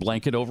threw a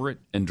blanket over it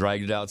and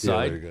dragged it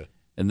outside. Yeah, there you go.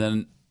 And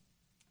then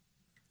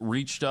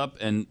reached up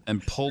and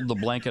pulled the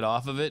blanket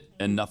off of it,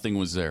 and nothing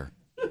was there.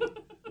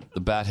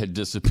 The bat had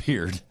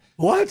disappeared.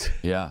 What?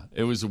 Yeah,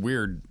 it was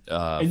weird.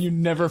 And you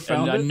never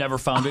found it? I never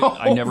found it.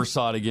 I never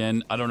saw it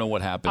again. I don't know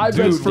what happened.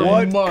 Dude,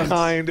 what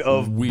kind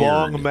of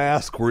bong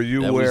mask were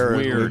you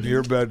wearing in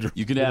your bedroom?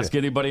 You can ask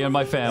anybody in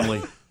my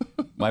family.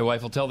 My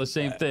wife will tell the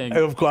same thing.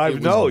 Of course, I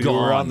know you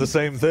were on the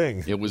same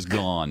thing. It was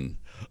gone.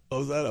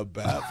 Was that a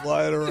bat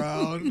flying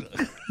around?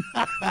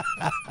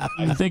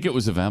 I think it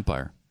was a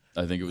vampire.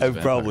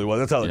 It probably was.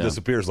 That's how it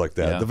disappears like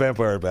that. Yeah. The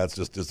vampire bats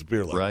just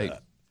disappear like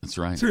that. That's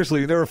right.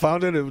 Seriously, you never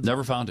found it?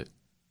 Never found it.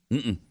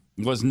 Mm-mm.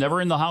 It was never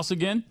in the house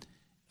again,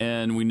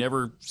 and we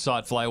never saw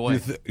it fly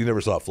away. You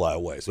never saw it fly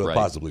away, so it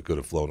possibly could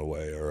have flown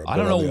away or I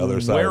don't know on the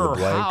other side where of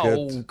the blanket.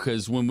 or how,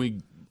 because when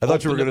we I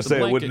thought you were going to say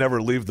blanket, it would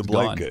never leave the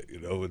blanket.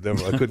 Gone. You know,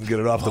 I couldn't get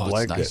it off the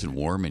blanket. It's nice and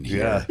warm in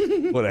here.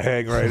 Yeah, would have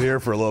hang right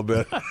here for a little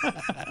bit.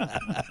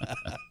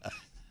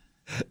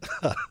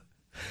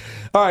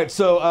 All right,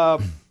 so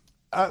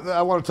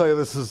I want to tell you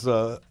this is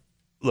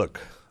look,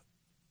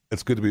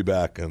 it's good to be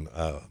back, and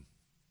I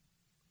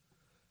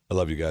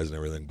love you guys and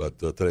everything, but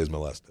today's my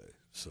last day.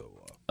 So.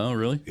 Oh,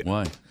 really? Yeah.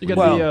 Why? You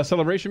got the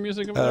celebration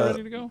music over there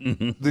ready to go?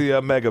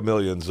 The Mega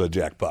Millions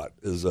jackpot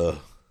is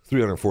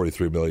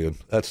 $343 million.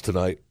 That's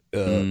tonight.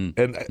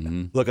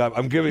 Look,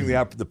 I'm giving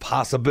the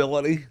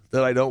possibility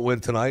that I don't win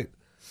tonight.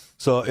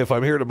 So if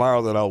I'm here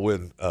tomorrow, then I'll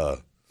win.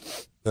 Then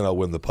I'll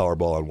win the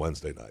Powerball on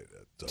Wednesday night.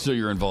 So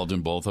you're involved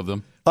in both of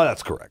them? Oh,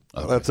 that's correct.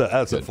 Okay.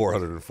 That's at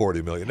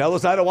 $440 million. Now,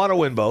 listen, I don't want to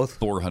win both.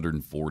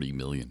 $440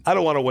 million. I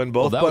don't want to win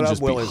both. Well, that would but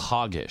just I'm willing. be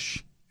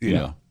hoggish. Yeah, you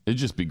know? It'd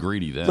just be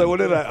greedy then. So what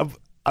did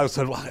I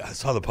said, well, I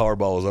saw the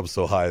Powerball was up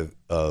so high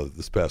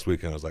this past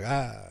weekend. I was like,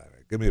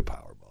 give me a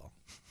Powerball.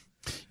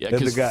 Yeah,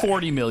 because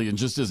 $40 million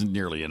just isn't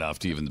nearly enough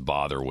to even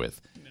bother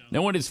with.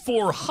 Now, when it's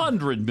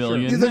 $400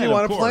 million, you think you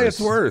want to play? It's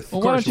worth.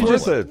 Well, why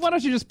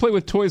don't you just play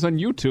with toys on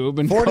YouTube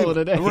and call it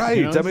a day? Right.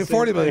 You know? I mean,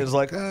 $40 million is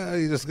like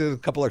you just get a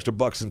couple extra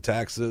bucks in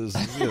taxes.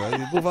 You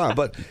move on.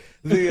 But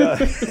the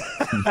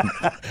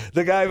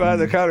guy behind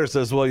the counter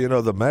says, "Well,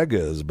 the mega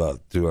is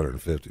about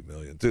 $250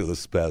 million too.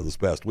 This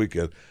past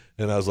weekend."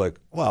 And I was like,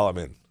 "Well, I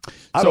mean,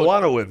 I don't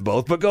want to win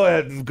both, but go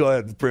ahead and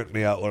print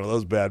me out one of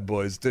those bad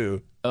boys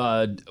too."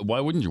 Why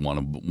wouldn't you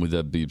want to? Would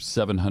that be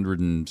 $700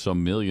 and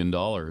some million?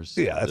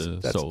 Yeah,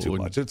 that's too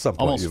much. At some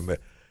point, you've made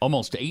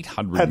almost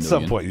 $800 million. At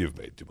some point, you've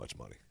made too much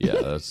money. Yeah,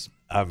 that's.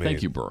 I mean,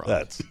 thank you, Barack.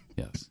 That's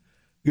yes.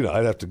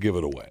 I'd have to give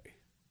it away.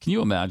 Can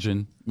you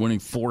imagine winning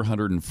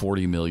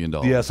 $440 million?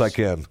 Yes, I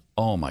can.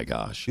 Oh my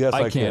gosh. Yes,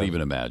 I can't can.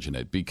 even imagine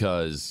it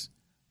because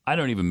I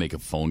don't even make a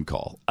phone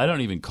call. I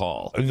don't even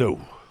call. No.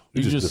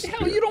 You just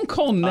hell, you don't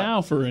call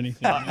now for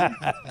anything.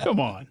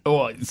 Come on.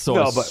 Oh, so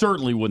No, I but-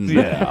 certainly wouldn't.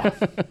 Yeah.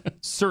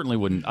 Certainly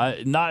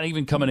wouldn't. Not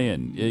even coming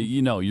in.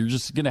 You're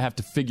just going to have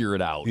to figure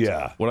it out.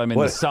 Yeah. When I'm in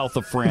the south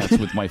of France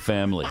with my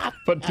family.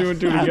 Put two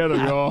and two together,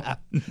 y'all.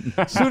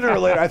 Sooner or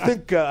later,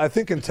 I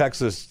think in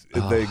Texas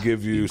they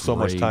give you so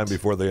much great. time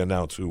before they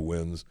announce who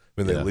wins.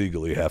 I mean, they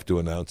legally have to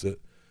announce it.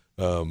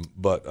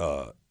 But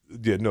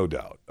yeah, no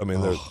doubt. I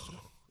mean,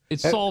 It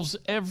solves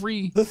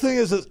every. the thing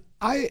is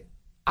I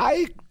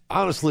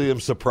honestly am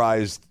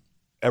surprised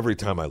every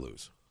time I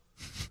lose.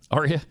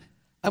 Are you?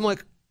 I'm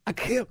like, I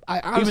can't. I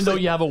honestly, Even though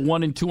you have a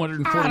 1 in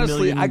 240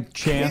 million I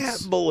chance.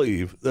 can't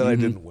believe that I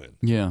didn't win.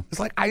 Yeah. It's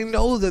like I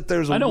know that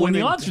there's a I know when the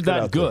winning odds are ticket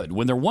that out there. good,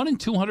 when they're 1 in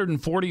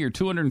 240 or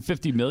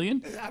 250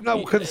 million, I'm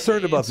not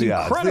concerned about it's the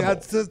odds.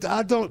 incredible. The odds.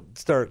 I don't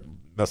start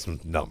messing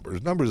with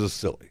numbers. Numbers are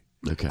silly.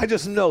 Okay. I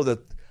just know that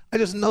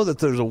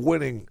there's a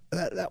winning.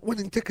 That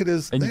winning ticket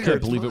is. And you there. can't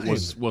It's believe it mine.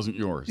 wasn't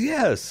yours.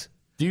 Yes.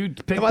 Do you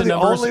pick Am I the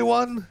numbers, only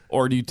one?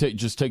 or do you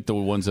just take the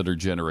ones that are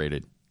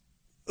generated?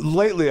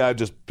 Lately, I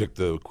just pick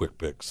the quick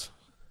picks.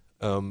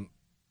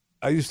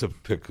 I used to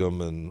pick them,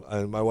 and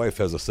my wife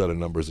has a set of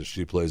numbers that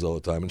she plays all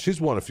the time, and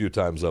she's won a few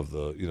times of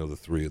the the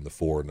 3 and the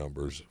 4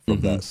 numbers from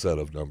that set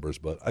of numbers.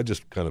 But I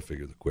just kind of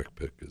figure the quick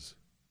pick is.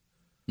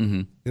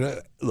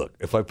 Look,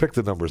 if I pick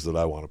the numbers that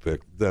I want to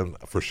pick, then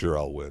for sure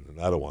I'll win, and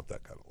I don't want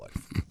that kind of life.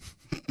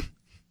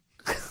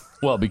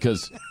 Well,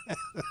 because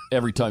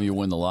every time you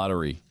win the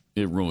lottery,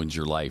 it ruins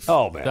your life.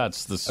 Oh man,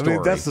 that's the story. I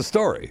mean, that's the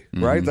story,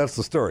 right? That's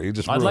the story. You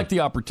just I'd like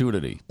the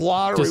opportunity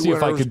lottery to see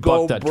if I winners could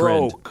go buck that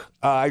trend. broke.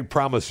 I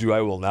promise you,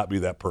 I will not be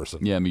that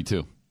person. Yeah, me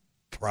too.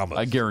 Promise.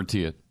 I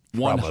guarantee it.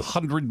 Promise.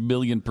 100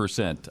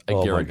 million%. I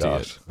oh guarantee my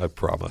gosh, I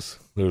promise.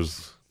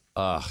 There's.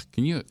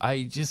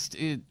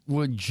 It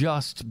would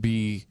just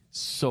be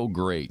so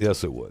great.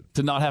 Yes, it would.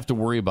 To not have to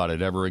worry about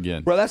it ever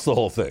again. Well, that's the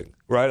whole thing,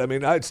 right? I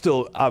mean, you'd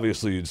still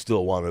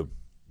want to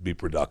be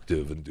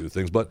productive and do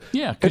things, but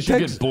yeah, because you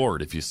get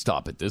bored if you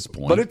stop at this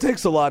point. But it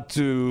takes a lot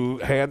to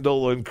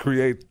handle and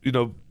create,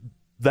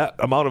 that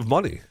amount of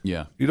money.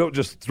 Yeah, you don't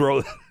just throw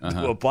it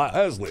into a pot.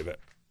 I just leave it.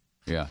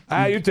 Yeah,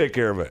 you take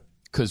care of it.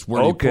 Because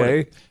where do you put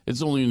it?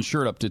 It's only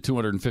insured up to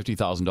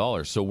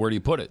 $250,000. So where do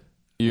you put it?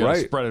 You got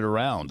to spread it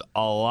around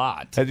a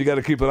lot, and you got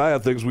to keep an eye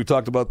on things. We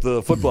talked about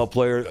the football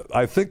player.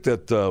 I think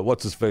that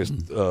what's his face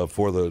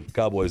for the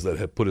Cowboys that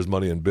had put his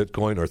money in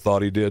Bitcoin or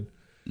thought he did.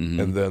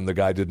 And then the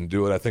guy didn't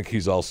do it. I think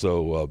he's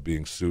also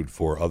being sued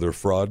for other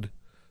fraud.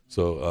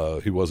 So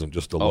he wasn't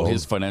just alone. Oh,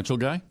 his financial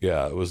guy?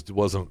 Yeah, it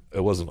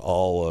wasn't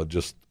all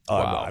just.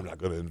 I'm not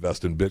going to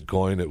invest in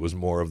Bitcoin. It was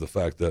more of the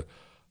fact that,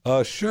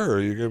 sure,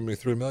 you're giving me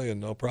 $3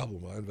 million, no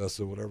problem. I invest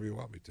in whatever you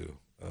want me to,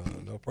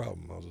 no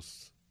problem. I'll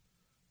just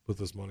put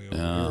this money over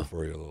here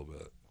for you a little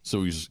bit.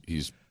 So he's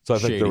So I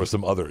think shady. there were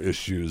some other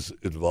issues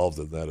involved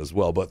in that as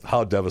well. But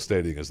how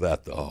devastating is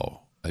that, though?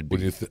 Oh. I'd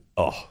be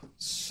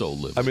so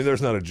livid. I mean,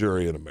 there's not a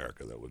jury in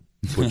America that would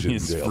put you in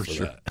jail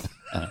for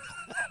that.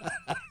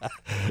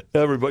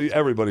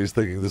 Everybody's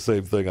thinking the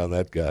same thing on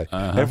that guy.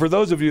 And for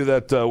those of you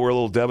that were a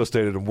little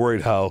devastated and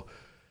worried how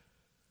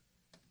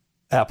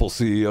Apple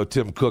CEO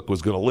Tim Cook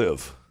was going to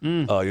live,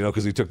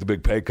 because he took the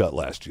big pay cut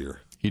last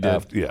year. He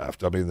did. He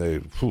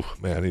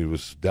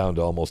was down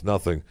to almost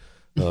nothing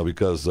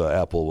because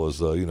Apple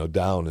was,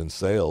 down in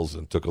sales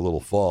and took a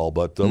little fall.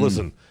 But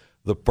listen.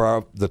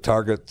 The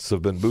targets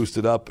have been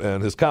boosted up,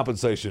 and his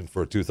compensation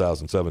for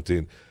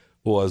 2017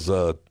 was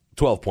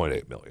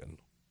 $12.8 million,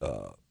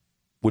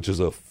 which is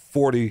a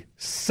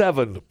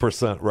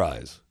 47%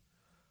 rise,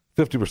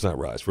 50%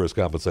 rise for his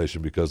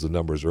compensation because the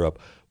numbers are up.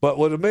 But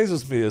what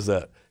amazes me is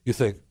that you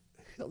think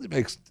he only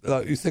makes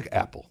you think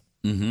Apple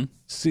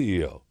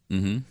CEO,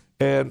 and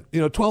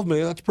 $12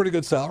 million, that's a pretty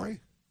good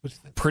salary.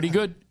 Pretty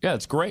good, yeah,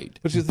 it's great.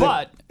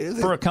 But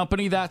for a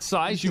company that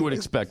size, you would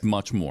expect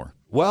much more.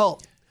 Well.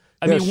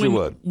 I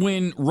mean,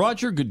 when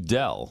Roger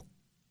Goodell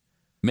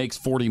makes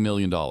 $40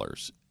 million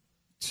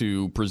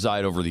to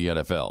preside over the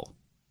NFL,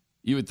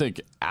 you would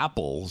think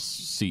Apple's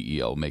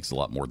CEO makes a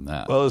lot more than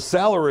that. Well, his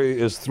salary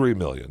is $3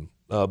 million.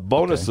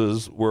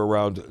 Bonuses were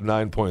around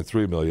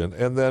 $9.3 million.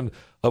 And then,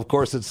 of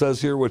course, it says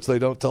here, which they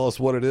don't tell us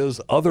what it is,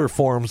 other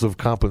forms of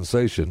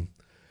compensation.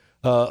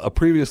 A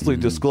previously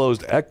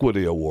disclosed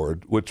equity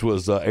award, which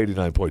was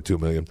 $89.2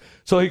 million.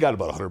 So he got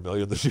about $100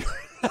 million this year.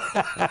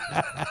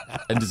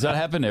 And does that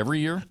happen every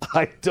year?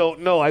 I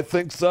don't know. I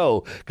think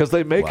so, because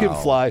they make him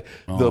fly.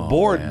 The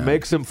board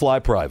makes him fly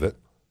private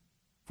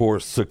for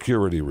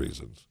security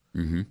reasons.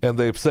 And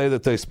they say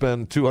that they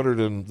spend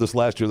this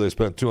last year they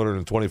spent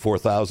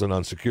 $224,000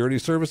 on security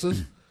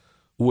services,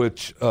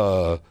 which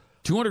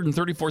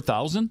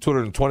 $234,000?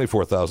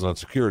 $224,000 on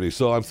security.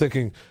 So I'm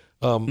thinking,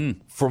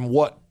 from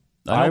what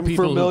I'm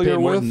familiar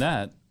with, more than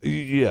that.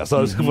 Yes,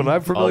 when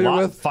I'm familiar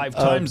with 5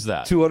 times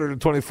that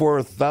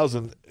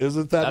 $224,000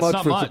 isn't that That's much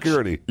not for much.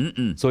 security.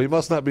 So he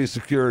must not be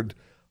secured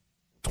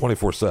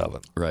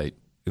 24/7. Right.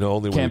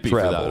 Only Can't when he be for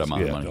travels. that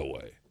amount of Yeah, money. no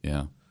way.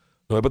 Yeah.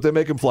 No, but they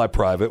make him fly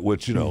private,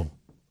 which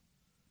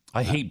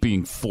I hate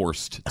being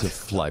forced to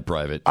fly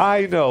private.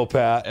 I know,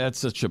 Pat. That's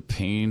such a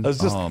pain.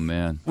 Just, oh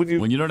man,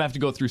 when you don't have to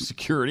go through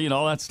security and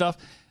all that stuff,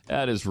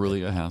 that is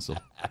really a hassle.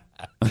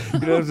 You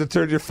don't have to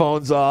turn your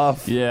phones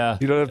off. Yeah.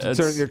 You don't have to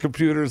turn your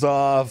computers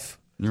off.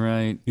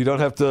 Right. You don't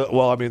have to.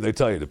 Well, I mean, they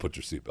tell you to put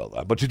your seatbelt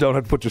on, but you don't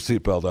have to put your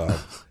seatbelt on.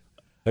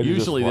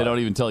 Usually, they don't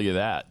even tell you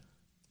that.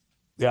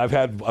 Yeah, I've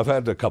had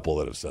a couple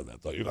that have said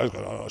that. Though. You guys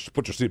should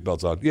put your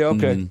seatbelts on. Yeah,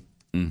 okay.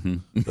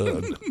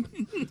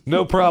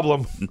 No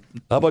problem.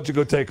 How about you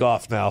go take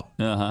off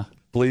now,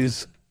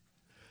 please?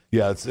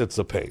 Yeah, it's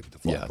a pain to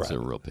fly private. It's a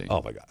real pain.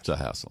 Oh my gosh, it's a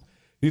hassle.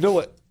 You know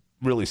what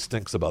really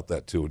stinks about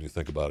that too, when you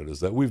think about it,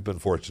 is that we've been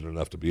fortunate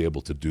enough to be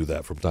able to do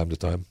that from time to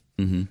time.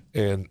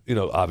 And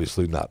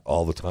obviously not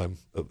all the time,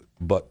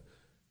 but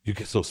you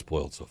get so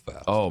spoiled so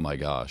fast. Oh my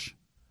gosh,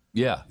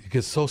 yeah, you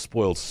get so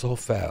spoiled so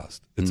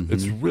fast.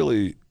 It's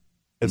really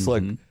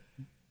like.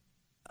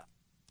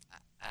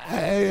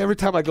 Every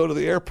time I go to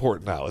the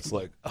airport now, it's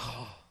like,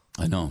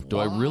 I know. Do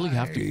I really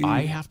have to?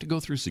 I have to go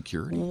through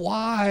security.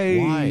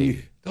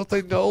 Why? Don't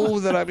they know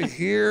that I'm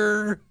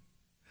here?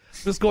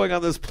 Just going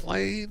on this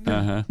plane.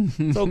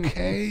 It's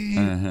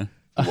okay.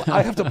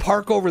 I have to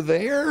park over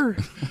there.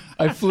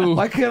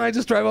 Why can't I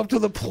just drive up to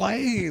the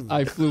plane?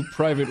 I flew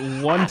private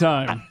one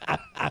time,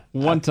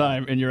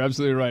 and you're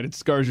absolutely right. It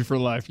scars you for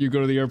life. You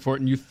go to the airport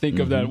and you think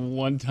of that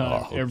one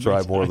time.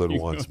 Try more than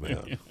once,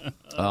 man.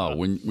 Oh,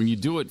 when you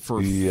do it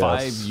for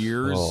 5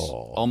 years,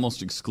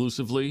 almost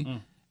exclusively,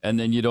 and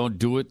then you don't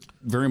do it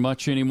very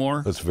much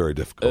anymore. That's very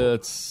difficult.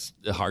 It's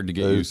hard to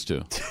get used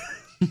to.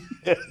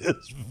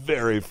 It's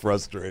very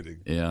frustrating.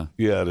 Yeah.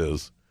 Yeah, it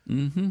is.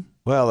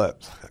 Well,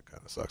 that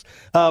kind of sucks.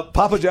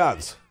 Papa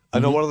John's. I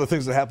know one of the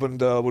things that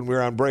happened when we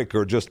were on break,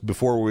 or just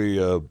before we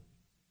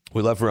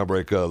left for on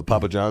break,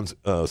 Papa John's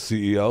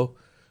CEO,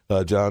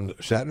 John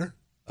Shatner,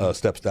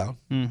 steps down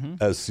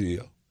as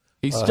CEO.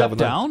 He stepped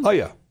down? Oh,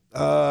 yeah.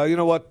 You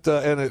know what?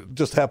 And it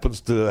just happens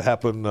to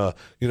happen, a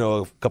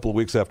couple of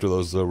weeks after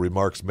those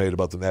remarks made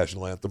about the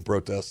national anthem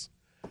protests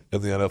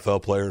and the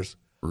NFL players.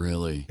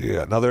 Really?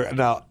 Yeah.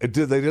 They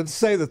didn't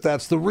say that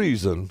that's the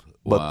reason,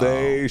 but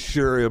they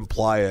sure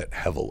imply it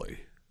heavily.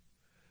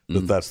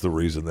 That's the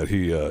reason that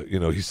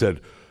he said.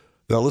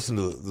 Now listen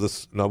to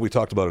this. Now we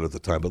talked about it at the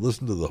time, but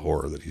listen to the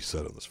horror that he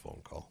said on this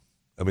phone call.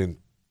 I mean,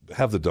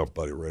 have the dump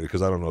buddy ready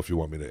because I don't know if you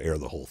want me to air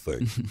the whole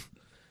thing.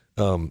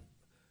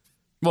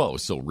 Well, it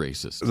was so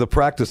racist. The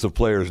practice of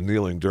players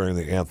kneeling during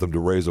the anthem to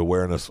raise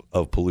awareness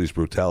of police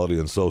brutality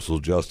and social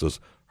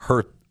justice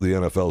hurt the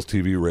NFL's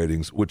TV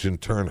ratings, which in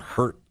turn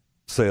hurt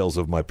sales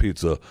of my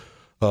pizza,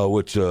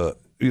 which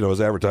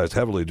is advertised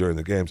heavily during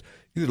the games.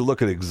 You need to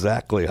look at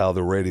exactly how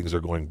the ratings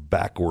are going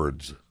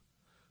backwards.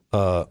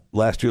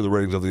 Last year, the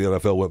ratings of the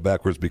NFL went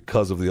backwards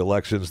because of the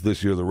elections.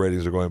 This year, the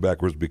ratings are going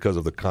backwards because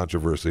of the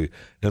controversy.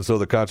 And so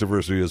the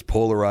controversy is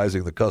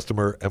polarizing the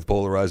customer and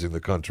polarizing the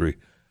country.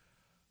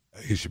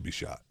 He should be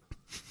shot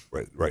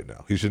right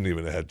now. He shouldn't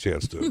even have had a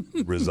chance to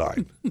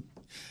resign.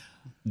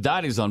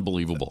 That is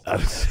unbelievable.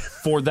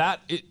 For that,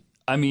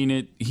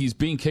 he's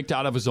being kicked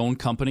out of his own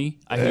company.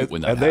 I hate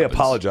when that happens. And they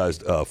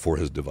apologized for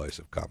his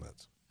divisive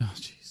comments. Oh,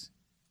 jeez.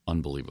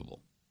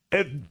 Unbelievable.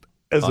 It's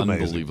amazing.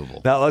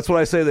 Unbelievable. Now, that's what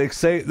I say.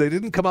 They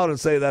didn't come out and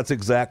say that's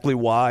exactly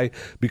why,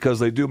 because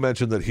they do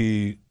mention that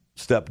he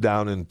stepped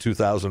down in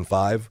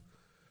 2005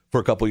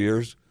 for a couple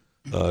years.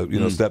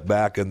 Stepped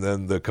back, and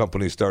then the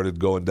company started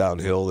going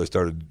downhill. They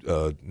started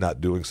not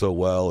doing so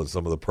well, and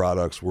some of the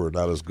products were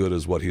not as good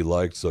as what he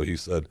liked. So he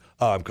said,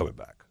 I'm coming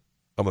back.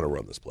 I'm going to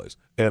run this place.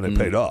 And it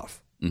paid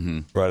off.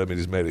 Mm-hmm. Right? I mean,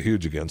 he's made it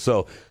huge again.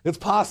 So it's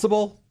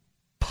possible.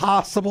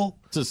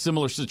 It's a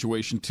similar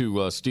situation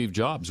to Steve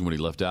Jobs when he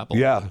left Apple.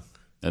 Yeah.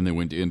 And they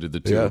went into the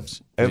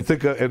tubes. Yeah. And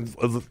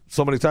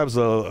so many times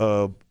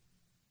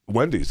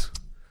Wendy's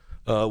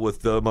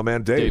with my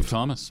man Dave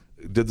Thomas.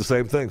 Did the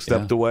same thing,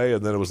 stepped away,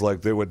 and then it was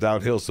like they went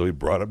downhill, so he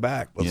brought it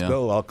back. Let's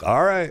go.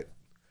 All right.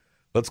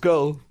 Let's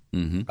go.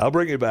 Mm-hmm. I'll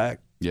bring you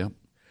back. Yeah.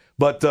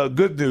 But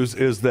good news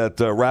is that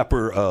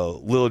rapper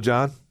Lil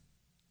Jon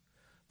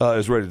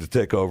is ready to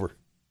take over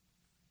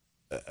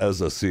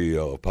as a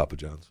CEO of Papa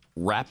John's.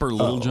 Rapper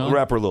Lil Jon?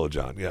 Rapper Lil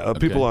Jon, yeah. Okay.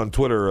 People on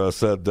Twitter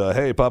said,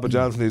 hey, Papa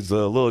John's needs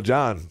Lil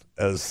Jon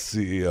as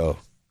CEO.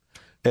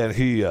 And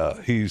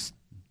he's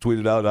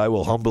tweeted out, I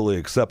will humbly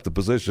accept the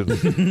position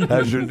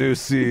as your new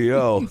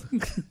CEO.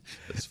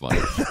 That's funny.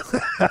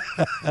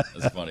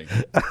 That's funny.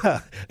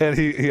 And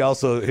he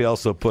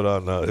also put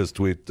on his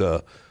tweet,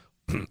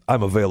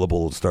 I'm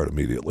available to start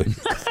immediately.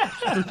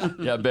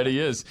 Yeah, I bet he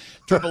is.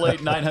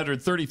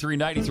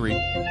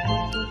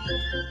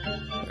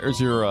 888-900-3393.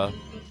 There's your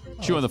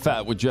Chewing the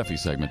Fat with Jeffy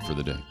segment for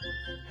the day.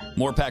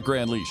 More Pat Gray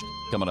Unleashed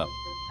coming up.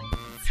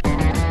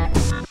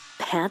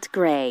 Pat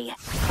Gray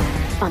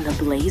on the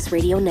Blaze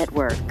Radio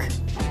Network.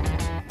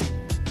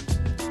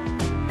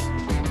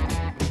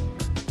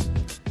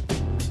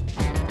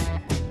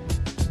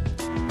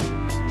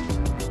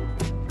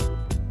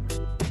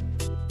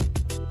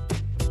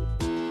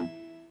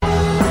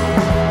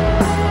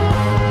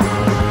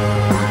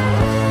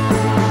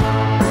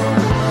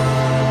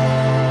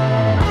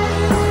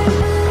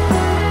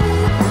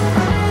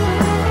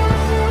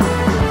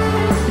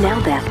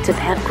 To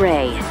Pat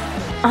Gray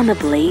on the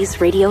Blaze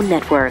Radio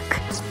Network.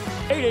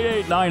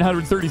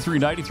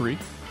 888-900-3393.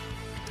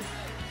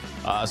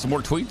 Some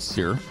more tweets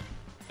here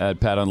at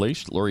Pat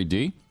Unleashed. Lori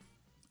D.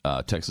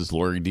 Texas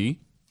Lori D.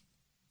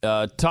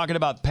 Talking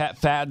about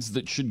fads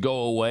that should go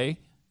away.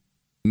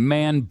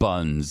 Man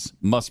buns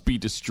must be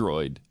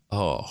destroyed.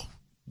 Oh,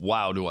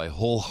 wow. Do I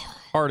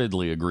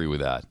wholeheartedly agree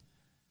with that.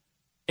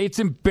 It's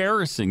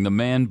embarrassing, the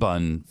man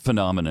bun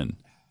phenomenon.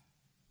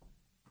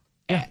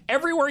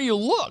 Everywhere you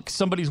look,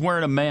 somebody's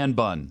wearing a man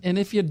bun. And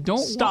if you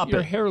don't want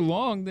your hair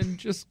long, then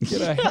just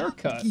get a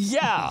haircut.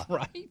 Yeah.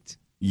 Right?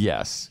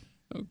 Yes.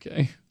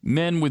 Okay.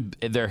 Men with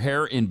their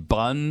hair in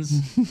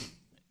buns.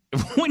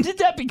 When did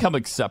that become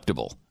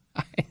acceptable?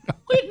 I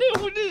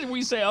know. When did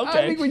we say,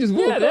 okay, I think we just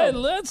woke up.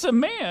 That's a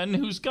man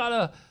who's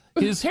got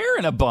his hair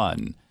in a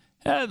bun.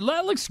 That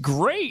looks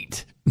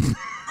great. No.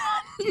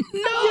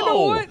 You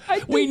know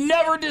what? We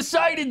never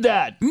decided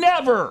that.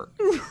 Never.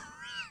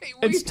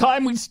 It's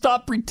time we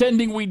stop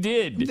pretending we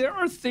did. There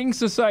are things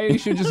society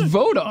should just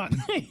vote on.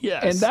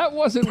 Yes. And that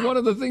wasn't one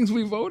of the things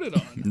we voted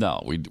on.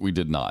 No, we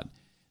did not.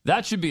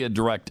 That should be a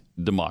direct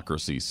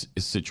democracy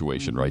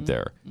situation right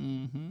there.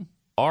 Mm-hmm.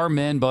 Are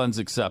man buns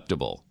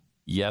acceptable?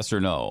 Yes or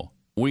no?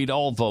 We'd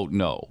all vote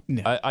no.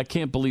 I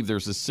can't believe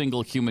there's a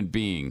single human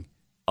being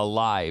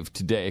alive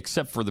today,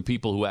 except for the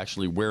people who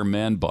actually wear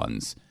man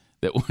buns,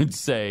 that would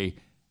say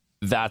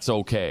that's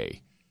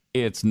okay.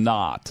 It's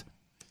not.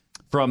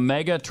 From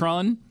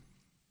Megatron,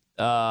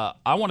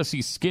 I want to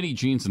see skinny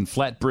jeans and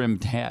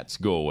flat-brimmed hats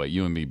go away.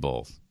 You and me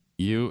both.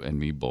 You and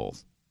me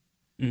both.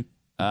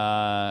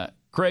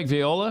 Craig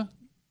Viola,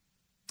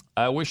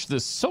 I wish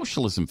this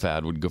socialism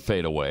fad would go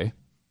fade away.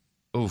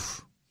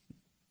 Oof.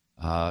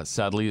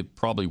 Sadly, it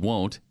probably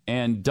won't.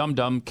 And Dum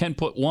Dum can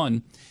put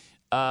one.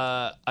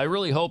 I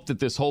really hope that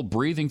this whole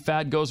breathing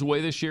fad goes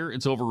away this year.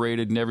 It's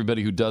overrated, and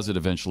everybody who does it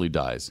eventually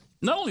dies.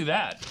 Not only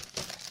that,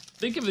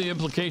 think of the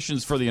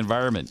implications for the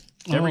environment.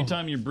 Every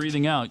time you're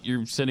breathing out,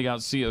 you're sending out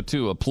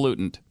CO2, a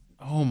pollutant.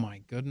 Oh,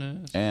 my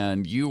goodness.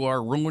 And you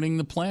are ruining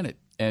the planet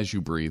as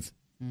you breathe.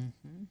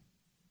 Mm-hmm.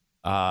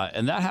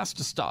 And that has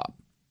to stop.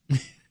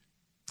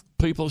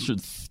 People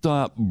should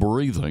stop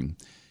breathing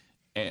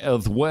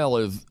as well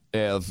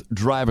as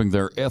driving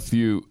their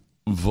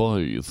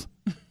SUVs.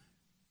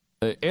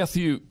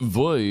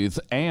 SUVs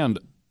and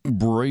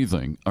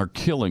breathing are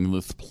killing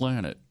this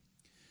planet.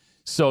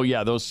 So,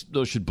 yeah, those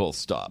should both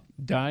stop.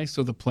 Die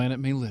so the planet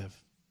may live.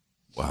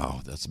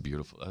 Wow, that's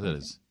beautiful.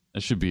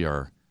 That should be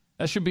our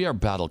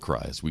battle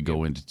cry as we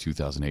go into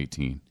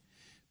 2018.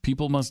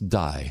 People must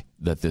die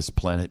that this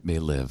planet may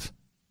live.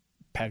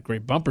 Pat Gray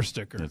bumper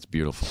sticker. That's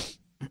beautiful.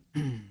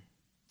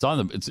 It's on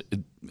them.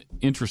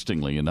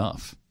 Interestingly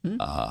enough,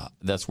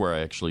 that's where I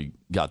actually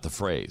got the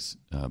phrase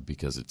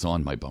because it's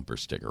on my bumper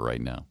sticker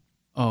right now.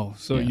 Oh,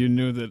 so you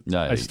knew that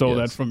I stole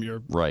that from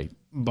your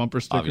bumper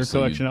sticker Obviously,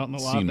 collection out in the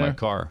lot seen there? my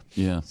car.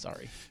 Yeah.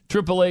 Sorry.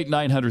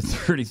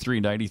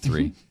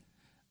 888-933-93.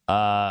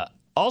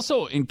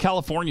 Also in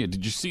California,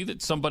 did you see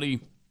that somebody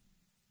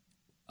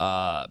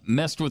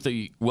messed with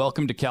the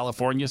Welcome to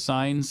California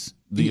signs?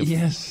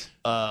 Yes.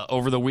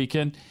 Over the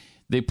weekend.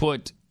 They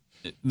put,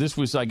 this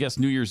was, I guess,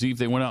 New Year's Eve.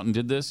 They went out and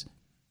did this.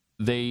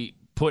 They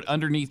put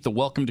underneath the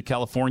Welcome to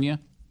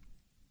California,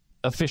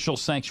 official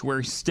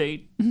sanctuary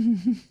state,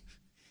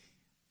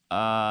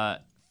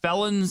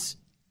 felons,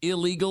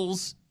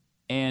 illegals,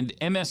 and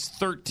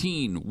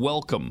MS-13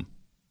 welcome.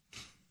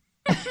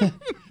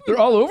 They're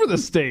all over the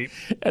state.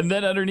 And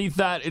then underneath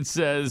that, it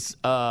says,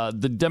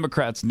 the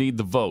Democrats need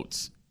the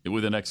votes,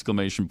 with an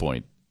exclamation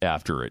point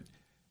after it.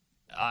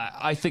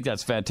 I think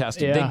that's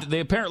fantastic. Yeah.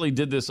 They apparently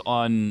did this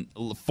on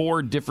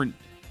 4 different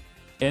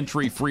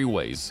entry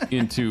freeways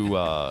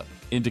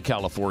into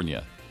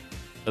California.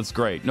 That's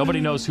great.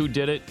 Nobody knows who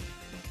did it.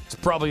 It's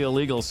probably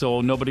illegal,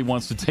 so nobody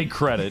wants to take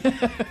credit.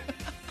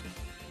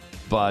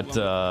 But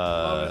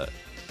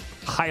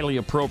highly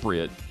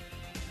appropriate.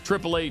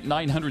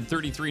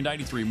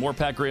 888-933-93. More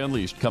Pat Gray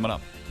Unleashed coming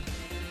up.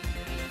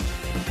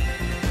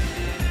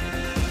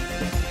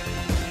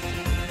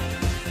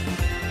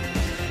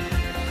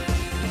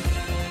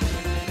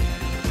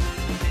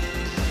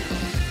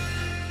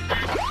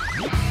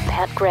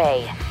 Pat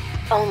Gray,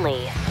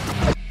 only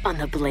on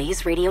the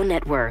Blaze Radio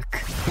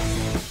Network.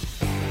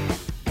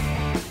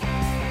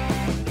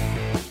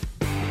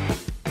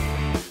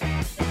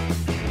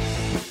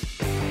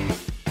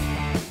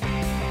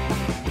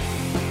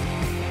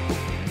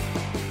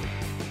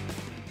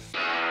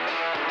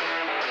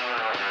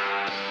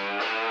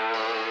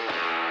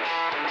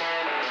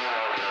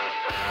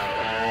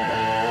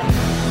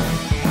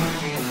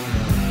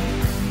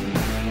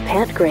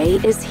 Pat Gray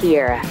is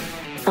here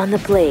on the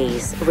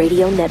Blaze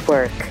Radio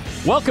Network.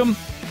 Welcome.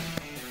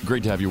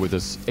 Great to have you with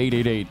us.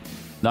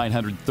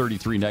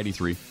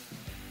 888-933-93.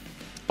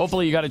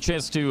 Hopefully you got a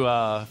chance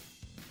to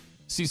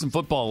see some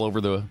football over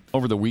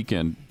the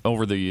weekend,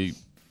 over the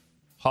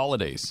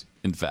holidays,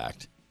 in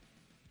fact,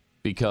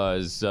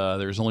 because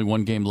there's only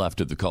one game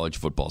left of the college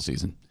football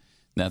season.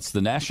 That's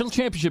the national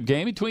championship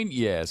game between,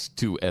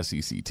 2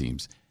 SEC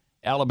teams.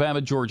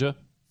 Alabama, Georgia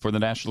for the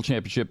national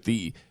championship.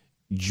 The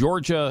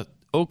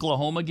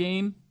Georgia-Oklahoma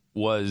game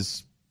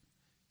was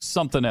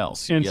something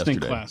else. Instant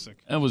yesterday. classic.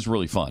 It was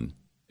really fun.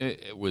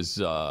 It was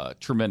a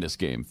tremendous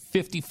game.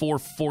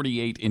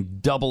 54-48 in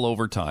double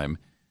overtime.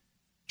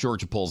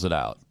 Georgia pulls it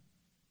out,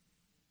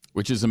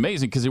 which is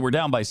amazing because they were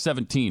down by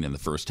 17 in the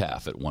first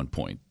half at one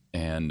point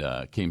and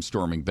came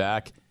storming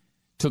back,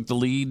 took the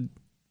lead.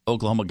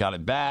 Oklahoma got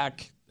it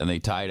back, and they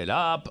tied it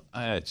up.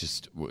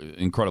 Just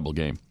incredible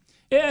game.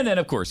 And then,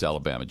 of course,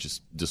 Alabama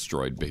just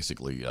destroyed,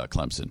 basically,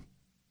 Clemson.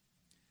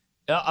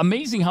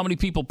 Amazing how many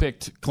people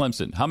picked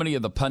Clemson. How many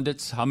of the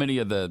pundits, how many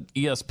of the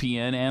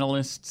ESPN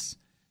analysts,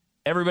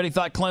 everybody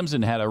thought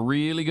Clemson had a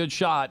really good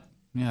shot.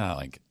 Yeah,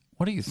 like,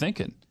 what are you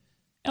thinking?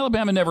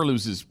 Alabama never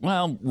loses.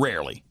 Well,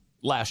 rarely.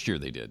 Last year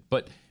they did.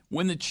 But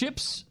when the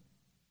stakes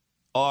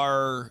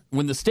are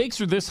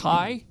this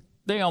high,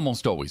 they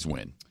almost always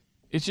win.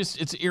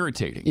 It's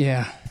irritating.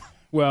 Yeah.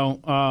 Well,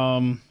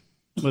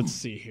 let's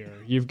see here.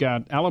 You've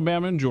got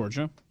Alabama and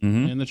Georgia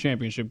in the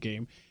championship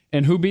game.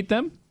 And who beat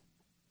them?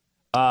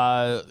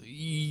 The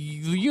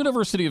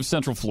University of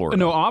Central Florida.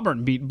 No,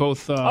 Auburn beat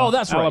both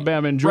that's right.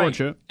 Alabama and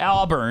Georgia. Right.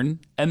 Auburn,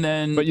 and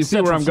then but you see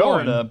Central where I'm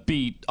Florida going.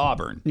 beat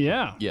Auburn.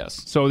 Yeah.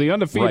 Yes. So the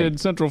undefeated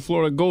Central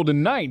Florida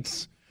Golden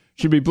Knights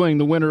should be playing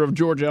the winner of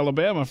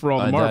Georgia-Alabama for all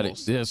the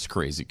marbles. That's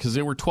crazy because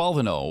they were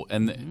 12-0.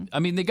 And, I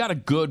mean, they got a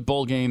good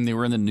bowl game. They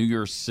were in the New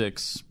Year's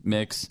Six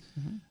mix,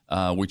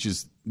 which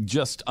is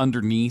just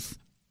underneath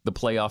the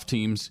playoff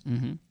teams.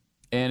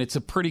 And it's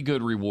a pretty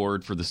good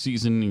reward for the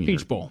season.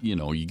 Peach Bowl. You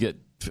know, you get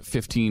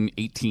 $15,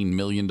 $18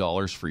 million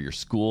for your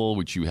school,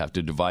 which you have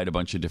to divide a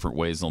bunch of different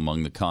ways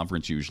among the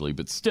conference usually.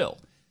 But still,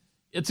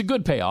 it's a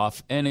good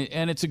payoff, and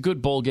it's a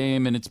good bowl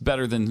game, and it's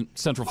better than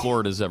Central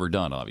Florida's ever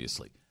done,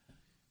 obviously.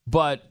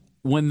 But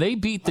when they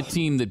beat the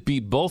team that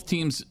beat both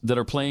teams that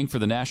are playing for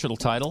the national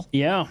title,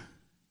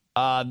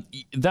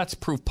 that's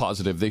proof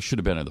positive they should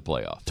have been in the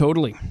playoff.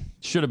 Totally.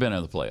 Should have been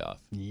in the playoff.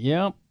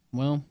 Yep.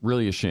 Well,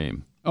 really a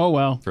shame. Oh,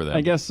 well. For them.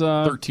 I guess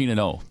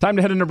 13-0. Time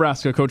to head to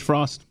Nebraska, Coach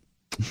Frost.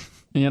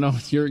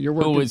 Your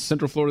work in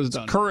Central Florida is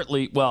done.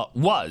 Currently,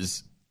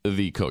 was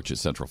the coach at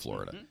Central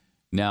Florida. Mm-hmm.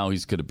 Now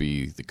he's going to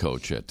be the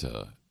coach at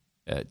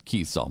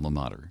Keith's alma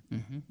mater,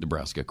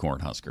 Nebraska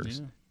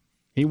Cornhuskers.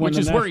 Yeah. Which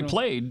is where he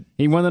played.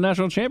 He won the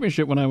national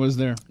championship when I was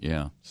there.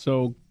 Yeah.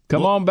 So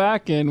come on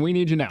back, and we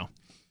need you now.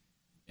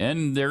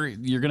 And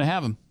you're going to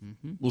have him.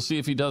 Mm-hmm. We'll see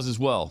if he does as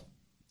well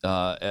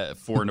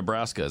for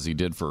Nebraska as he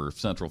did for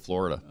Central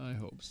Florida. I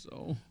hope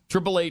so.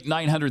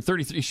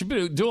 888-933. He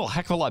should do a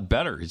heck of a lot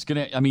better. He's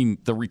going to. I mean,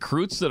 the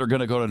recruits that are going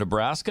to go to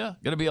Nebraska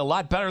going to be a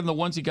lot better than the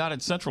ones he got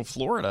at Central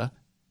Florida.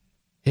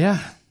 Yeah.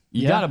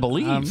 You got to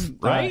believe,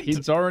 right?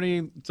 It's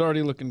already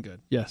looking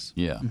good. Yes.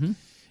 Yeah.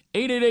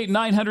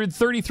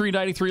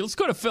 888-933-93. Let's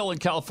go to Phil in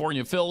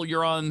California. Phil,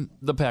 you're on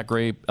the Pat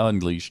Gray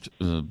Unleashed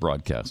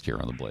broadcast here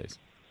on The Blaze.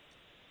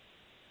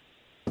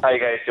 How you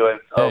guys doing?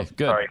 Hey,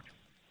 good. Sorry.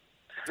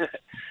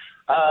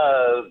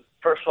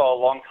 First of all,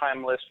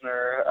 long-time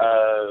listener,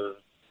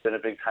 been a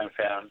big-time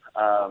fan.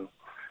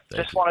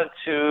 Just wanted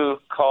to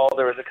call.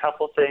 There was a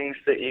couple things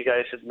that you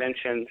guys had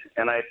mentioned,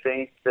 and I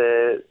think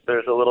that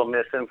there's a little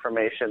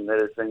misinformation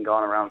that has been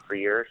going around for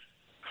years.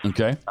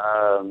 Okay.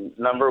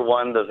 Number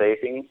one, the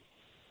vaping.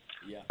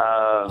 Yeah.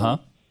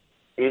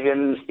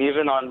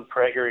 Even on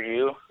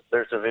PragerU,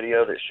 there's a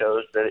video that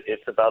shows that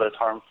it's about as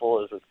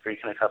harmful as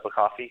drinking a cup of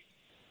coffee.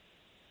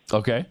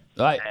 Okay.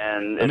 We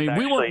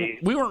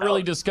weren't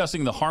really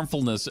discussing the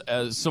harmfulness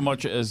as so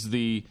much as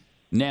the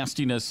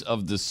nastiness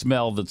of the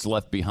smell that's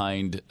left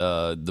behind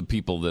the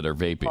people that are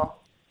vaping.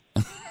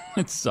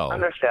 So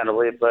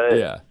understandably,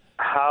 but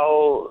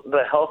how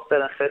the health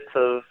benefits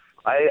of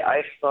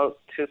I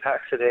smoked 2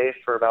 packs a day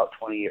for about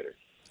 20 years.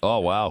 Oh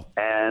wow!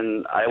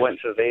 And I went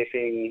to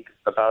vaping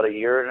about a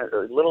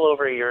little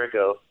over a year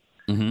ago,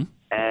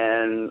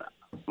 and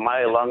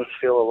my lungs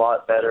feel a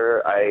lot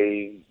better.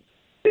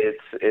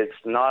 It's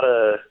not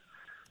a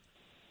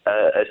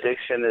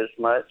addiction as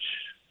much.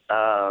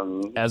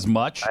 As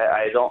much?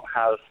 I don't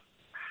have.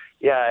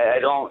 Yeah, I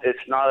don't.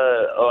 It's not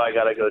I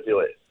gotta go do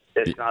it.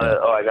 It's not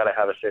I gotta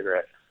have a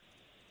cigarette.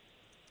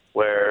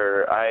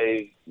 Where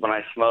when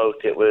I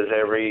smoked, it was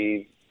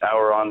every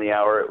hour on the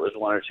hour, it was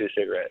 1 or 2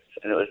 cigarettes,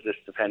 and it was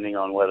just depending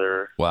on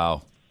whether I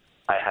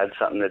had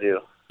something to do.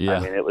 Yeah. I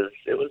mean, it was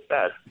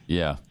bad.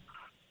 Yeah.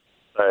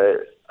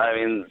 But I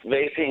mean,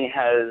 vaping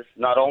has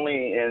not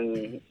only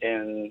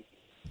in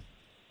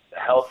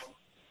health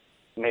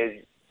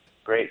made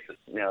great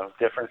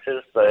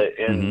differences, but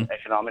in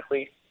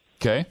economically.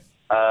 Okay.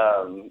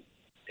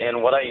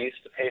 And what I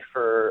used to pay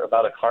for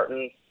about a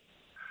carton,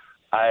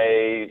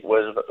 I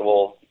was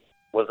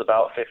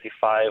about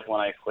 55 when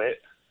I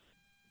quit.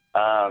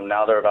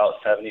 Now they're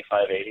about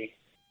 75, 80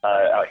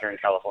 out here in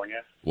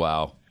California.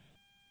 Wow.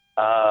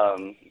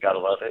 Gotta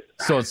love it.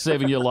 So it's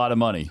saving you a lot of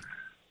money.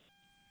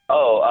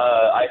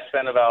 I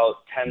spent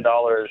about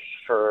 $10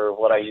 for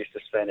what I used to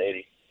spend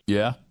 80.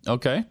 Yeah.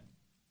 Okay.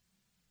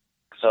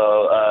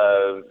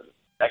 So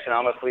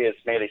economically,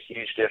 it's made a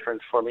huge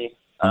difference for me.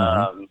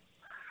 My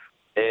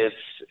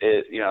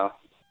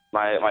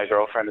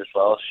girlfriend as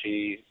well.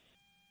 She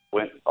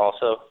went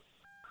also.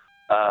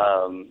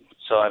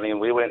 So I mean,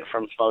 we went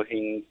from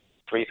smoking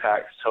 3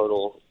 packs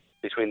total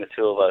between the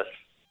two of us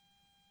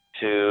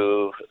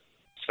to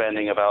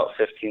spending about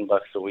 $15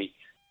 a week.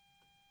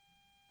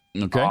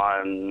 Okay.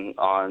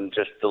 On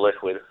just the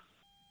liquid,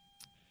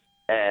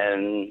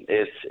 and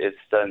it's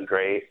done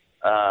great.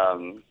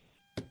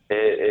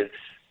 It's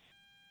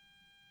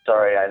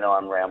sorry, I know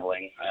I'm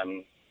rambling.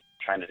 I'm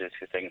trying to do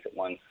 2 things at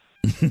once.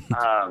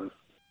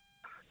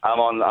 I'm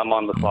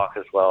on the clock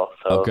as well.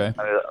 So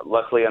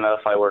luckily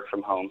enough, I work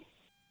from home,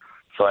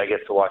 so I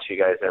get to watch you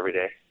guys every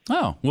day.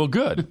 Oh, well,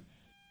 good.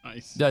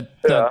 Nice. I've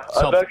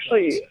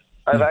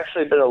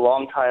actually been a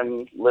long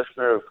time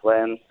listener of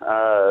Glenn.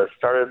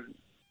 Started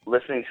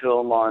listening to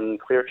him on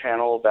Clear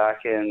Channel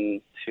back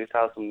in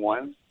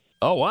 2001.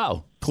 Oh,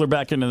 wow. Clear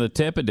back into the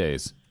Tampa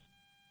days,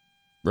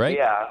 right?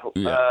 Yeah.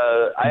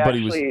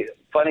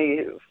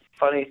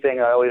 Funny thing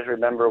I always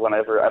remember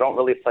whenever, I don't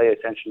really pay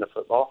attention to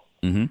football.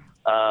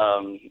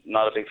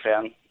 Not a big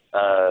fan.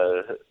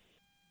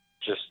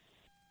 Just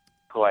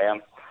who I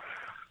am.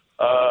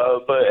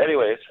 But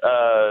anyways,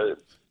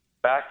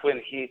 back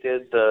when he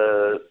did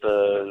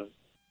the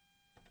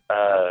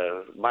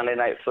Monday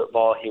Night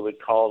Football, he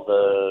would call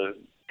the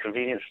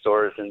convenience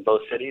stores in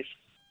both cities.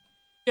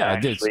 Yeah,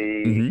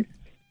 actually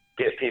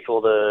get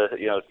people to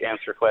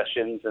answer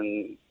questions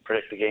and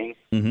predict the game.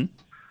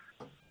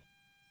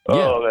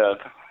 Oh man,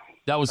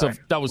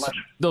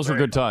 those were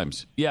good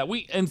times. Yeah,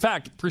 we in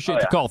fact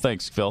appreciate the call.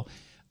 Thanks, Phil.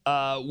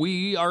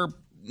 We are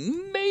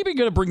maybe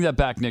going to bring that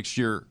back next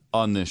year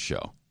on this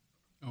show.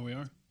 Oh, we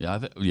are.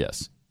 Yeah,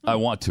 yes, I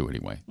want to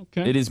anyway.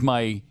 Okay, it is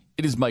my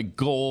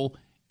goal.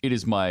 It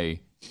is my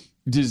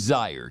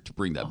desire to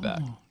bring that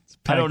back.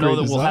 I don't know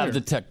that we'll have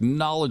the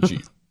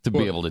technology to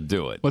be able to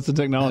do it. What's the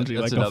technology?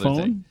 That's like a another phone?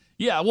 thing.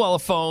 Yeah, well, a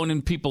phone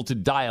and people to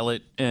dial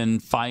it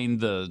and find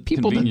the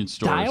convenience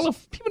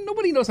stores.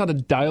 Nobody knows how to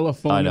dial a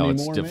phone I know,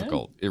 anymore, it's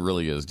difficult. It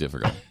really is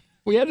difficult.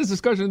 We had this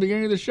discussion at the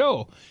beginning of the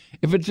show.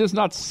 If it's just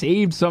not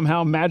saved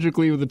somehow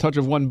magically with the touch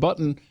of one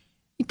button,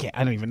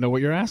 I don't even know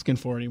what you're asking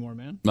for anymore,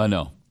 man. I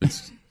know.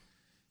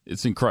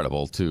 It's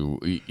incredible to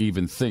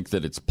even think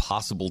that it's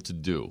possible to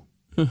do.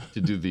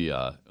 To do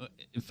the,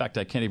 in fact,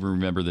 I can't even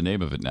remember the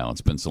name of it now.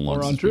 It's been so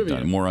long since we've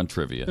done it. More on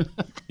Trivia.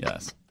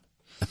 Yes.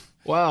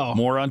 Wow.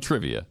 More on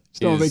Trivia.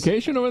 Still on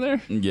vacation over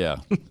there? Yeah,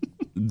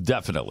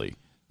 definitely.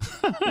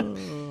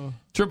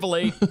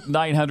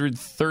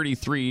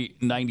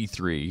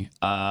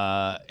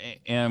 888-900-3393.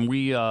 And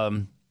we,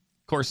 of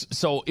course,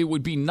 so it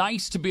would be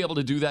nice to be able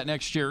to do that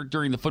next year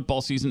during the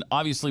football season.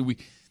 Obviously, we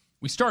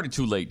started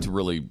too late to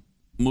really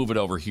move it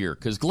over here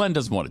because Glenn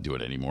doesn't want to do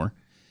it anymore.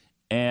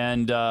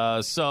 And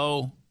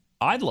so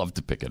I'd love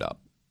to pick it up.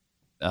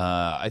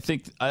 I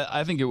think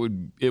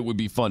it would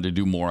be fun to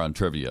do more on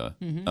trivia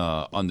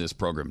on this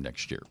program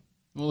next year.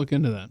 We'll look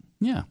into that.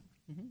 Yeah.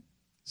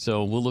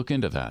 So we'll look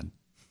into that.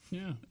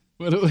 Yeah.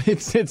 But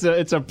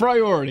it's a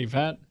priority,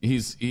 Pat.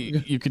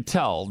 You could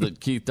tell that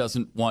Keith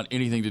doesn't want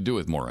anything to do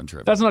with more on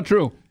trivia. That's not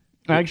true.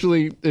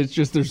 Actually, it's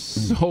just there's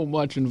so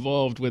much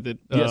involved with it.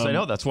 Yes, I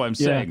know. That's why I'm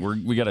saying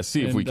we got to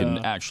see if we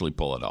can actually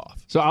pull it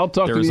off. So I'll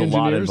talk to the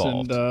engineers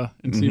and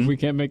see if Mhm. we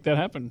can't make that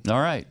happen. All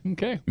right.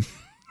 Okay.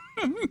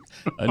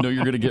 I know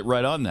you're going to get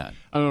right on that.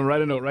 I'm going to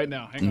write a note right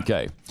now. Hang on.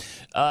 Okay.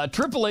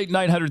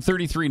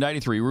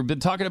 888-900-3393. We've been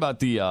talking about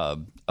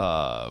the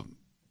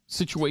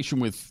situation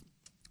with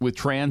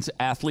trans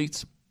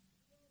athletes,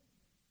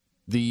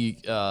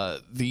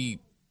 the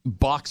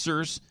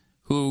boxers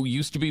who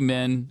used to be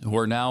men who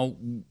are now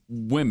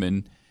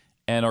women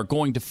and are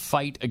going to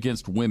fight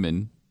against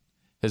women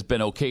has been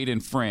okayed in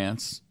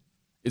France.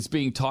 It's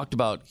being talked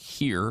about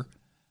here.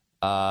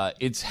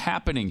 It's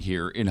happening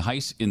here in the high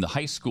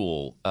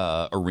school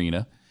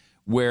arena,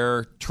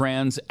 where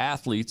trans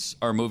athletes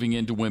are moving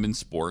into women's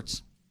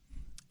sports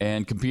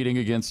and competing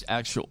against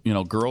actual,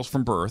 girls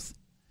from birth,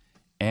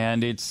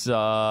 and it's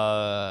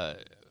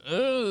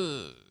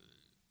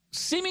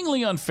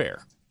seemingly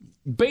unfair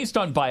based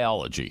on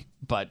biology.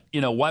 But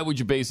why would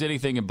you base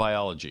anything in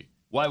biology?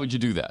 Why would you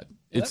do that?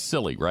 It's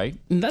silly, right?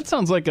 That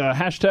sounds like a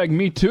hashtag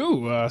Me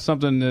Too,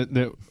 something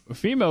that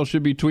females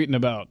should be tweeting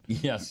about.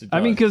 Yes, it does.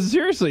 I mean, because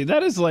seriously,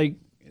 that is like,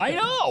 I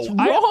know. It's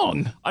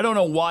wrong. I don't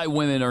know why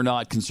women are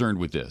not concerned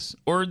with this,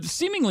 or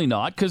seemingly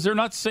not, because they're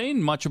not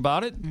saying much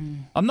about it.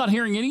 I'm not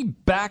hearing any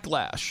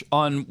backlash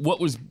on what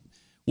was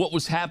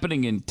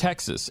happening in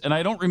Texas, and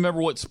I don't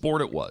remember what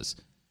sport it was.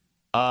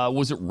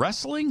 Was it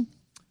wrestling?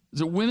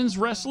 Is it women's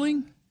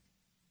wrestling?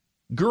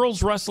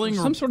 Girls wrestling?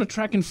 Some sort of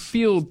track and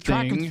field thing.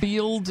 Track and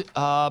field,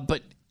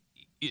 but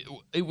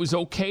it was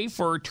okay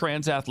for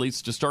trans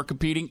athletes to start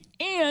competing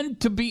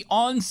and to be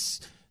on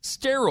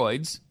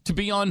steroids, to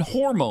be on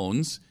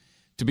hormones,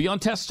 to be on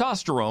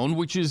testosterone,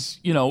 which is,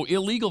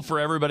 illegal for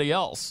everybody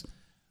else.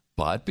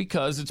 But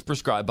because it's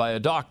prescribed by a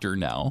doctor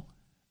now,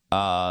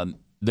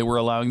 they were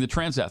allowing the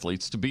trans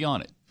athletes to be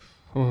on it.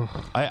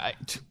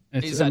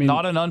 Is that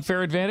not an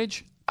unfair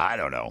advantage? I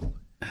don't know.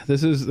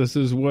 This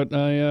is what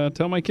I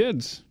tell my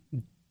kids.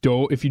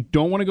 If you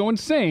don't want to go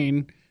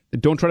insane,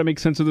 then don't try to make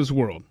sense of this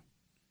world.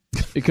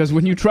 Because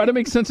when you try to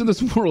make sense of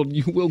this world,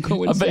 you will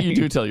go insane. I bet you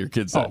do tell your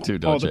kids that too,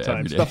 don't you? All the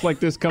time. Stuff like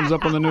this comes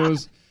up on the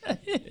news.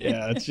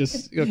 Yeah, it's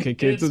just, okay,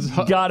 kids. It's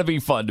got to be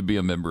fun to be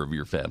a member of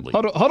your family.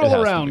 Huddle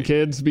around,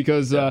 kids,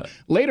 because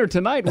later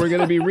tonight we're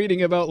going to be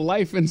reading about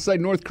life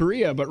inside North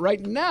Korea. But right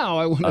now,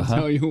 I want to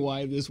tell you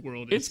why this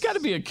world is. It's got to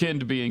be akin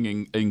to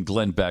being in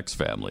Glenn Beck's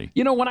family.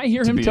 When I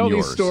hear him tell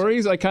these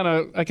stories, I kind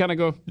of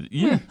go,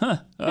 yeah.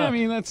 I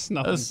mean, that's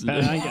nothing.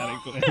 I got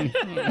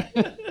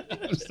it.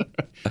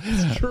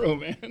 It's true,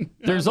 man.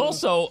 There's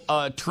also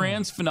a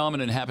trans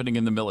phenomenon happening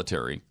in the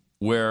military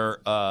where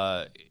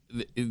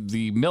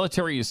the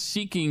military is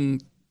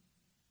seeking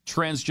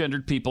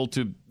transgendered people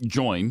to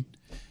join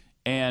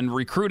and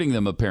recruiting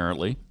them,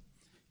 apparently.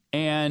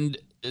 And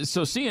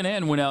so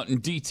CNN went out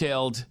and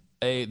detailed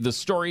the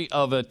story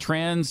of a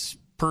trans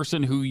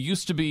person who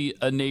used to be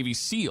a Navy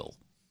SEAL.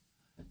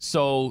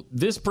 So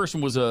this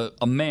person was a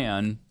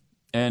man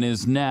and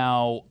is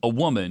now a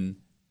woman.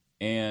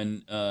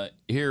 And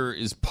here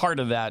is part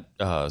of that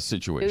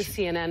situation. New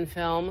CNN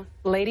film,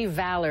 Lady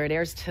Valor. It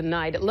airs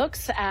tonight. It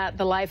looks at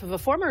the life of a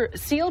former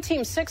SEAL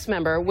Team 6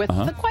 member with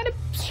quite a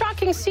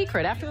shocking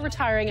secret. After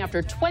retiring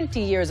after 20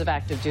 years of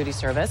active duty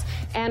service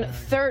and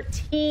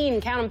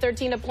 13, count them,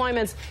 13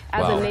 deployments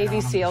as a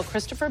Navy SEAL,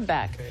 Christopher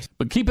Beck.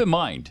 But keep in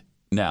mind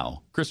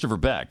now, Christopher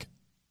Beck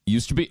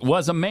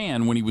was a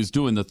man when he was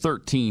doing the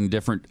 13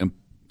 different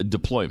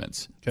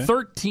deployments. Okay.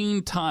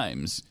 13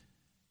 times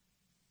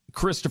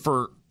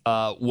Christopher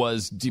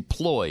was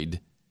deployed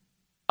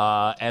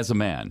as a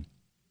man.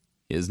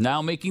 He is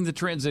now making the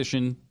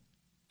transition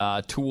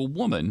to a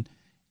woman,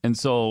 and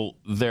so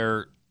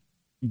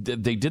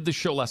they did the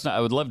show last night.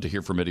 I would love to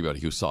hear from anybody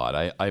who saw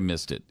it. I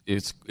missed it.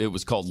 It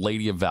was called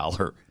Lady of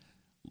Valor,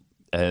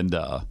 and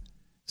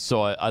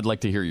So I'd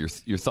like to hear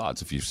your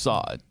thoughts if you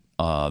saw it,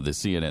 the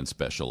CNN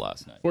special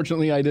last night.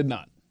 Fortunately, I did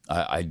not.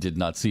 I did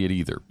not see it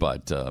either,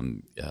 but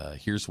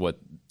here's what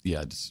she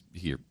had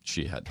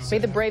to say.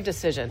 Made the brave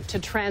decision to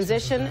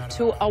transition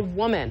to a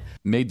woman.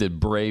 Made the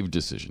brave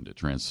decision to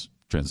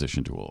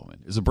transition to a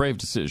woman. It's a brave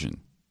decision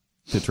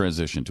to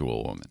transition to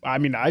a woman. I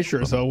mean, I sure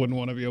as hell wouldn't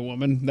want to be a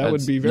woman. That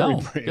would be very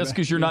brave. That's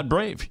because you're not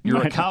brave.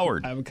 You're a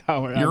coward. I'm a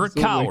coward. You're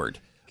absolutely. a coward.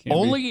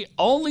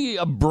 Only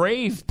a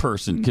brave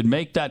person can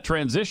make that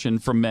transition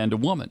from man to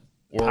woman.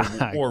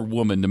 Or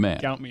woman to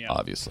man. Count me out.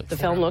 Obviously. The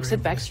film looks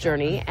at Beck's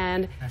journey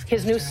and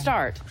his new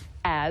start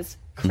as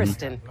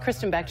Kristen.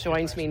 Kristen Beck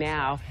joins me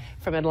now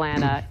from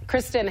Atlanta.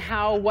 Kristen,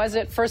 how was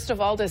it, first of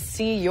all, to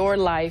see your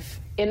life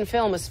in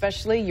film,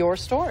 especially your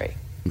story?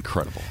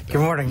 Incredible.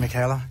 Good morning,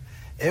 Michaela.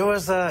 It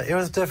was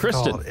difficult.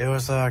 Kristen. It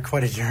was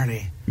quite a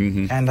journey,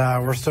 and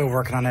we're still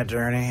working on that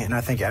journey. And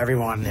I think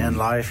everyone in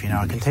life,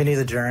 continue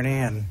the journey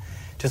and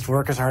just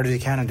work as hard as you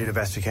can and do the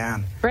best you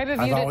can.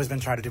 I've always been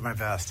trying to do my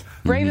best.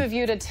 Brave of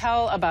you to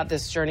tell about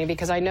this journey,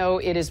 because I know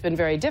it has been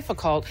very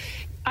difficult.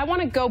 I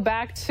want to go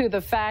back to the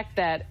fact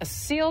that a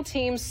SEAL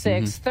Team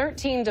 6,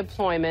 13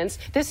 deployments,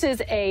 this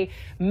is a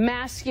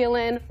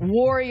masculine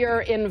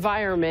warrior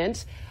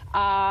environment.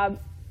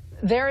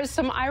 There is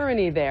some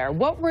irony there.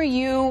 What were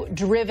you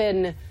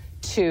driven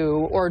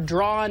to or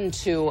drawn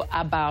to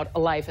about a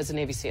life as a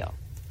Navy SEAL?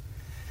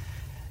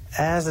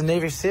 As a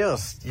Navy SEAL,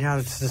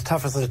 it's as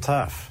tough as the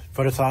tough.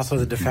 But it's also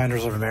the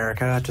defenders of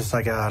America, just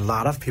like a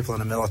lot of people in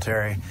the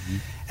military.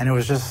 And it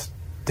was just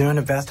doing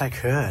the best I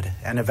could.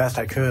 And the best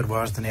I could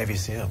was the Navy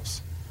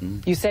SEALs.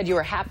 You said you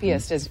were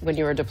happiest when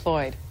you were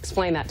deployed.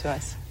 Explain that to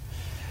us.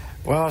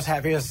 Well, I was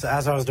happiest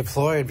as I was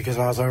deployed because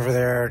I was over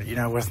there,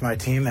 with my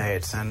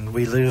teammates. And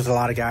we lose a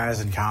lot of guys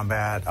in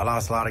combat. I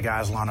lost a lot of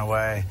guys along the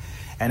way.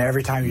 And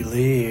every time you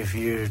leave,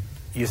 you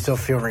still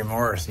feel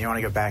remorse. And you want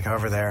to get back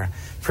over there,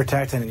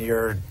 protecting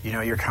your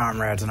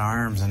comrades in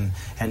arms and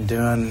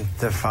doing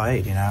the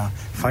fight,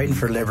 fighting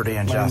for liberty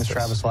and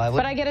justice.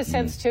 But I get a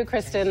sense, too,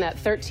 Kristen, that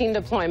 13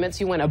 deployments,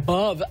 you went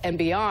above and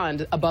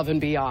beyond.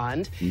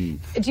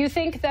 Do you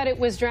think that it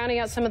was drowning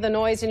out some of the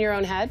noise in your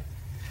own head?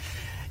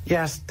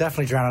 Yes,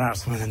 definitely drowning out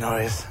some of the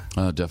noise.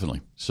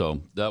 Definitely.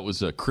 So that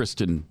was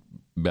Kristen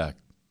Beck,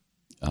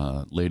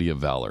 Lady of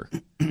Valor.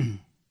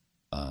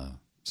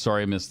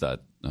 Sorry I missed that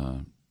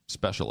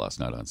special last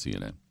night on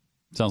CNN.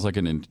 Sounds like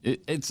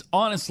it's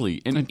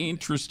honestly an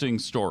interesting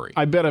story.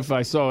 I bet if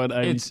I saw it,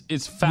 it's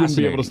fascinating. Wouldn't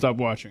be able to stop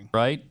watching.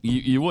 Right?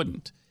 You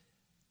wouldn't.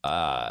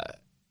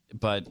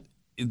 But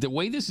the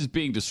way this is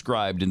being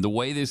described and the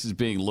way this is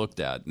being looked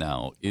at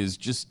now is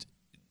just,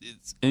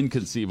 it's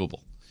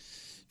inconceivable.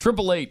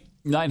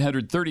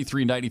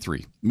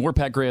 888-900-3393. More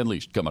Pat Gray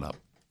Unleashed coming up.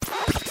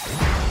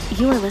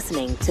 You are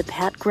listening to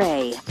Pat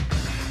Gray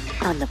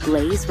on the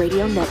Blaze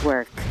Radio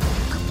Network.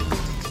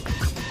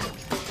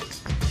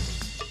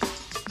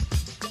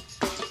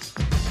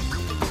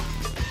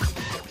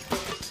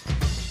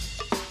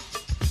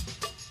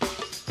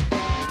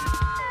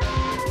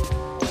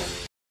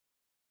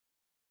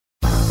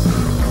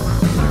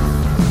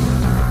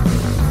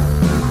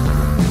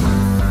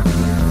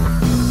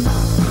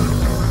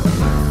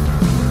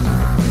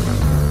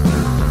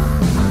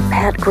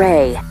 Pat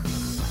Gray.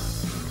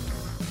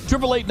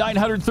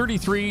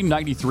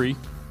 888-900-3393.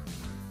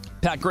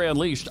 Pat Gray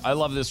Unleashed. I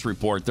love this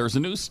report. There's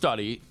a new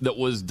study that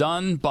was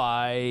done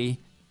by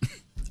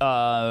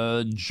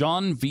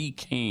John V.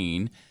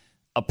 Kane,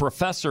 a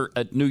professor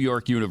at New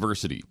York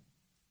University.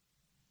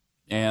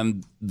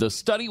 And the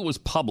study was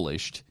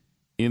published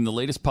in the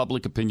latest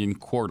Public Opinion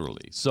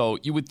Quarterly. So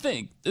you would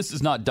think this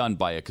is not done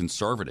by a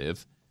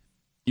conservative.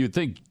 You would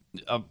think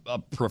a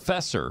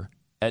professor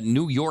at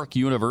New York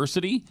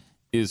University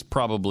is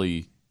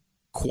probably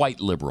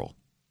quite liberal.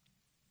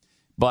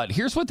 But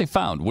here's what they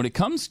found. When it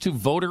comes to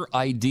voter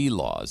ID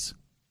laws,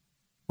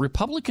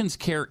 Republicans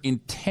care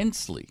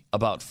intensely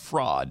about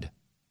fraud.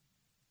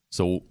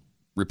 So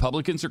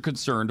Republicans are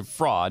concerned of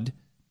fraud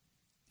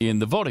in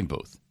the voting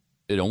booth.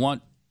 They don't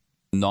want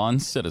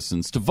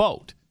non-citizens to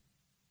vote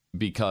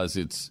because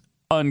it's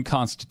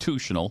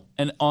unconstitutional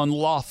and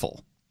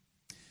unlawful.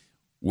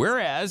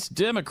 Whereas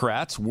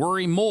Democrats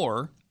worry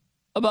more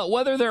about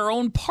whether their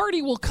own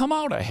party will come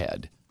out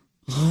ahead.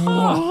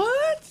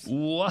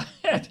 What?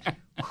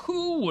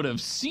 Who would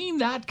have seen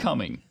that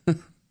coming?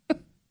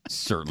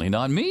 Certainly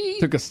not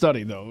me. Took a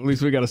study, though. At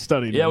least we got a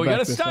study. Yeah, we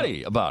got a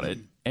study about it.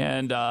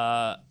 And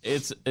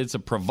it's a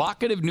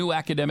provocative new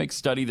academic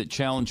study that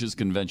challenges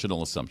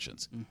conventional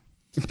assumptions.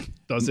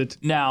 Does it?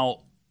 Now,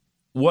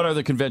 what are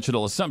the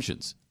conventional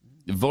assumptions?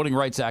 Voting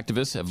rights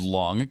activists have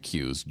long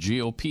accused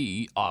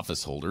GOP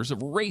office holders of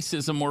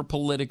racism or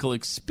political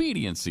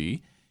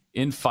expediency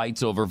in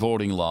fights over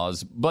voting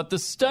laws. But the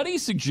study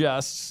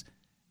suggests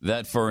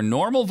that for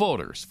normal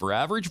voters, for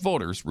average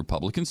voters,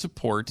 Republicans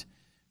support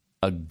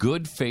a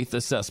good faith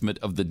assessment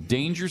of the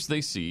dangers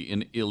they see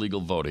in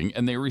illegal voting,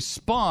 and they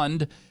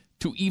respond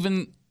to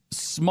even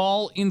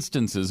small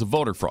instances of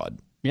voter fraud.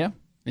 Yeah.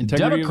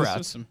 Integrity of the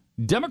system.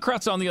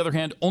 Democrats, on the other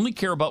hand, only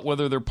care about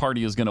whether their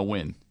party is going to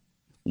win.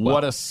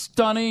 What a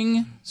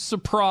stunning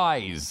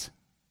surprise.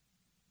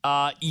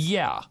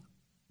 Yeah.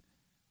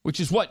 Which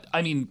is what,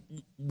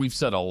 we've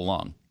said all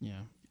along.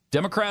 Yeah.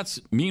 Democrats,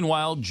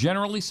 meanwhile,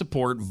 generally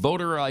support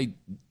voter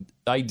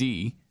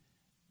ID,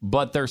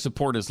 but their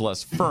support is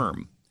less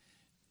firm.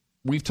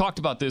 We've talked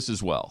about this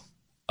as well.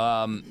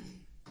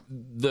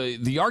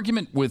 The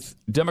argument with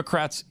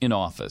Democrats in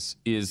office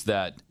is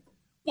that,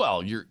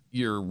 well, you're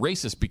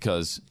racist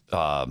because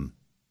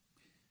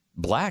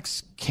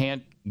blacks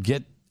can't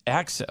get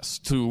access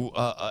to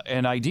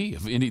an ID.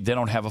 They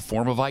don't have a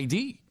form of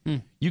ID.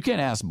 You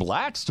can't ask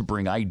blacks to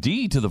bring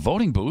ID to the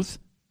voting booth.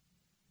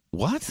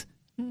 What?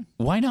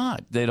 Why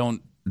not? They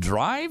don't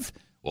drive?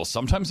 Well,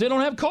 sometimes they don't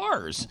have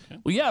cars.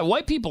 Okay. Well, yeah,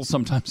 white people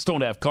sometimes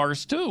don't have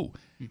cars too.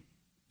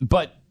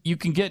 But you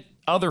can get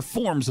other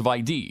forms of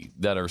ID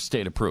that are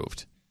state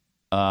approved.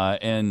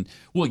 But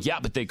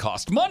they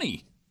cost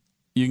money.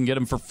 You can get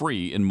them for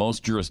free in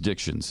most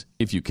jurisdictions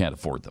if you can't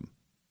afford them.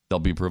 They'll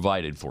be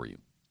provided for you.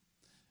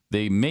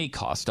 They may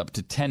cost up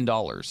to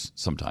 $10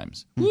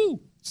 sometimes.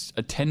 Woo!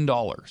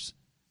 $10.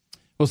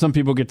 Well, some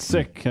people get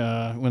sick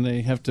when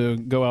they have to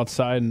go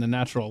outside in the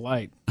natural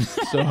light.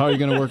 So how are you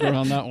going to work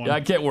around that one? I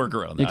can't work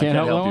around that. You can't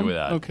help you with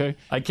that. Okay.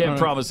 I can't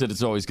promise that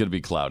it's always going to be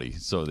cloudy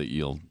so that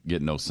you'll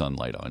get no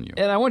sunlight on you.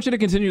 And I want you to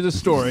continue the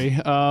story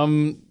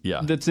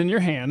that's in your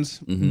hands.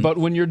 Mm-hmm. But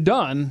when you're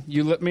done,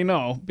 you let me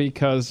know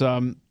because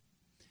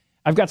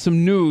I've got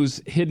some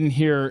news hidden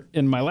here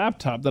in my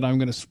laptop that I'm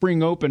going to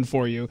spring open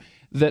for you.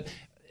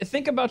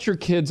 Think about your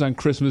kids on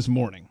Christmas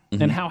morning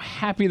and how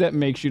happy that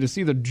makes you to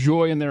see the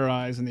joy in their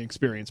eyes and the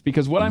experience.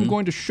 Because what I'm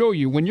going to show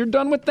you, when you're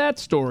done with that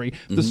story,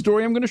 the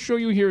story I'm going to show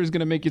you here is going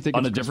to make you think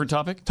on a different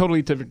topic?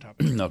 Totally different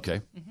topic.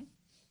 Okay.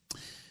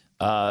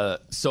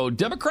 So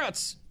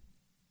Democrats,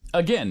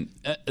 again,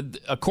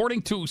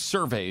 according to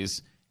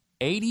surveys,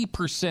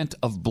 80%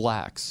 of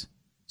blacks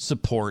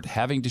support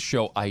having to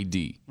show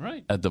ID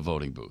at the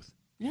voting booth.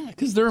 Yeah,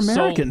 because they're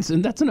Americans,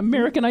 and that's an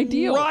American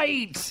ideal.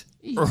 Right.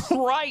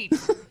 Right.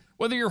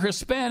 Whether you're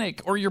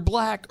Hispanic or you're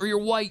black or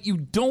you're white, you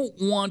don't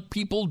want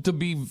people to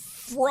be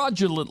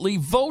fraudulently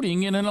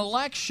voting in an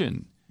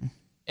election.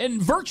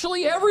 And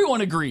virtually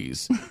everyone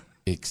agrees,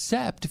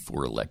 except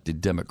for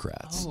elected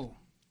Democrats. Oh.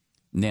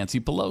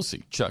 Nancy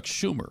Pelosi, Chuck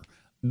Schumer.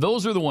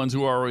 Those are the ones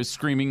who are always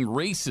screaming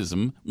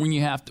racism when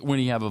you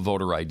have a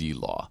voter ID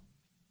law.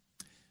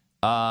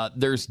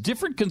 There's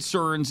different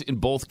concerns in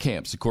both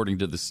camps, according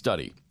to the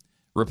study.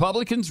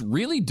 Republicans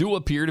really do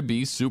appear to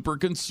be super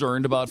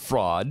concerned about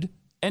fraud,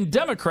 and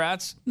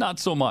Democrats, not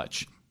so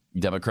much.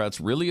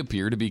 Democrats really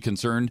appear to be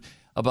concerned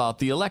about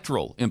the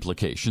electoral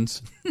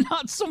implications,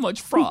 not so much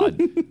fraud.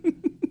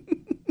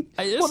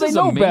 Well, they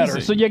know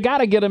better, so you got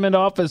to get them in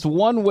office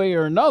one way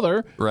or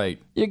another. Right.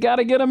 You got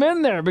to get them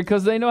in there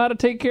because they know how to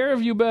take care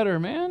of you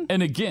better, man.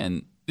 And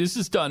again, this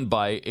is done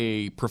by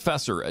a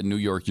professor at New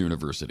York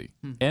University,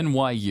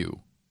 NYU.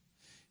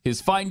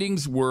 His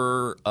findings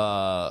were...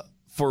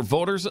 for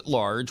voters at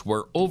large,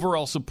 where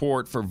overall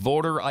support for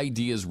voter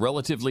ID is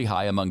relatively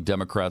high among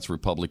Democrats,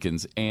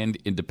 Republicans, and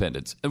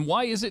independents. And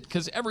why is it?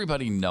 Because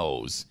everybody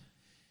knows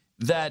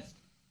that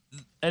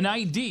an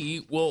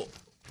ID,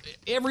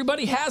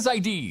 everybody has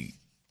ID.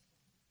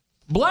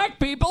 Black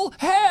people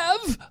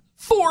have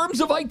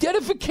forms of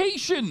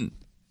identification.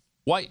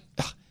 Why?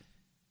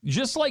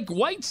 Just like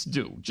whites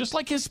do, just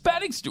like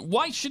Hispanics do.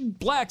 Why should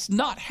blacks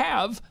not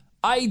have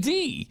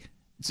ID?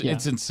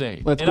 It's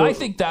insane. I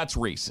think that's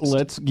racist.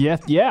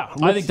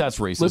 I think that's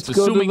racist,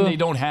 assuming they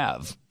don't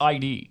have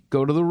ID.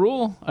 Go to the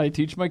rule. I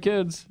teach my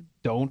kids.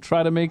 Don't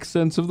try to make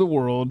sense of the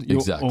world.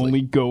 You'll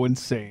only go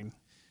insane.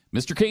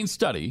 Mr. Kane's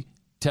study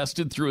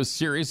tested through a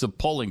series of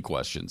polling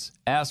questions,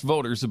 asked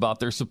voters about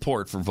their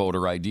support for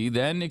voter ID,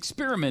 then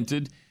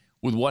experimented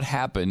with what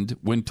happened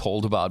when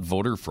told about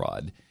voter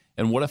fraud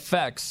and what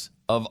effects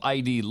of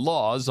ID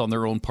laws on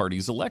their own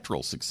party's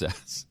electoral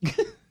success.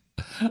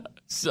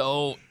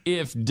 So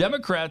if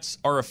Democrats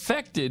are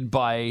affected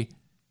by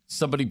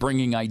somebody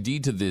bringing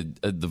ID to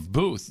the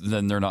booth,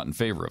 then they're not in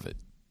favor of it.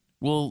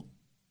 Well,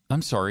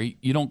 I'm sorry,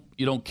 you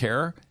don't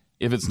care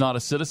if it's not a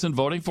citizen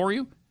voting for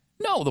you?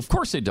 No, of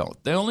course they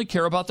don't. They only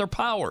care about their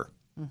power.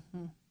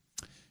 Mm-hmm.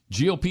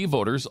 GOP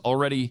voters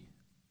already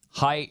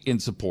high in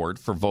support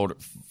for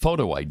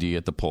photo ID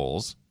at the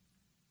polls,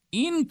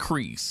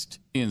 increased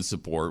in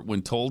support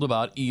when told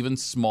about even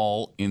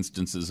small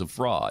instances of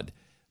fraud.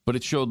 But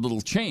it showed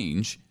little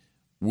change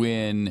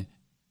when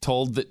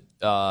told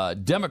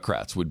that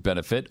Democrats would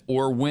benefit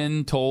or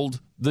when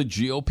told the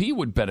GOP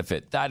would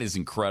benefit. That is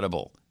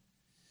incredible.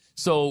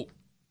 So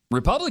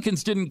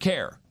Republicans didn't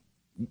care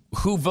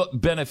who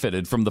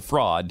benefited from the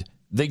fraud.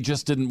 They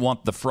just didn't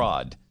want the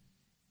fraud.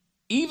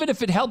 Even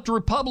if it helped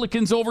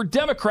Republicans over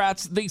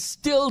Democrats, they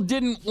still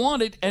didn't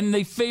want it, and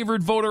they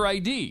favored voter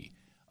ID.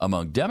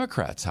 Among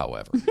Democrats,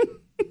 however,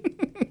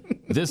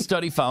 this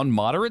study found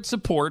moderate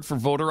support for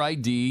voter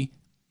ID.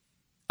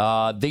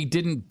 They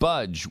didn't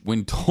budge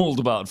when told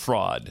about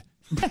fraud.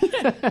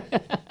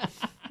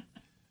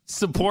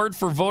 Support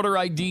for voter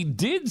ID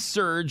did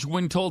surge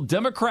when told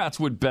Democrats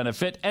would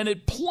benefit, and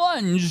it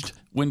plunged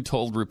when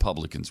told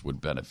Republicans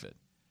would benefit.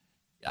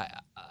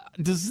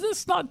 Does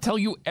this not tell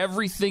you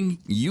everything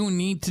you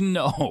need to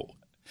know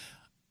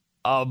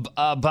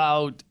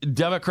about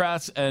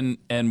Democrats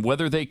and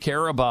whether they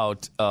care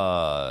about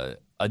a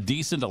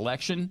decent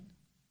election,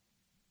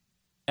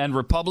 and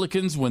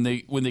Republicans when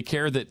they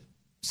care that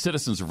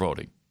citizens are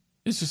voting?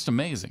 It's just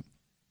amazing.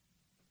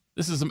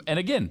 This isn't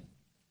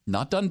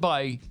done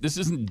by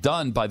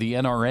the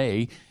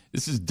NRA.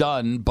 This is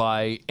done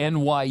by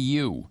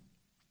NYU.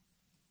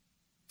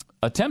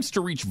 Attempts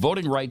to reach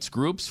voting rights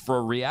groups for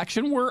a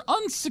reaction were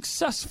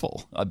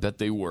unsuccessful. I bet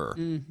they were.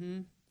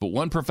 Mm-hmm. But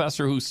one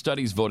professor who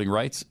studies voting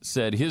rights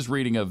said his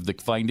reading of the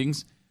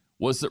findings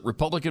was that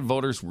Republican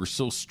voters were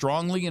so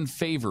strongly in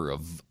favor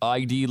of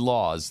ID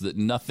laws that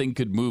nothing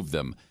could move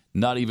them,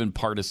 not even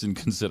partisan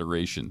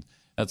consideration.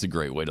 That's a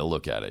great way to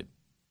look at it.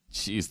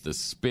 Jeez, the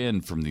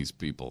spin from these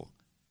people.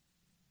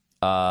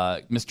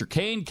 Mr.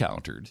 Kane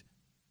countered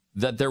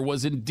that there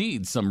was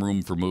indeed some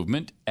room for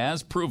movement,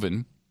 as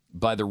proven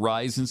by the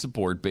rise in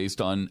support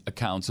based on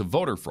accounts of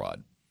voter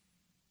fraud.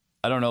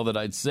 I don't know that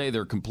I'd say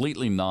they're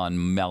completely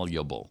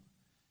non-malleable.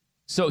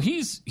 So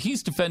he's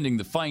defending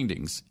the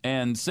findings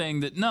and saying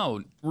that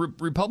no,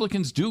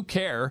 Republicans do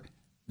care.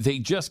 They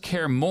just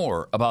care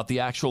more about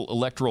the actual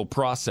electoral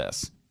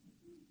process.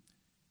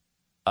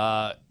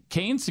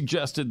 Kane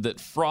suggested that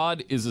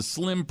fraud is a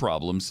slim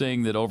problem,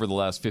 saying that over the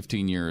last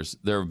 15 years,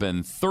 there have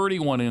been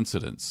 31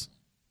 incidents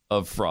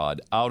of fraud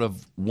out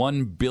of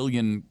 1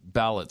 billion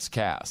ballots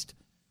cast.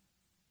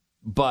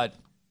 But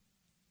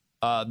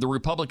the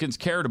Republicans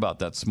cared about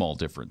that small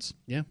difference.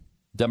 Yeah.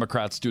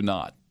 Democrats do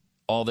not.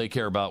 All they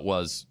care about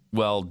was,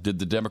 well, did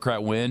the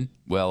Democrat win?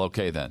 Well,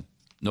 okay then.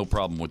 No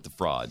problem with the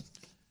fraud.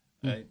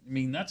 I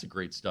mean, that's a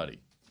great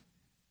study.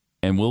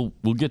 And we'll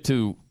get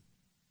to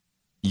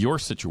your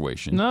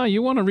situation. No,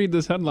 you want to read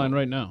this headline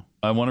right now.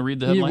 I want to read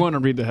the headline? You want to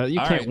read the headline. You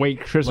can't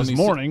wait Christmas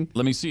morning.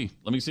 Let me see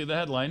the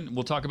headline.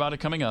 We'll talk about it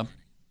coming up.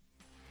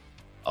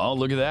 Oh,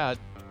 look at that.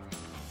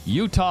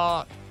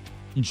 Utah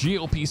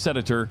GOP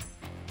Senator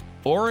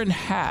Orrin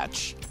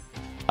Hatch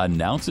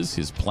announces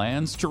his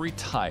plans to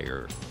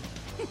retire.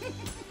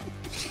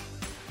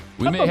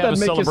 We may have a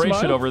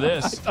celebration over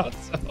this. I thought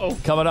so.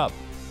 Coming up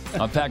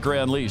on Pat Gray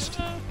Unleashed.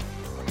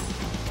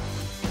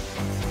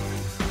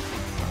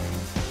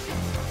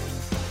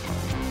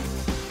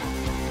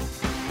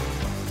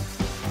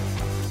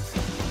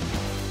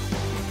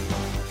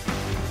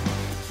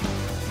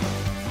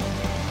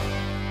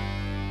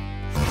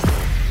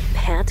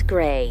 Pat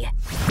Gray,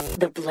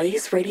 the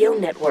Blaze Radio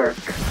Network.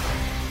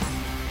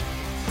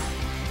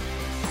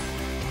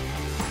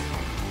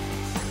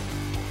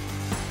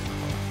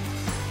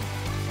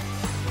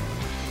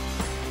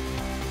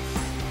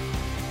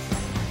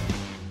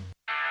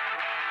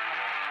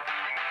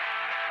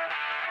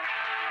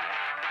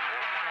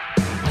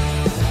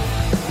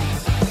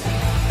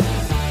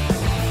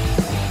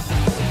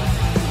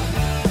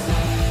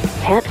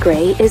 Pat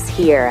Gray is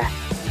here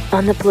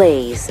on the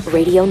Blaze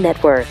Radio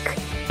Network.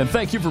 And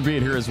thank you for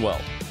being here as well.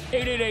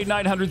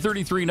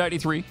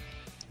 888-900-3393. If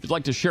you'd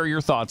like to share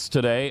your thoughts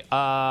today,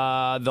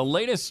 the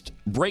latest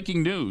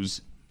breaking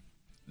news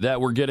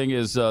that we're getting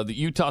is the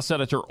Utah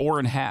Senator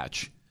Orrin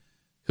Hatch,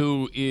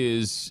 who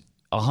is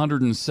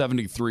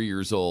 173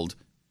 years old,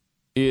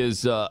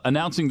 is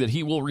announcing that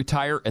he will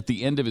retire at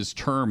the end of his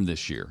term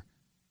this year,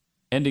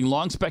 ending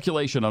long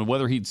speculation on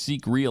whether he'd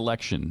seek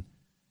re-election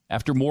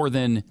after more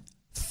than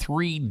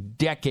 3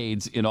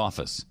 decades in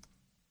office,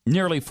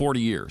 nearly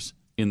 40 years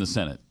in the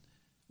Senate,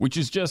 which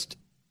is just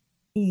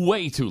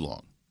way too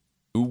long.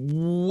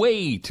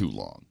 Way too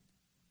long.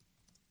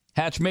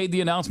 Hatch made the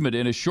announcement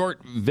in a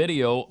short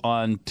video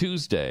on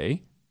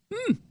Tuesday.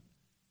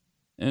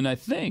 And I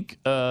think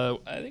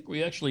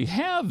we actually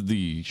have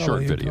the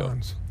short video.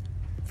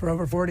 For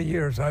over 40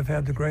 years, I've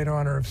had the great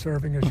honor of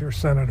serving as your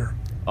senator.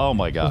 Oh,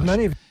 my gosh.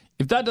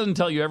 If that doesn't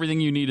tell you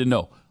everything you need to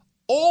know.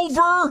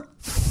 Over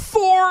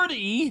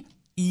 40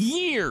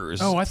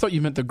 years. Oh, I thought you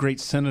meant the great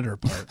senator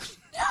part.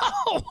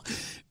 No,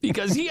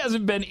 because he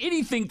hasn't been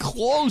anything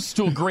close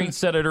to a great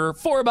senator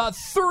for about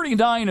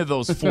 39 of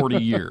those 40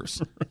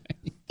 years.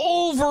 Right.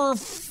 Over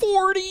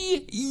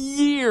 40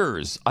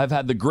 years, I've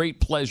had the great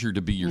pleasure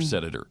to be your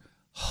senator.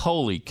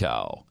 Holy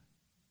cow.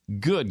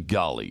 Good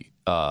golly.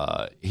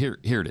 Here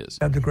it is.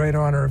 I had the great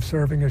honor of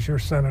serving as your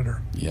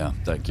senator. Yeah,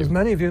 thank you. As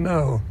many of you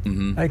know,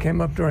 I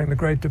came up during the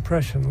Great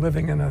Depression,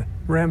 living in a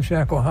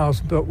ramshackle house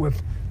built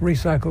with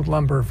recycled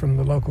lumber from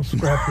the local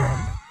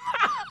scrapyard.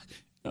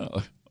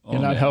 You're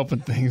not helping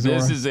things.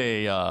 This is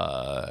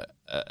a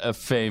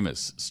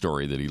famous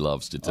story that he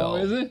loves to tell. Oh,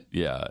 is it?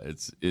 Yeah,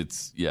 it's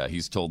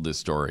he's told this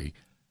story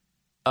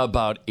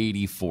about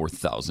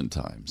 84,000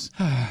 times.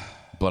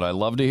 But I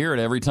love to hear it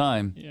every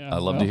time. Yeah, I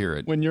love to hear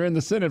it. When you're in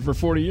the Senate for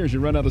 40 years, you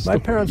run out of stuff. My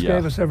parents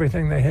gave us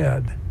everything they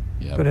had,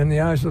 but in the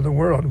eyes of the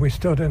world, we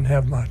still didn't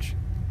have much.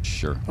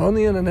 Sure.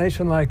 Only in a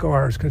nation like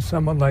ours could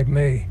someone like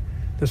me,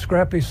 the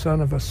scrappy son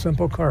of a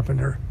simple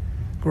carpenter,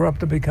 grow up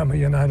to become a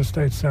United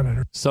States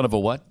senator. Son of a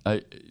what?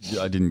 I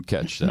didn't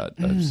catch that.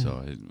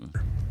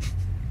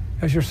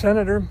 As your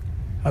senator,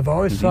 I've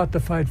always sought to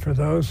fight for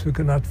those who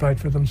cannot fight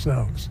for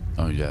themselves.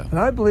 Oh, yeah. And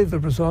I believe the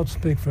results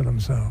speak for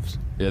themselves.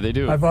 Yeah, they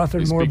do. I've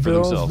authored more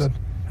bills that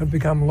have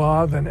become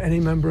law than any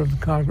member of the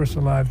Congress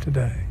alive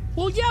today.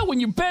 Well, yeah, when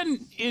you've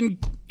been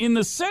in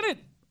the Senate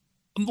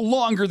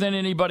longer than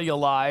anybody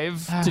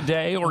alive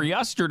today or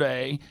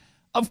yesterday,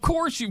 of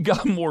course you've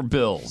got more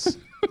bills.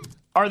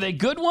 Are they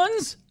good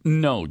ones?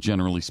 No,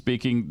 generally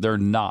speaking, they're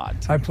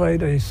not. I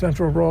played a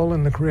central role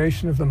in the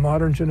creation of the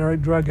modern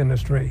generic drug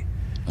industry,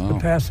 the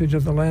passage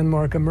of the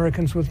landmark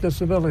Americans with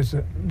Disabilities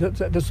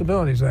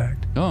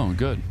Act. Oh,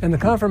 good. And the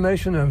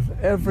confirmation of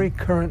every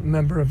current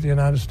member of the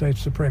United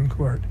States Supreme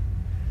Court.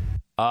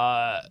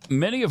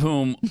 Many of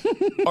whom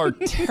are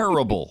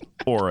terrible,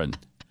 Orrin.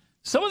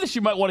 Some of this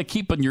you might want to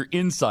keep in your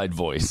inside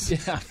voice.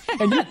 Yeah.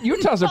 And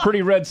Utah's a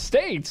pretty red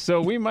state, so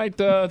we might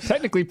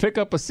technically pick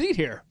up a seat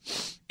here.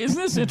 Isn't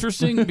this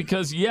interesting?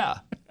 Because,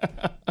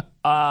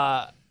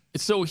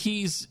 so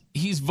he's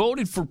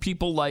voted for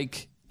people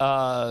like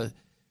Ruth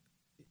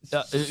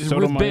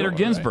Bader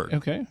Ginsburg. Right?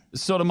 Okay.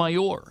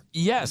 Sotomayor.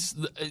 Yes.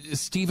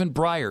 Stephen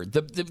Breyer.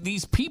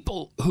 These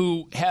people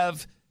who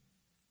have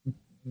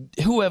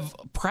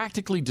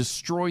practically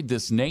destroyed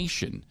this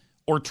nation,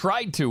 or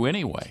tried to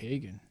anyway.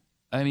 Kagan.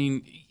 I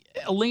mean,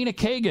 Elena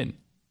Kagan.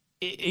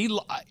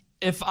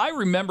 If I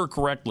remember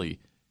correctly,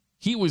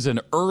 he was an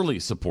early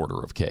supporter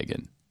of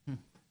Kagan.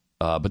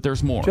 But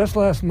there's more. Just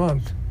last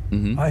month,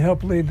 I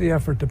helped lead the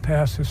effort to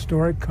pass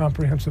historic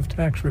comprehensive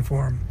tax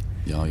reform.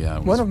 Oh, yeah.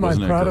 One of my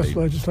proudest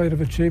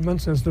legislative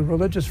achievements is the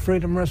Religious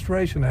Freedom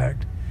Restoration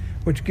Act,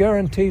 which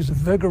guarantees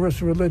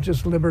vigorous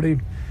religious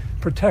liberty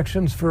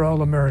protections for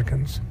all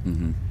Americans.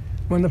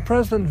 When the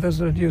president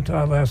visited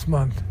Utah last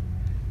month,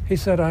 he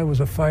said I was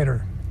a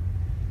fighter.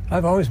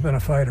 I've always been a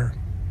fighter.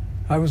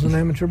 I was an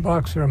amateur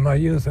boxer in my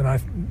youth, and I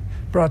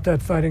brought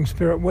that fighting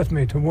spirit with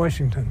me to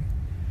Washington.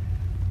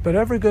 But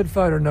every good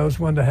fighter knows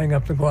when to hang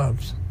up the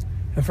gloves.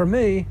 And for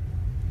me,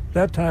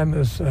 that time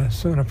is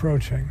soon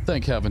approaching.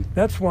 Thank heaven.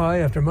 That's why,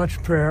 after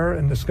much prayer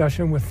and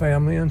discussion with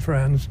family and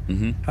friends,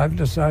 I've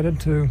decided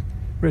to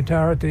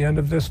retire at the end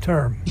of this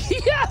term.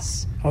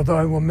 Yes! Although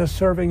I will miss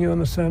serving you in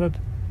the Senate,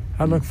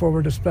 I look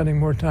forward to spending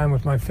more time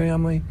with my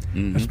family,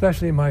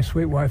 especially my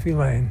sweet wife,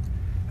 Elaine,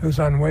 whose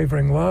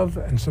unwavering love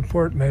and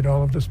support made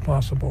all of this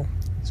possible.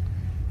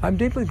 I'm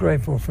deeply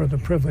grateful for the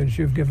privilege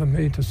you've given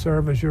me to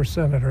serve as your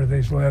senator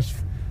these last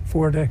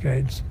 4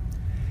 decades.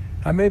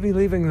 I may be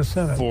leaving the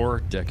Senate, 4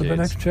 decades. but the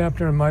next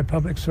chapter in my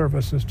public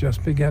service is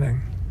just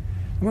beginning.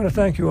 I want to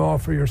thank you all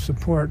for your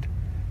support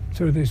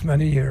through these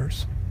many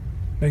years.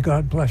 May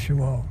God bless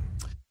you all.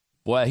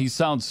 Boy, he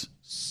sounds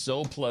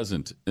so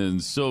pleasant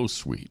and so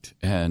sweet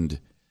and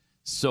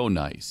so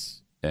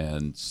nice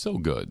and so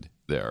good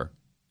there.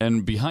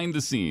 And behind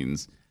the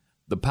scenes,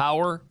 the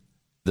power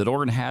that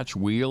Orrin Hatch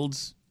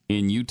wields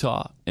in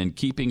Utah and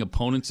keeping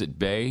opponents at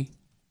bay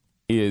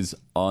is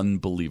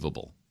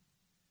unbelievable.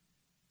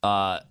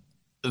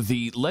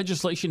 The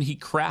legislation he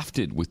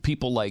crafted with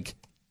people like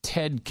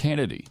Ted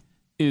Kennedy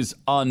is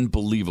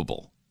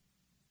unbelievable.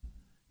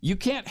 You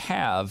can't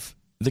have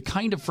the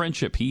kind of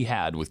friendship he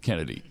had with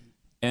Kennedy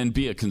and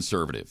be a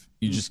conservative.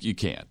 You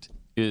can't.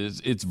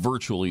 It's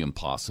virtually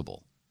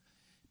impossible.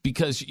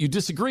 Because you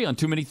disagree on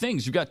too many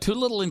things. You've got too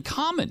little in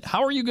common.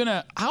 How are you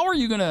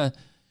gonna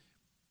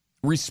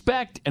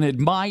respect and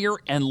admire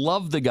and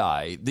love the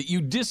guy that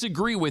you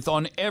disagree with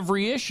on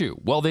every issue?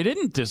 Well, they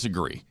didn't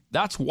disagree.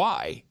 That's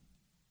why.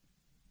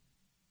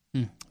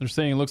 They're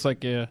saying it looks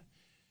like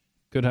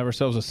could have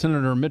ourselves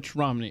a Mitt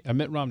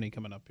Romney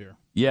coming up here.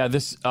 Yeah,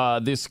 this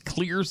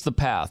clears the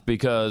path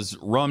because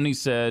Romney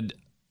said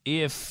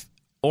if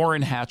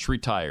Orrin Hatch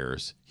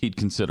retires, he'd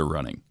consider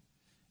running,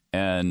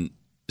 and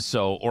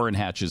so Orrin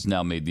Hatch has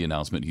now made the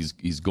announcement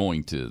he's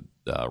going to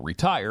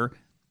retire,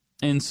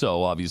 and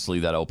so obviously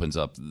that opens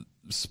up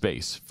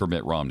space for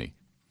Mitt Romney.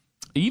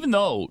 Even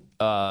though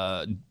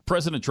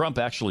President Trump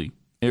actually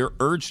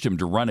urged him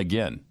to run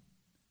again.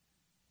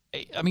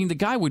 I mean, the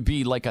guy would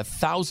be like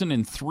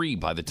 1,003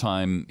 by the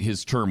time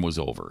his term was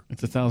over.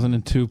 It's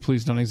 1,002.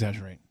 Please don't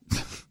exaggerate.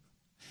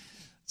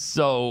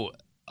 So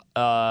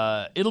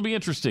it'll be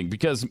interesting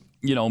because,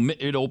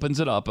 it opens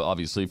it up,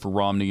 obviously, for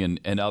Romney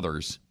and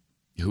others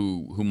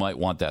who might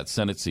want that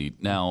Senate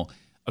seat. Now,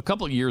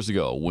 several years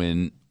ago,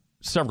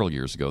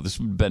 this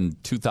would have been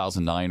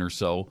 2009 or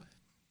so,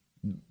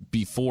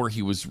 before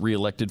he was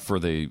reelected for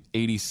the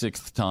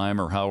 86th time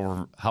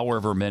or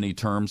however many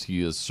terms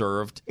he has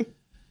served.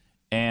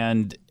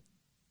 And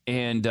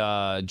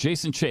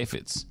Jason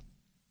Chaffetz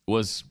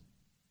was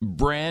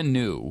brand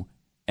new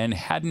and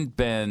hadn't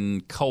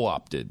been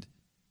co-opted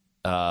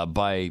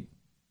by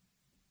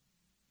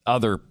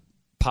other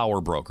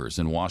power brokers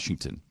in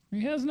Washington.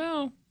 He has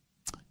now.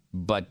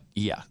 But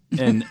yeah,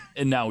 and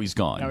now he's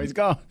gone. Now he's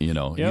gone.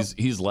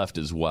 He's left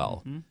as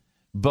well.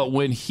 But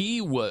when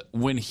he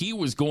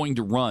was going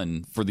to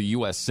run for the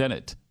U.S.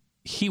 Senate,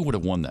 he would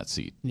have won that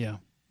seat. Yeah.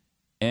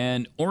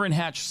 And Orrin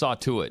Hatch saw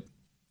to it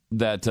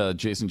that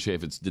Jason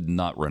Chaffetz did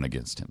not run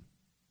against him.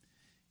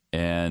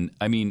 And,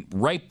 I mean,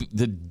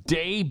 the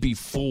day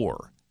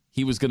before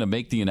he was going to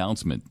make the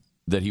announcement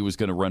that he was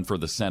going to run for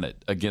the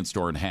Senate against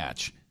Orrin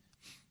Hatch,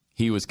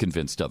 he was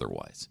convinced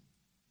otherwise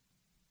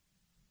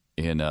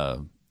in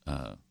an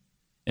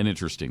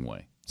interesting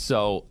way.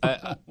 So,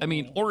 I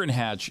mean, Orrin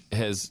Hatch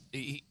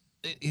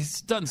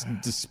he's done some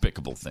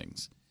despicable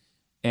things.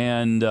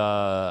 And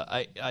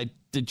I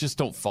just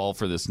don't fall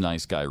for this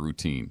nice guy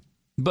routine.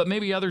 But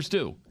maybe others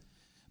do.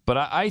 But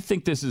I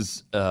think this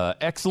is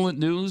excellent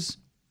news.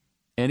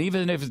 And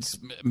even if it's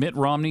Mitt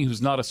Romney,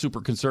 who's not a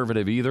super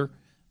conservative either,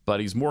 but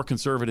he's more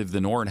conservative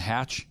than Orrin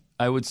Hatch,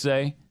 I would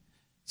say.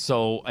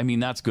 So, I mean,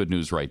 that's good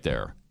news right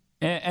there.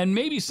 And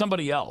maybe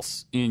somebody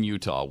else in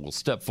Utah will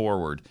step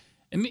forward.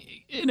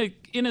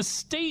 In a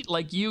state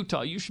like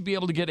Utah, you should be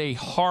able to get a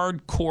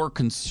hardcore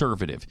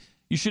conservative.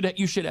 You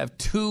should have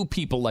two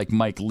people like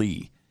Mike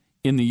Lee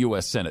in the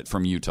U.S. Senate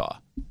from Utah,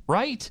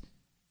 right? I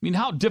mean,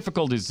 how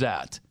difficult is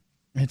that?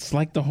 It's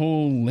like the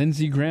whole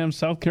Lindsey Graham,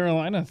 South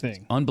Carolina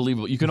thing.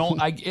 Unbelievable. You can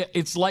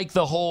it's like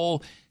the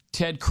whole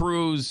Ted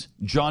Cruz,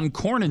 John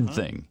Cornyn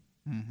thing.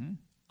 Mm-hmm.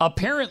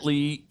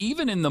 Apparently,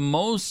 even in the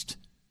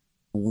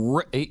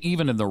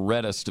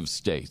reddest of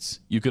states,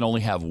 you can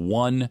only have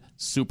one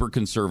super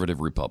conservative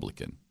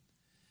Republican.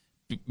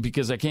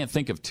 Because I can't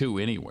think of two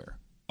anywhere.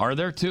 Are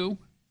there two?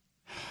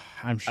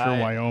 I'm sure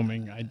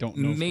Wyoming. I don't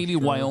know. Maybe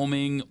sure.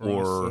 Wyoming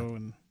or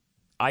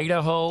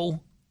Idaho.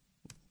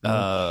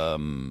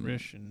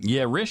 Rish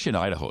in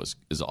Idaho is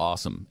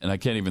awesome, and I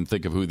can't even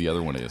think of who the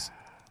other one is.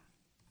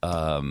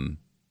 We'll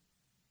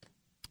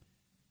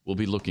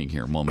be looking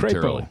here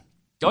momentarily. Crapo.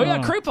 Oh yeah,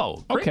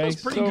 Crapo. Okay,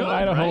 Crapo's pretty so good.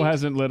 Idaho right?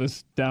 hasn't let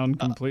us down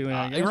completely.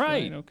 I guess,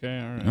 right. Okay.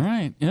 All right. All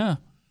right. Yeah.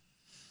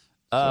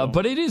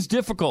 But it is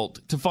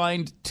difficult to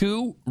find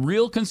two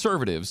real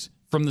conservatives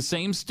from the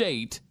same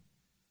state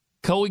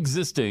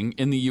coexisting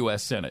in the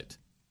U.S. Senate.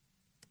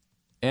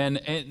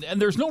 And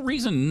there's no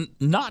reason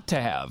not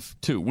to have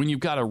two when you've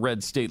got a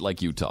red state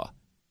like Utah.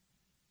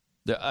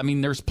 I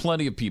mean, there's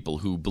plenty of people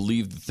who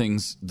believe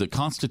the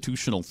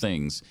constitutional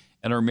things,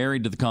 and are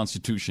married to the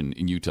Constitution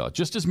in Utah,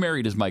 just as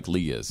married as Mike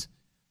Lee is.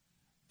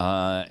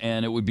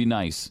 And it would be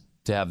nice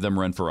to have them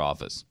run for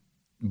office.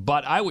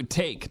 But I would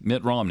take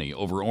Mitt Romney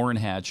over Orrin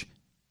Hatch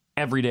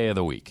every day of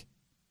the week.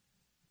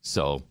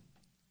 So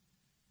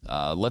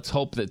let's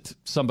hope that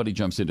somebody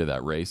jumps into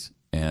that race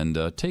and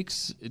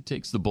takes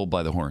the bull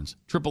by the horns.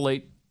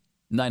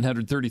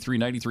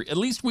 888-933-93. At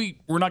least we're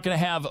not going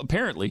to have,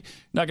 apparently,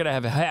 not going to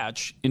have a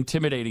Hatch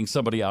intimidating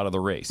somebody out of the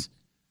race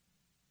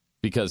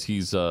because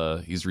he's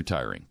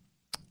retiring.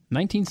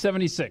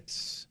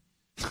 1976,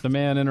 the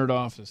man entered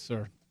office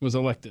or was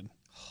elected.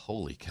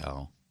 Holy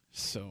cow!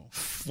 So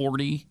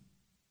 40.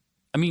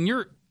 I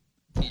mean,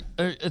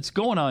 it's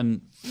going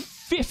on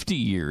 50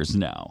 years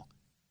now.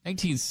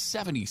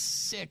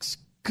 1976.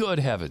 Good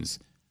heavens.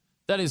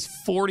 That is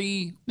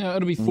 40. No,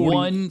 it'll be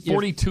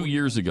 42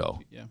 years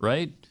ago,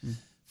 right?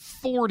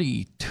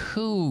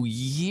 42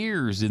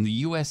 years in the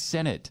U.S.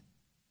 Senate.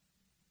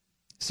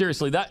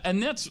 Seriously,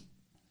 it's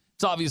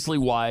obviously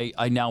why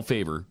I now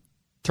favor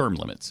term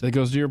limits. That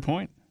goes to your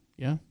point.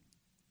 Yeah.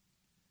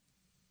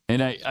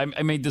 And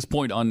I made this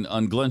point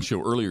on Glenn's show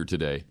earlier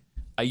today.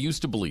 I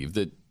used to believe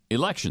that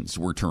elections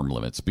were term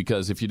limits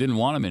because if you didn't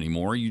want them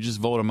anymore, you just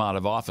vote them out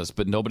of office.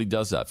 But nobody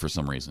does that for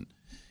some reason.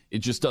 It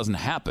just doesn't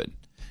happen.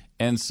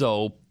 And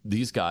so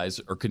these guys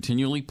are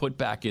continually put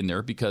back in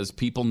there because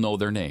people know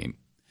their name.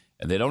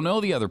 And they don't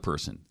know the other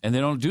person. And they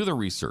don't do the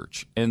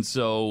research. And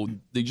so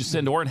they just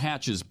send Orrin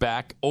Hatches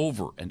back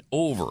over and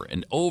over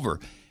and over.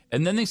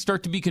 And then they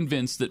start to be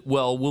convinced that,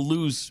 well, we'll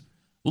lose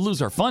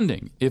our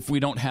funding if we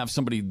don't have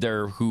somebody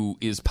there who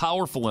is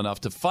powerful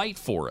enough to fight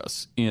for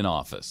us in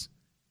office.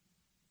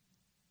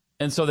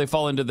 And so they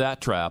fall into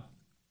that trap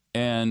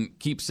and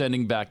keep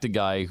sending back the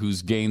guy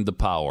who's gained the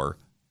power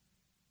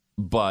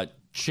but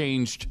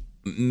changed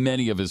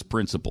many of his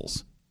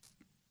principles.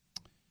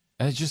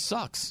 And it just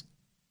sucks.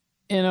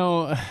 You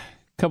know, a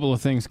couple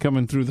of things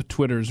coming through the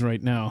Twitters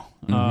right now.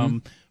 Mm-hmm.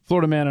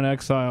 Florida Man in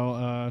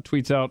Exile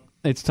tweets out,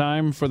 "It's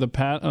time for the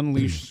Pat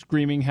Unleashed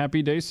Screaming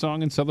Happy Days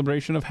song in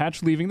celebration of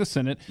Hatch leaving the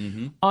Senate."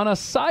 Mm-hmm. On a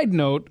side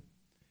note,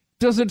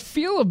 does it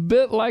feel a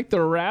bit like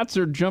the rats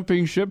are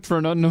jumping ship for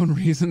an unknown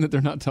reason that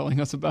they're not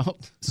telling us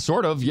about?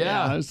 Sort of,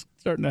 yeah. It's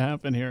starting to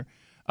happen here.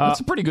 That's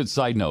a pretty good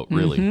side note,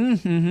 really.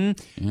 Yeah.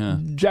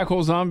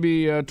 Jackhole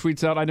Zombie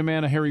tweets out, "I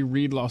demand a Harry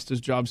Reid lost his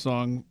job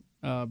song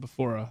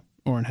before a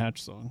Orrin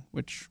Hatch song,"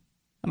 which,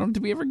 I don't know,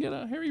 did we ever get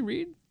a Harry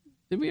Reid?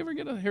 Did we ever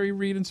get a Harry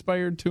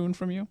Reid-inspired tune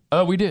from you?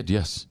 We did,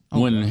 yes,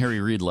 when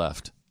Harry Reid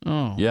left.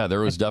 Oh. Yeah,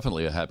 there was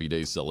definitely a Happy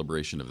Days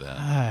celebration of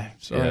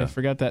that. Sorry, I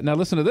forgot that. Now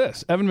listen to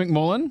this. Evan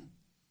McMullen,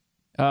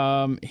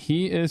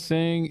 he is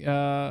saying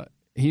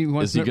he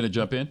wants... Is he going to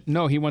jump in?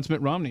 No, he wants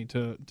Mitt Romney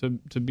to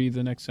be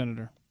the next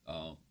senator.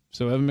 Oh.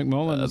 So Evan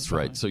McMullen... That's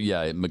right. So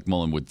yeah,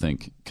 McMullen would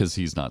think, because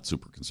he's not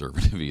super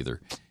conservative either.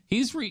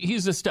 He's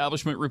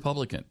establishment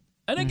Republican.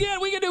 And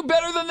again, we can do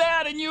better than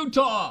that in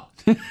Utah.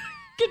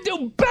 Can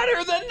do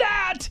better than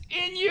that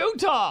in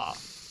Utah.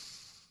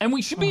 And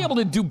we should be able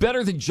to do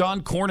better than John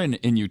Cornyn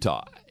in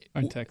Utah.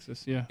 In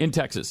Texas, yeah. In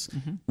Texas.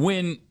 Mm-hmm.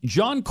 When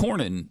John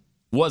Cornyn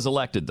was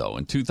elected, though,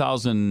 in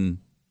 2000,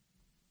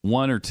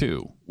 1 or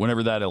 2,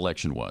 whenever that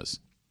election was.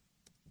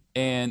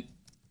 And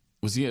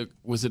was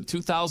it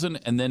 2000?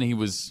 And then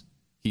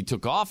he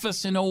took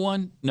office in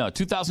 01? No,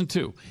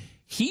 2002.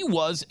 He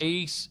was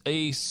a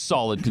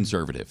solid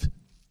conservative.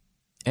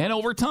 And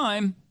over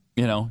time,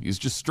 he's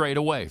just strayed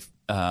away.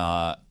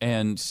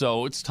 And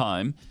so it's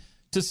time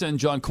to send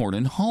John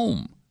Cornyn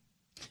home.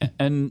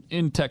 And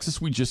in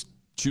Texas, we just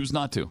choose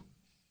not to.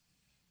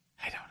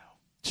 I don't know.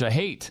 Which I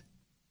hate.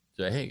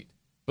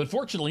 But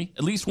fortunately,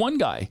 at least one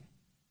guy,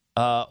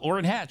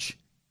 Orrin Hatch,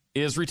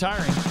 is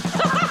retiring.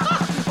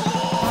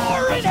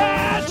 Orrin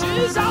Hatch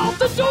is out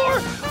the door.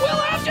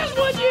 We'll have just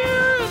 1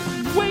 year.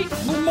 Wait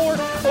for more.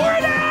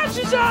 Orrin Hatch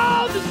is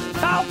out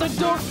the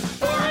door.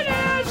 Orrin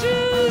Hatch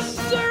is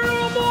there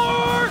no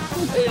more.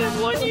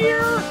 In 1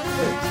 year.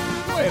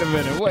 Wait a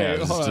minute. Wait,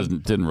 hold on.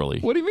 Didn't really.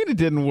 What do you mean it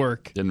didn't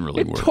work? Didn't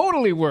really work. It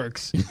totally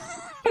works.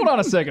 Hold on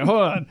a second.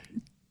 Hold on.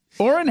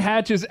 Orrin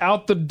Hatch is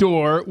out the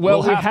door.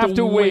 Well, we have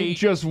to wait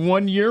just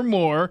 1 year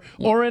more.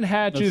 Orrin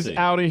Hatch is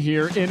out of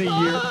here in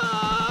a year.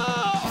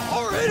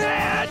 Orrin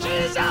Hatch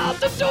is out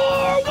the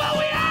door. Well,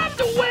 we have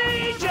to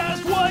wait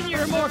just 1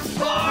 year more.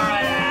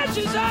 Orrin Hatch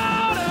is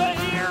out of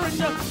here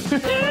in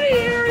a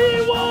year.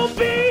 He won't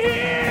be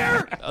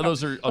here.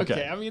 Those are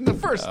okay. I mean, the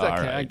first. Okay,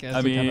 right. I guess.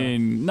 I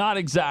mean, not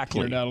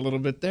exactly. Cleared out a little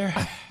bit there.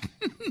 All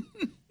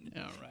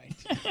right.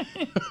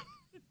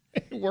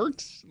 It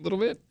works a little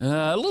bit.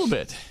 A little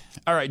bit.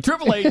 All right.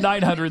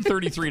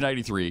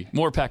 888-900-3393.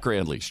 More Pat Gray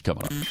Unleashed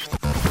coming up.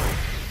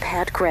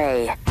 Pat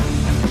Gray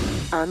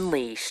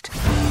Unleashed.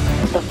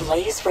 The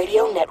Blaze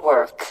Radio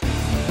Network.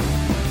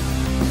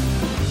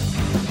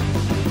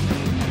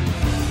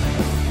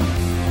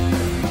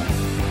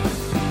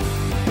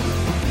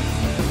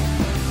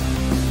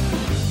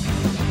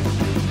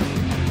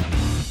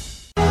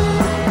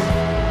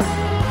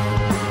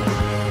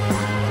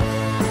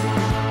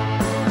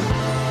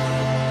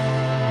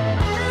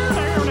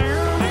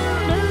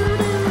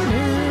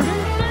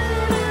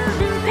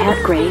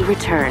 Pat Gray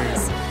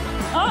returns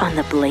on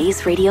the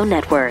Blaze Radio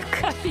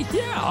Network.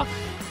 Yeah.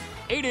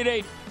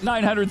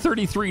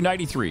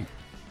 888-900-3393.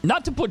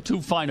 Not to put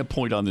too fine a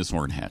point on this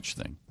Orrin Hatch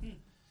thing,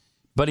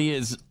 but he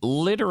is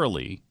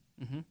literally,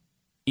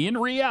 in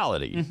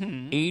reality,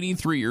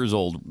 83 years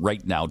old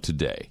right now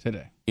today.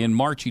 In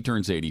March, he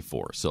turns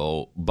 84.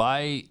 So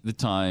by the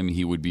time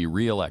he would be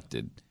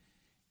reelected,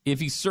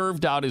 if he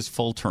served out his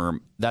full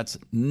term, that's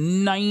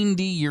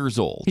 90 years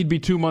old. He'd be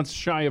 2 months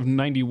shy of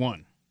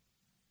 91.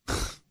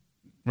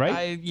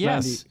 Right?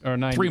 Yes. 90, or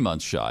 90. 3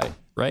 months shy,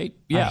 right?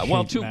 Yeah,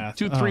 well, two,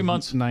 3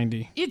 months.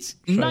 90. It's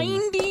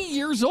 90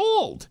 years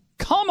old.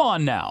 Come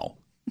on now.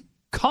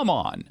 Come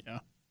on. Yeah,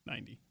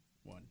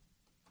 91.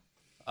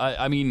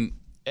 I mean,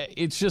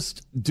 it's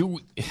just,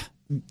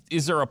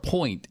 is there a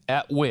point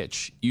at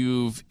which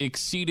you've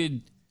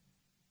exceeded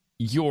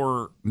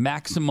your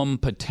maximum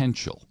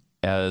potential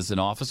as an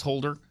office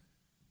holder?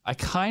 I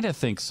kind of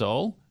think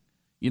so.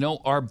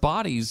 Our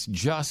bodies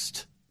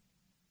just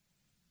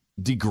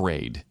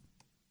degrade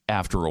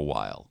after a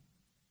while.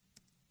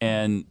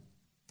 And,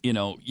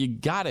 you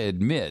got to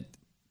admit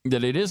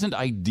that it isn't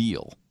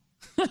ideal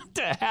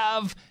to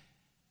have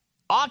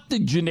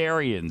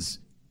octogenarians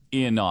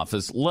in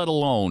office, let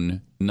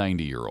alone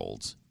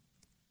 90-year-olds.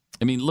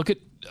 I mean, look at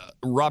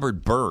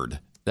Robert Byrd.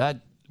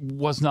 That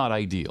was not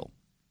ideal.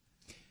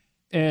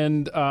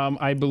 And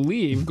I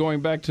believe,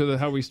 going back to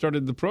how we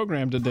started the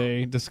program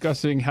today,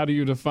 discussing how do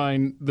you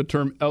define the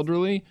term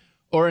elderly,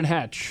 Orrin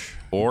Hatch.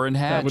 Orrin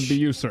Hatch. That would be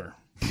you, sir.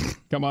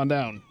 Come on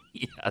down.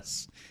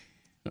 Yes.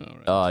 All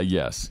right.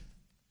 Yes.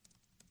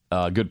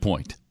 Good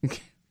point.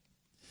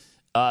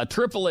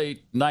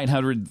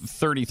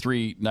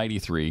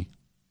 888-900-3393.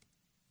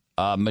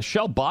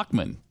 Michelle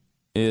Bachmann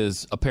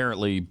is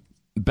apparently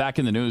back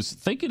in the news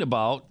thinking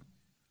about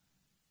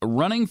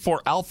running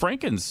for Al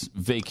Franken's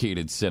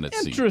vacated Senate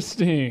seat.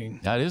 Interesting.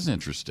 That is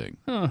interesting.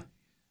 Huh.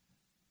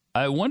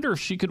 I wonder if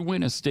she could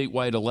win a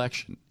statewide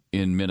election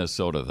in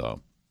Minnesota,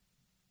 though.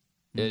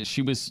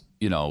 She was,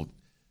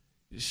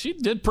 she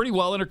did pretty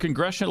well in her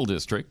congressional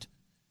district,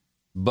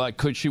 but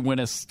could she win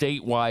a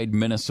statewide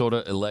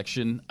Minnesota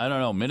election? I don't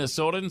know.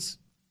 Minnesotans?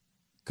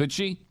 Could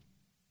she?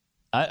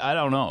 I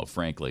don't know,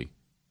 frankly.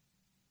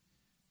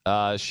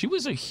 She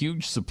was a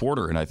huge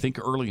supporter, and I think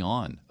early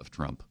on, of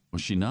Trump.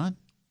 Was she not?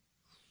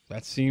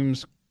 That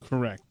seems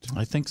correct.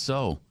 I think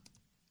so.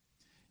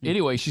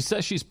 Anyway, she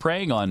says she's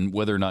praying on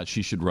whether or not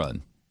she should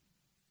run.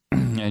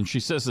 And she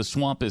says the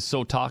swamp is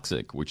so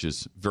toxic, which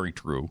is very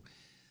true.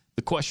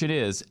 The question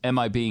is, am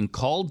I being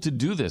called to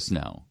do this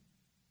now?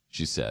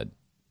 She said.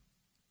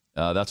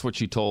 That's what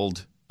she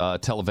told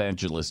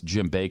televangelist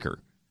Jim Baker.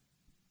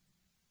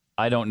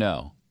 I don't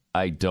know.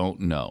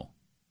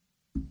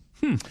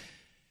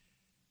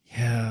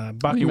 Yeah.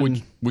 I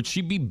mean, would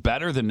she be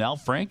better than Al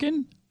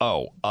Franken?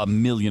 Oh,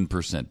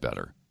 1,000,000%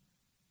 better.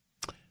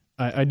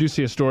 I do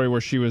see a story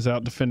where she was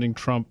out defending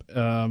Trump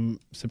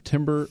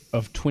September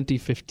of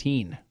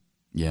 2015.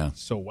 Yeah.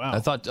 So, wow. I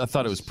thought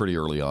it was pretty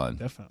early on.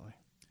 Definitely.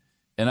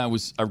 And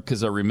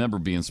because I remember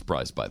being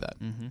surprised by that.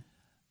 Mm-hmm.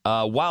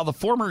 While the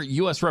former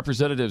U.S.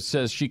 representative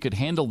says she could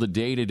handle the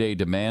day-to-day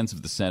demands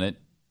of the Senate,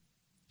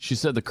 she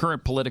said the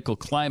current political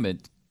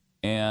climate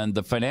and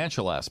the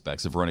financial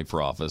aspects of running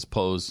for office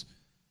pose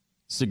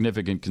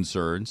significant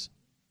concerns.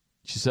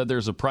 She said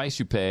there's a price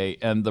you pay,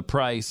 and the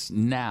price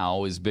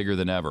now is bigger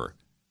than ever.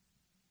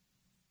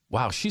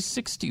 Wow, she's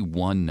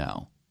 61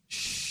 now.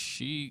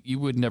 You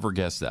would never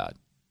guess that.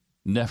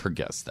 Never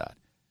guess that.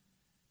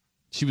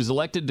 She was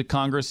elected to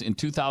Congress in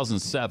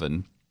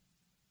 2007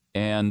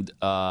 and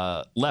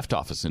left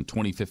office in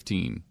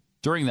 2015.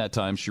 During that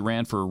time, she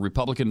ran for a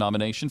Republican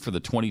nomination for the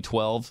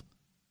 2012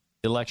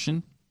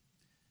 election.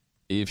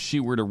 If she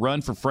were to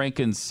run for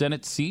Franken's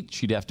Senate seat,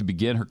 she'd have to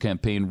begin her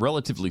campaign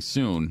relatively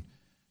soon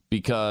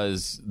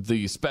because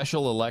the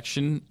special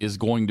election is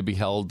going to be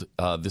held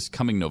this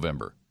coming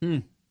November.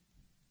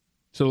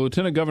 So the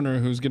lieutenant governor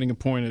who's getting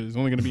appointed is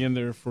only going to be in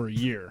there for a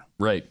year.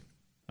 Right.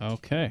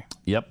 Okay.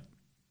 Yep.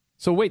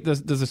 So wait,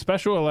 does a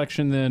special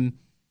election then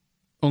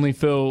only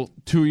fill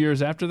 2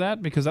 years after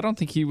that? Because I don't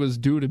think he was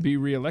due to be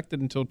reelected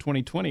until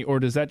 2020. Or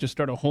does that just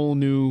start a whole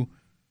new...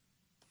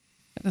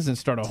 That doesn't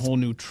start a whole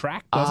new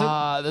track, does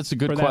it? That's a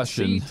good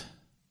question.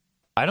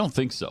 I don't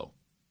think so.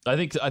 I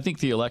think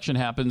the election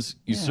happens,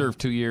 you serve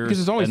 2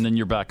 years, and then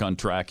you're back on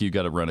track. You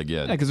got to run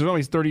again. Yeah, because there's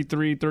always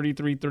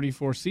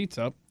 34 seats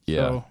up. Yeah.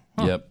 So,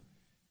 Yep.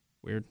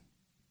 Weird.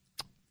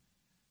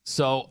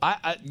 So,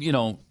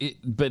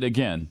 but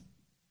again,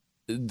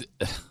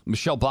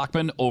 Michelle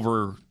Bachmann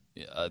over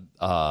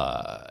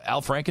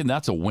Al Franken,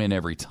 that's a win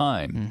every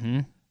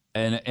time.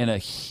 And a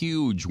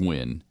huge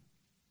win.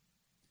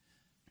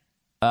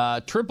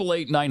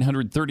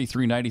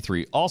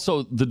 888-900-3393.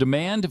 Also, the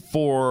demand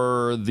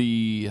for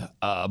the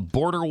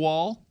border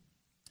wall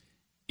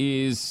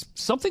is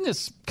something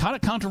that's kind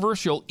of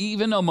controversial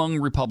even among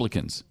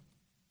Republicans.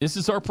 This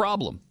is our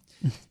problem.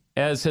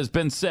 As has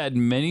been said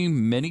many,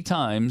 many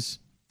times,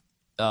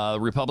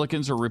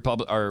 Republicans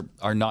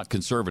are not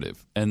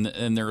conservative, and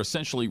they're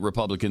essentially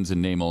Republicans in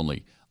name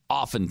only.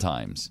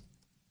 Oftentimes,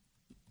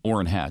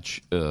 Orrin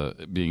Hatch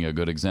being a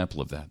good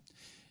example of that.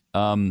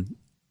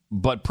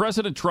 But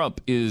President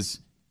Trump is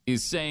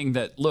saying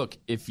that, look,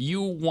 if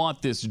you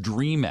want this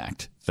DREAM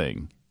Act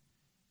thing,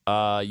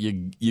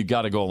 you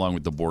got to go along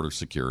with the border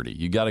security.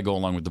 You got to go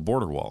along with the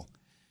border wall,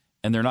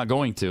 and they're not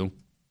going to.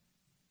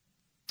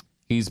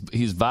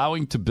 He's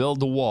vowing to build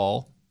the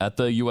wall at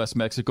the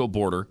U.S.-Mexico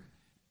border,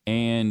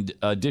 and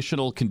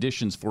additional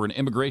conditions for an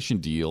immigration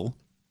deal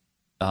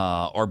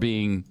are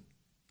being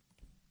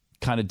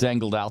kind of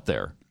dangled out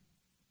there.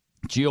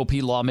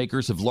 GOP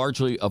lawmakers have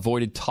largely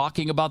avoided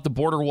talking about the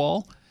border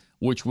wall,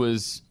 which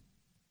was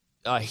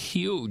a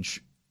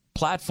huge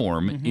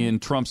platform in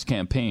Trump's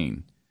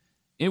campaign.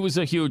 It was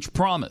a huge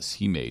promise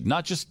he made,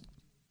 not just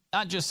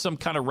some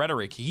kind of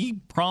rhetoric.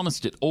 He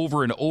promised it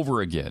over and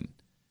over again.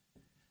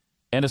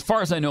 And as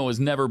far as I know, has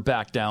never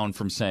backed down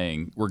from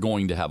saying we're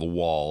going to have a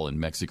wall and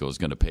Mexico is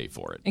going to pay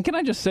for it. And can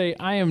I just say,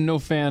 I am no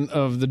fan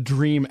of the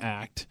DREAM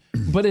Act,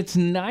 but it's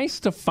nice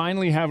to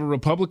finally have a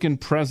Republican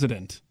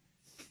president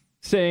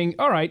saying,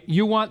 all right,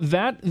 you want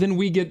that, then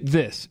we get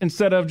this.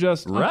 Instead of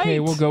just, okay,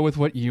 we'll go with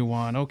what you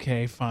want.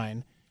 Okay,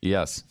 fine.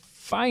 Yes.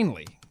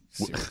 Finally.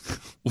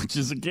 Which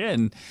is,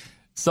 again,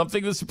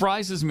 something that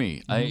surprises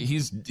me.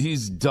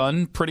 He's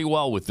done pretty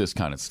well with this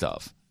kind of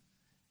stuff.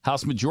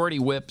 House Majority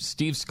Whip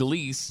Steve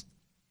Scalise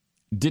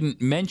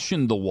didn't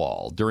mention the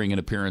wall during an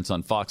appearance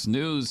on Fox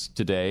News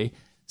today,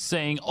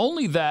 saying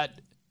only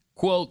that,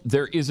 quote,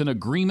 there is an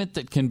agreement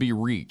that can be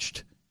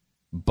reached,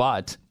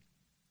 but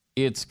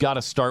it's got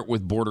to start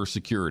with border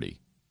security.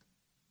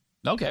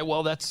 Okay,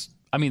 well, that's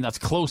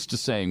close to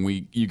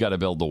saying you got to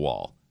build the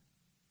wall.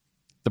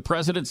 The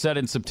president said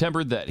in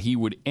September that he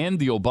would end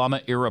the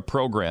Obama-era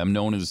program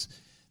known as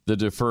the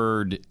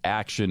Deferred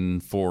Action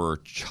for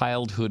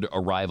Childhood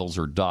Arrivals,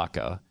 or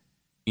DACA,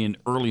 in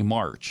early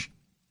March.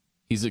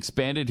 He's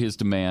expanded his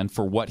demand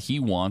for what he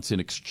wants in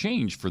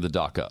exchange for the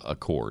DACA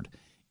Accord,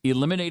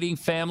 eliminating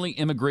family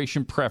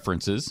immigration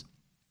preferences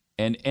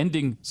and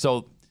ending.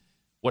 So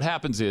what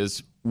happens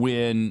is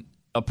when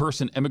a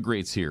person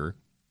immigrates here,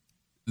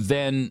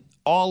 then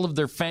all of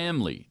their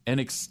family and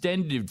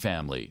extended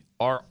family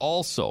are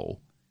also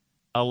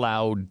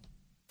allowed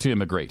to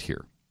immigrate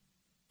here.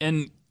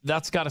 And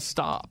that's got to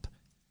stop.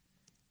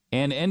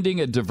 And ending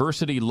a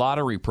diversity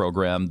lottery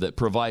program that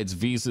provides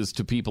visas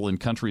to people in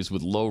countries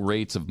with low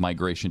rates of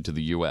migration to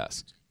the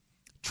U.S.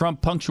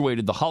 Trump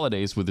punctuated the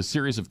holidays with a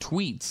series of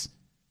tweets,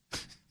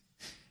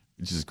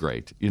 which is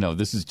great.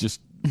 This is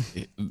just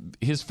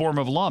his form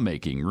of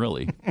lawmaking,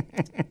 really.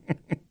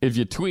 If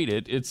you tweet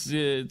it,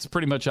 it's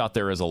pretty much out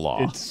there as a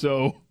law. It's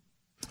so.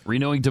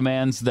 Renewing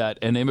demands that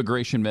an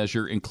immigration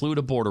measure include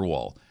a border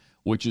wall,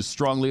 which is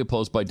strongly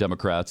opposed by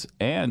Democrats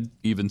and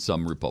even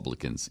some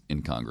Republicans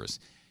in Congress.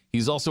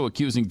 He's also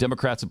accusing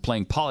Democrats of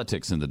playing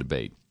politics in the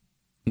debate,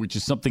 which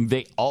is something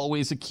they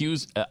always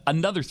accuse.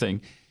 Another thing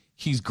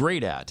he's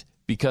great at,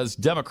 because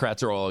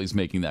Democrats are always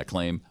making that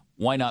claim.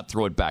 Why not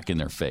throw it back in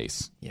their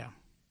face? Yeah.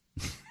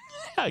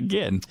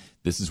 Again,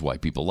 this is why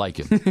people like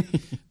him.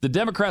 The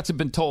Democrats have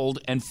been told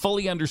and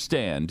fully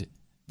understand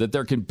that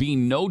there can be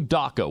no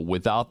DACA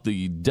without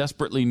the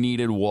desperately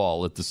needed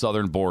wall at the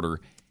southern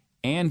border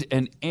and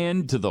an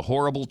end to the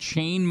horrible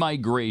chain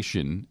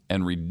migration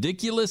and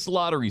ridiculous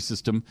lottery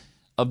system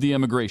of the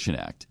Immigration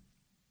Act.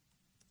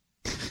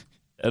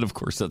 And, of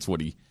course, that's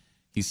what he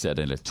said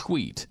in a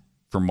tweet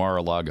from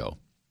Mar-a-Lago.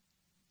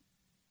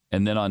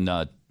 And then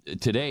on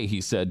today,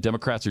 he said,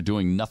 Democrats are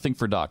doing nothing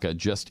for DACA,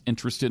 just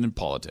interested in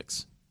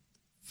politics.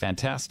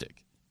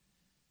 Fantastic.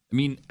 I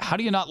mean, how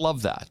do you not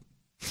love that?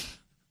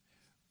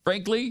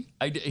 Frankly,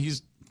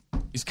 he's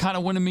kind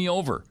of winning me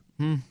over.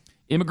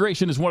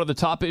 Immigration is one of the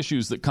top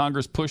issues that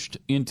Congress pushed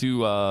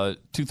into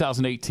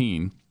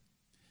 2018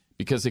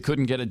 because they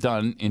couldn't get it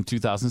done in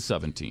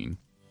 2017.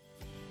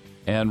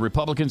 And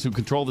Republicans who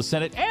control the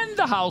Senate and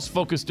the House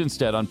focused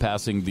instead on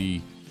passing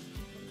the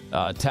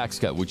tax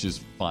cut, which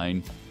is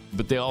fine.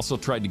 But they also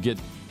tried to get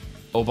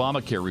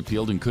Obamacare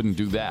repealed and couldn't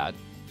do that.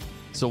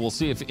 So we'll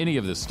see if any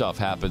of this stuff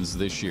happens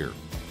this year.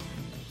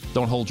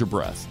 Don't hold your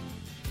breath.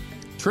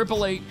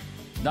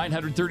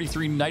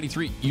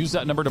 888-933-93. Use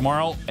that number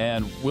tomorrow,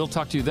 and we'll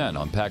talk to you then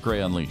on Pat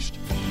Gray Unleashed.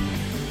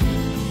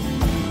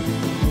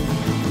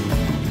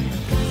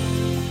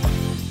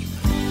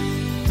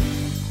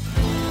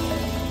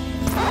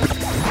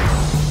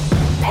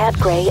 Pat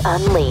Gray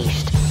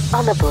Unleashed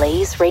on the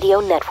Blaze Radio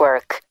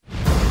Network.